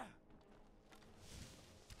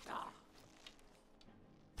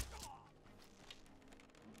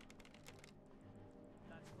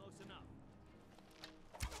 That's close enough.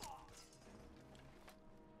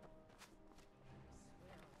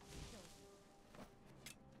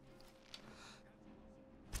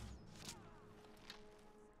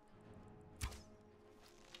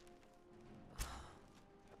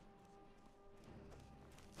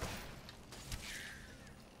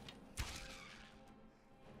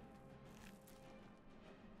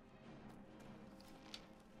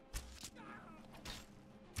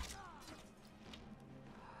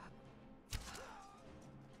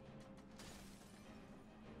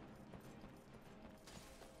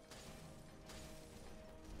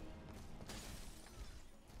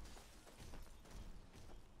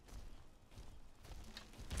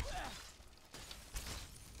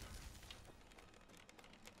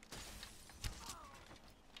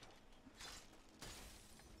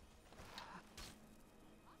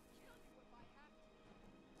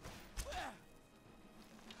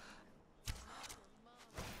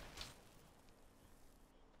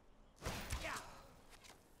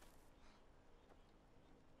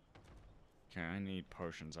 Okay, I need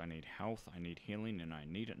potions. I need health, I need healing, and I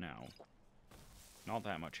need it now. Not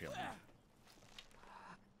that much healing.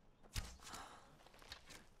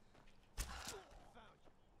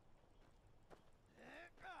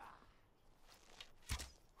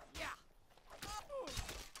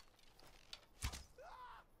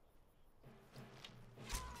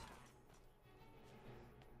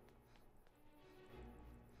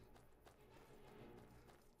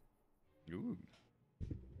 Ooh.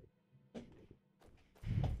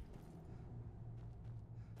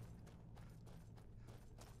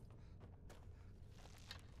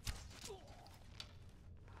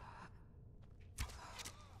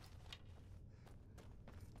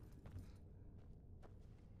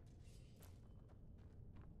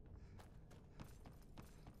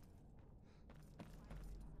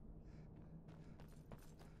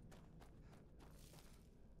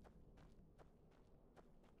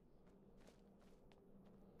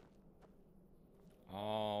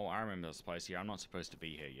 Oh, I remember this place. Yeah, I'm not supposed to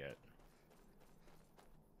be here yet.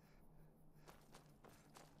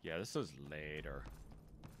 Yeah, this is later.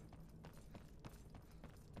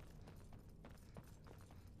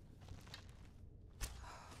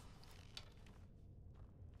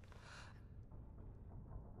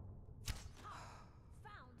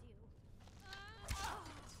 Found you.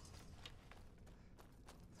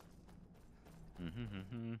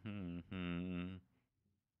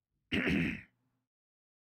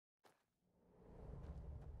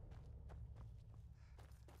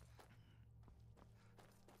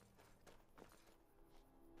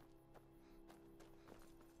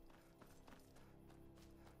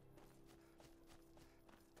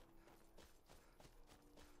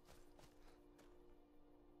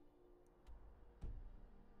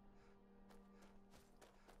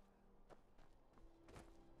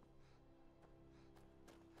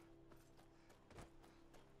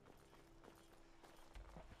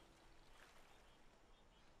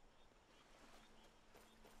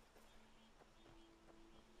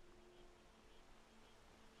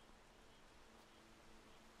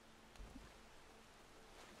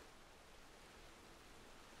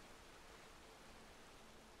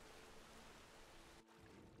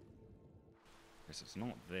 Guess it's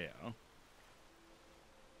not there.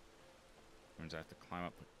 Means I have to climb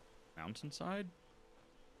up the mountainside?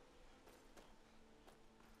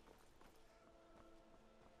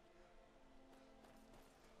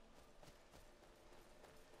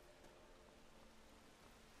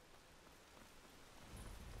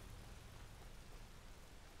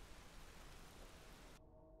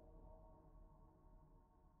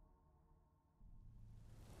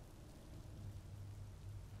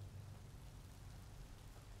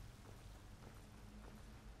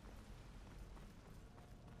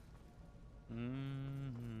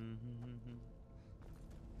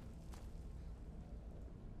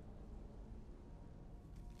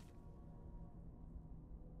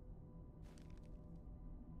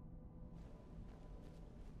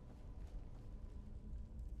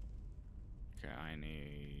 Okay, I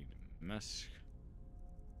need Misk.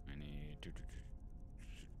 I need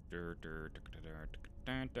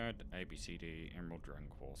A, B, C, D, Emerald, Dragon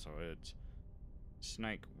Claw. So it's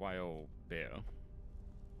Snake, Whale, Bear.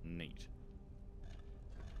 Neat.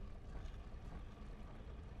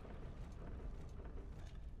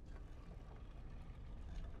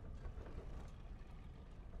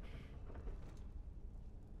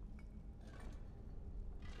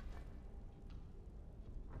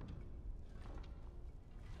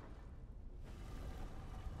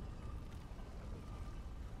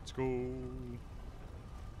 Let's go.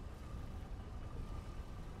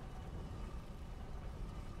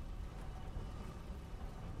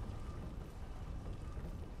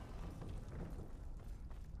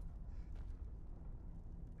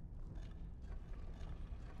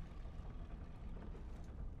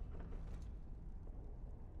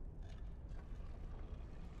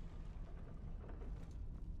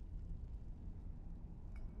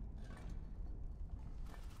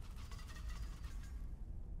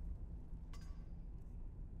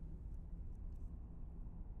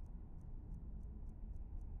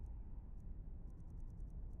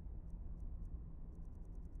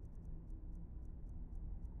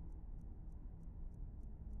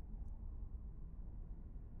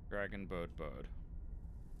 Dragon, bird, bird.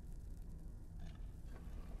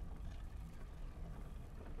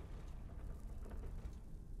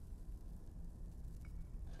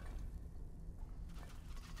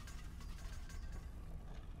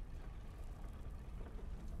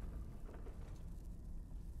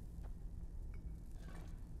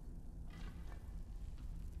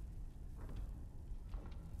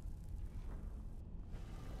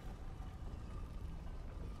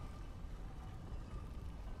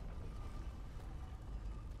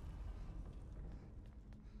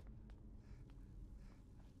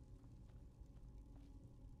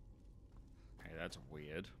 Hey, that's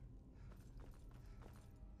weird.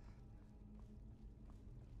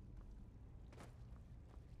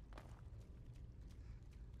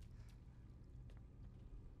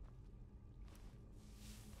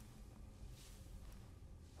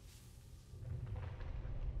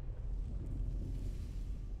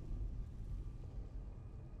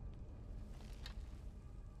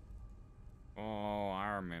 Oh,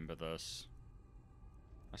 I remember this.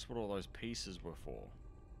 That's what all those pieces were for.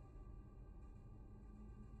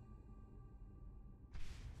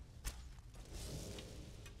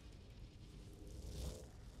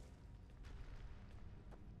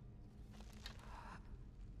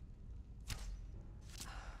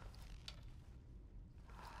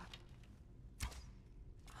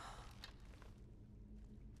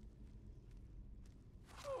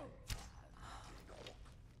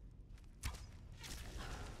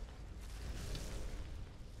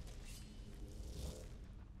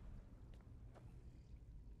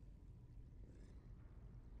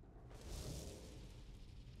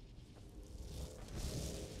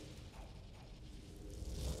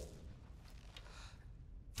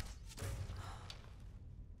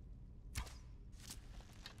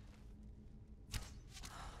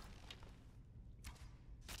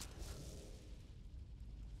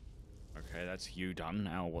 Okay, that's you done.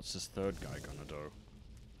 Now, what's this third guy gonna do?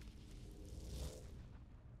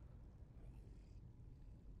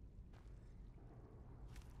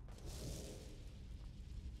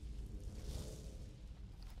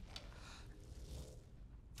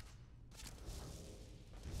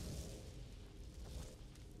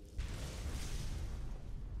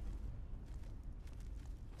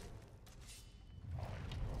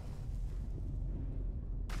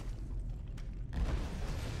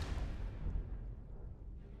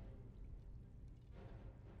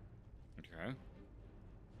 Okay.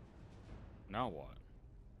 Now what?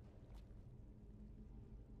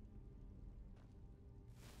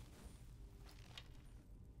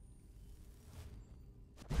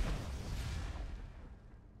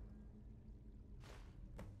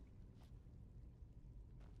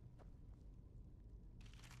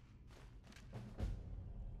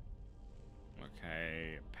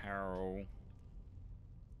 Okay, apparel.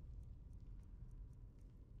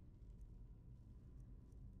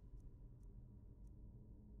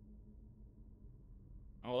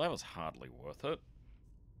 Oh, that was hardly worth it.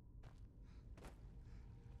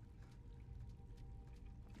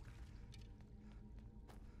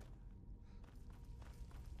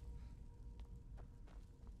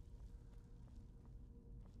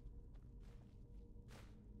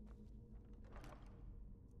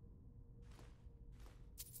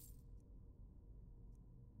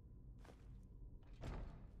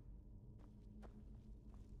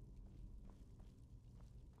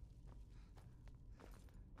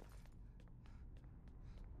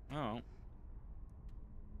 Oh.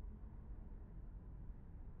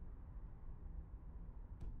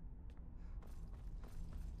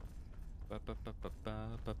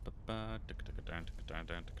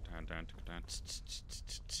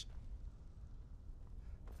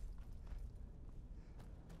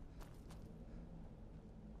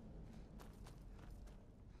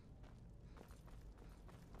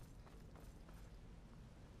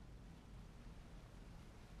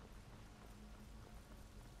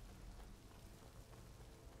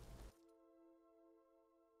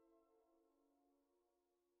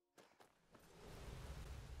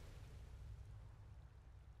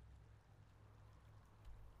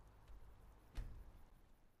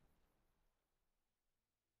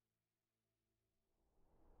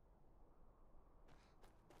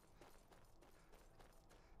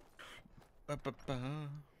 A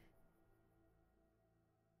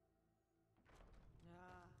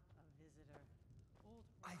visitor. Old.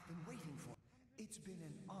 I've been waiting for. It's been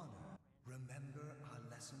an honor. Remember our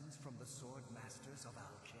lessons from the sword masters of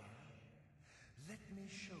Alcair? Let me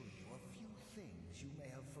show you a few things you may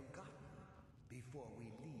have forgotten before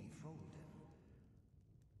we leave Rolden.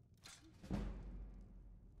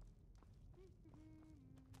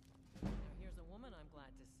 Now here's a woman I'm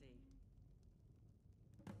glad to see.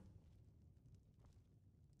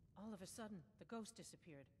 All of a sudden, the ghost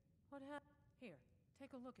disappeared. What happened? Here,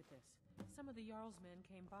 take a look at this. Some of the Jarl's men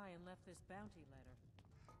came by and left this bounty letter.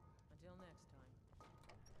 Until next time.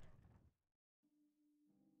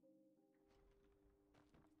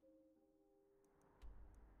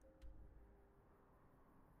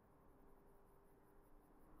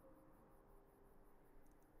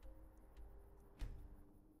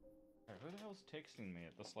 Hey, who the hell's texting me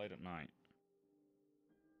at this late at night?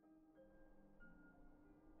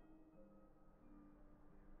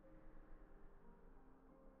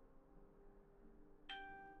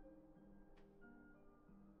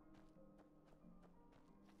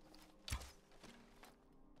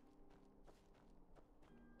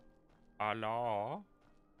 Hello?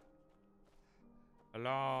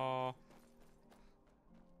 Hello?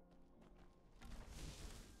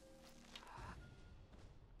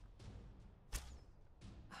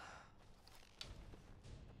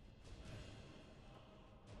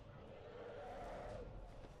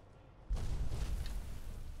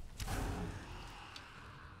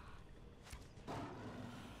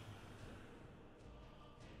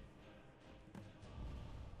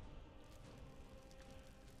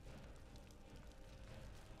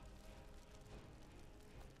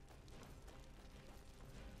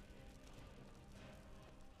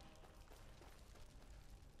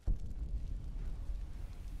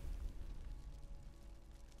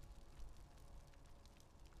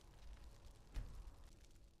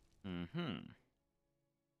 Mm-hmm.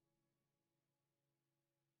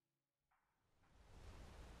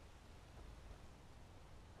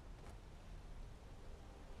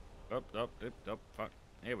 Up, fuck.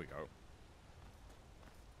 Here we go.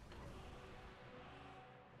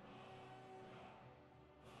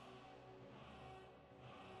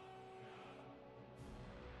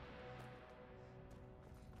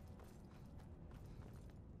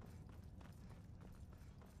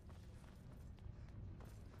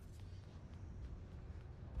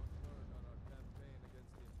 Word on our campaign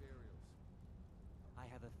against the Imperials. I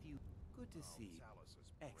have a few. Good to see you.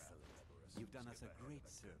 Excellent. You've done us a great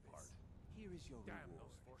service. Here is your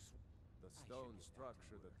reward. The stone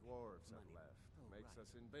structure the dwarves have left makes us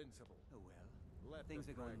invincible. Oh well. Let Things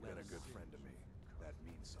the are going well. dragon Been a good sing. friend to me. That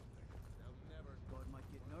means something. They'll never. God might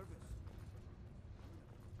get nervous.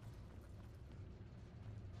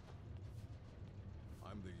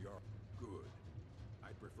 I'm the Jarl. Good.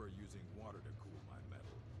 I prefer using water to cool my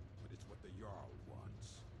metal, but it's what the Jarl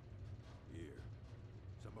wants. Here,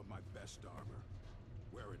 some of my best armor.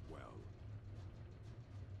 Wear it well.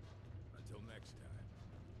 Until next time.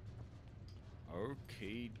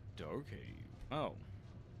 Okie dokie. Oh.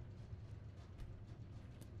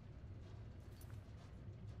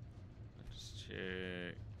 Let's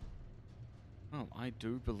check. Well, I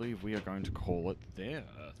do believe we are going to call it there.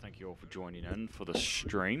 Thank you all for joining in for the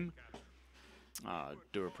stream.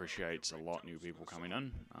 Do appreciate it's a lot new people coming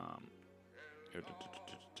in.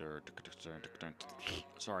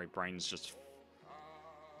 Sorry, brain's just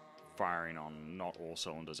firing on not all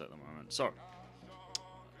cylinders at the moment. So,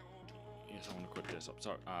 yes, I want to quit this up.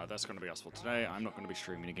 So, that's going to be us for today. I'm not going to be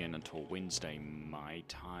streaming again until Wednesday, my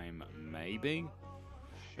time, maybe.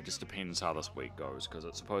 It just depends how this week goes, because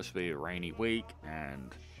it's supposed to be a rainy week,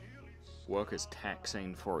 and work is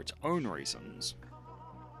taxing for its own reasons.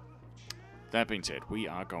 That being said, we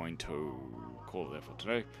are going to call it there for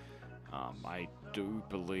today. I do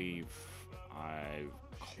believe I've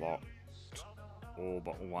clocked all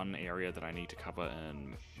but one area that I need to cover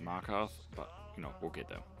in Markarth, but you know, we'll get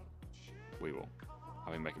there. We will.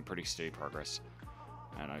 I've been making pretty steady progress,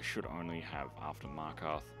 and I should only have, after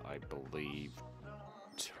Markarth, I believe,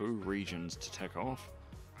 2 regions to tick off,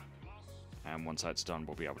 and once that's done,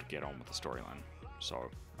 we'll be able to get on with the storyline. So,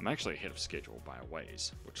 I'm actually ahead of schedule by a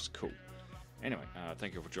ways, which is cool. Anyway,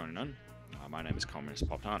 thank you for joining in. My name is Communist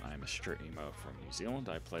Pop-Tart. I am a streamer from New Zealand.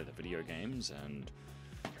 I play the video games and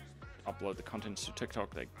upload the content to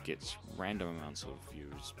TikTok that gets random amounts of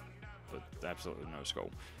views, with absolutely no skull.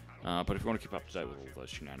 But if you want to keep up to date with all those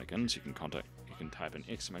shenanigans, you can type in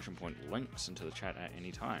 !links into the chat at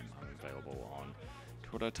any time. I'm available on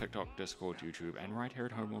Twitter, TikTok, Discord, YouTube, and right here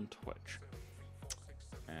at home on Twitch.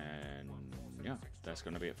 And yeah, that's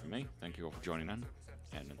going to be it for me. Thank you all for joining in,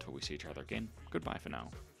 and until we see each other again, goodbye for now.